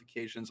email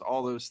notifications,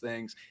 all those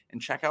things,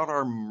 and check out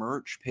our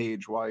merch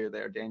page while you're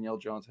there. Danielle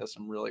Jones has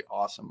some really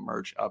awesome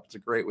merch up. It's a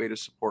great way to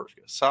support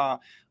CASA.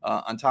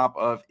 On top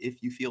of,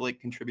 if you feel like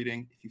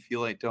contributing, if you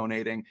feel like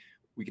donating,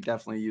 we could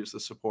definitely use the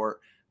support.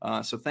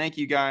 So thank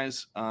you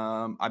guys.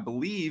 I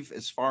believe,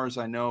 as far as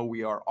I know,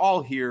 we are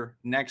all here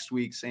next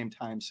week, same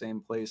time, same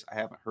place. I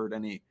haven't heard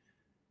any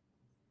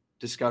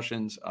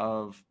discussions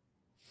of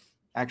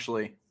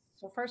Actually,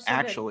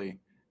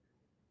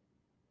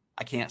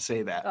 I can't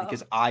say that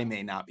because I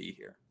may not be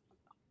here.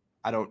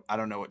 I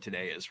don't know what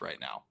today is right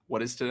now.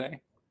 What is today?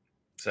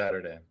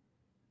 Saturday.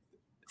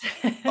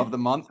 Of the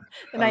month?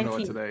 The 19th. I don't know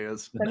what today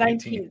is. The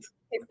 19th.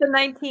 It's the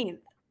 19th.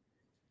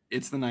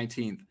 It's the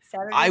 19th.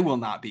 Saturday. I will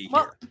not be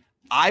here.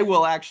 I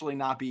will actually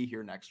not be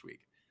here next week.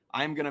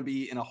 I'm going to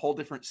be in a whole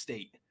different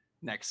state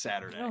next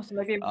Saturday. Oh, so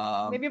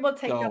maybe we'll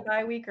take a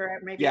bye week, or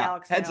maybe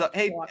Alex. Heads up.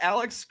 Hey,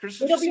 Alex,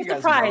 Kristen, it'll be a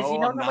surprise.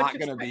 I'm not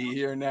going to be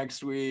here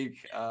next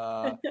week.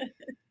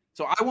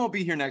 So I won't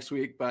be here next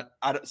week, but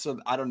I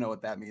don't know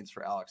what that means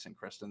for Alex and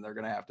Kristen. They're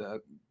going to have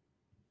to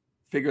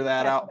figure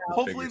that out.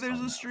 Hopefully there's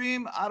a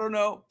stream. I don't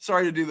know.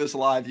 Sorry to do this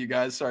live, you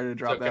guys. Sorry to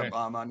drop that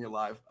bomb on you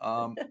live.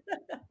 But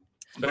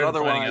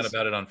otherwise, finding out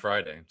about it on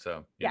Friday.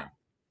 So yeah,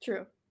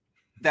 true.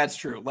 That's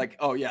true. Like,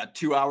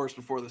 2 hours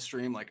before the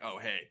stream, like,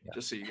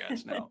 just so you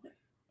guys know.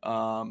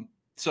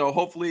 So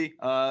hopefully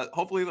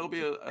there'll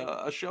be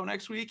a show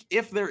next week.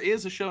 If there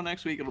is a show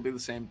next week, it'll be the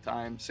same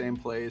time, same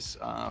place,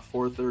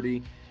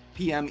 4:30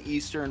 p.m.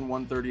 Eastern,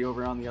 1:30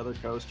 over on the other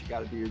coast. You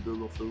got to do your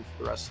Google foo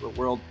for the rest of the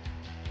world.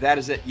 That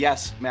is it.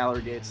 Yes,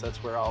 Mallory Gates,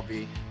 that's where I'll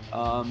be.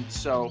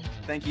 So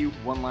thank you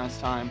one last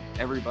time,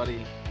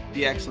 everybody.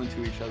 Be excellent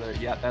to each other.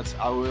 Yeah,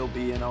 I will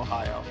be in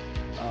Ohio.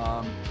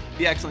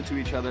 Be excellent to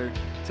each other.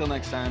 Till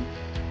next time,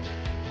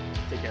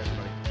 take care,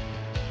 everybody.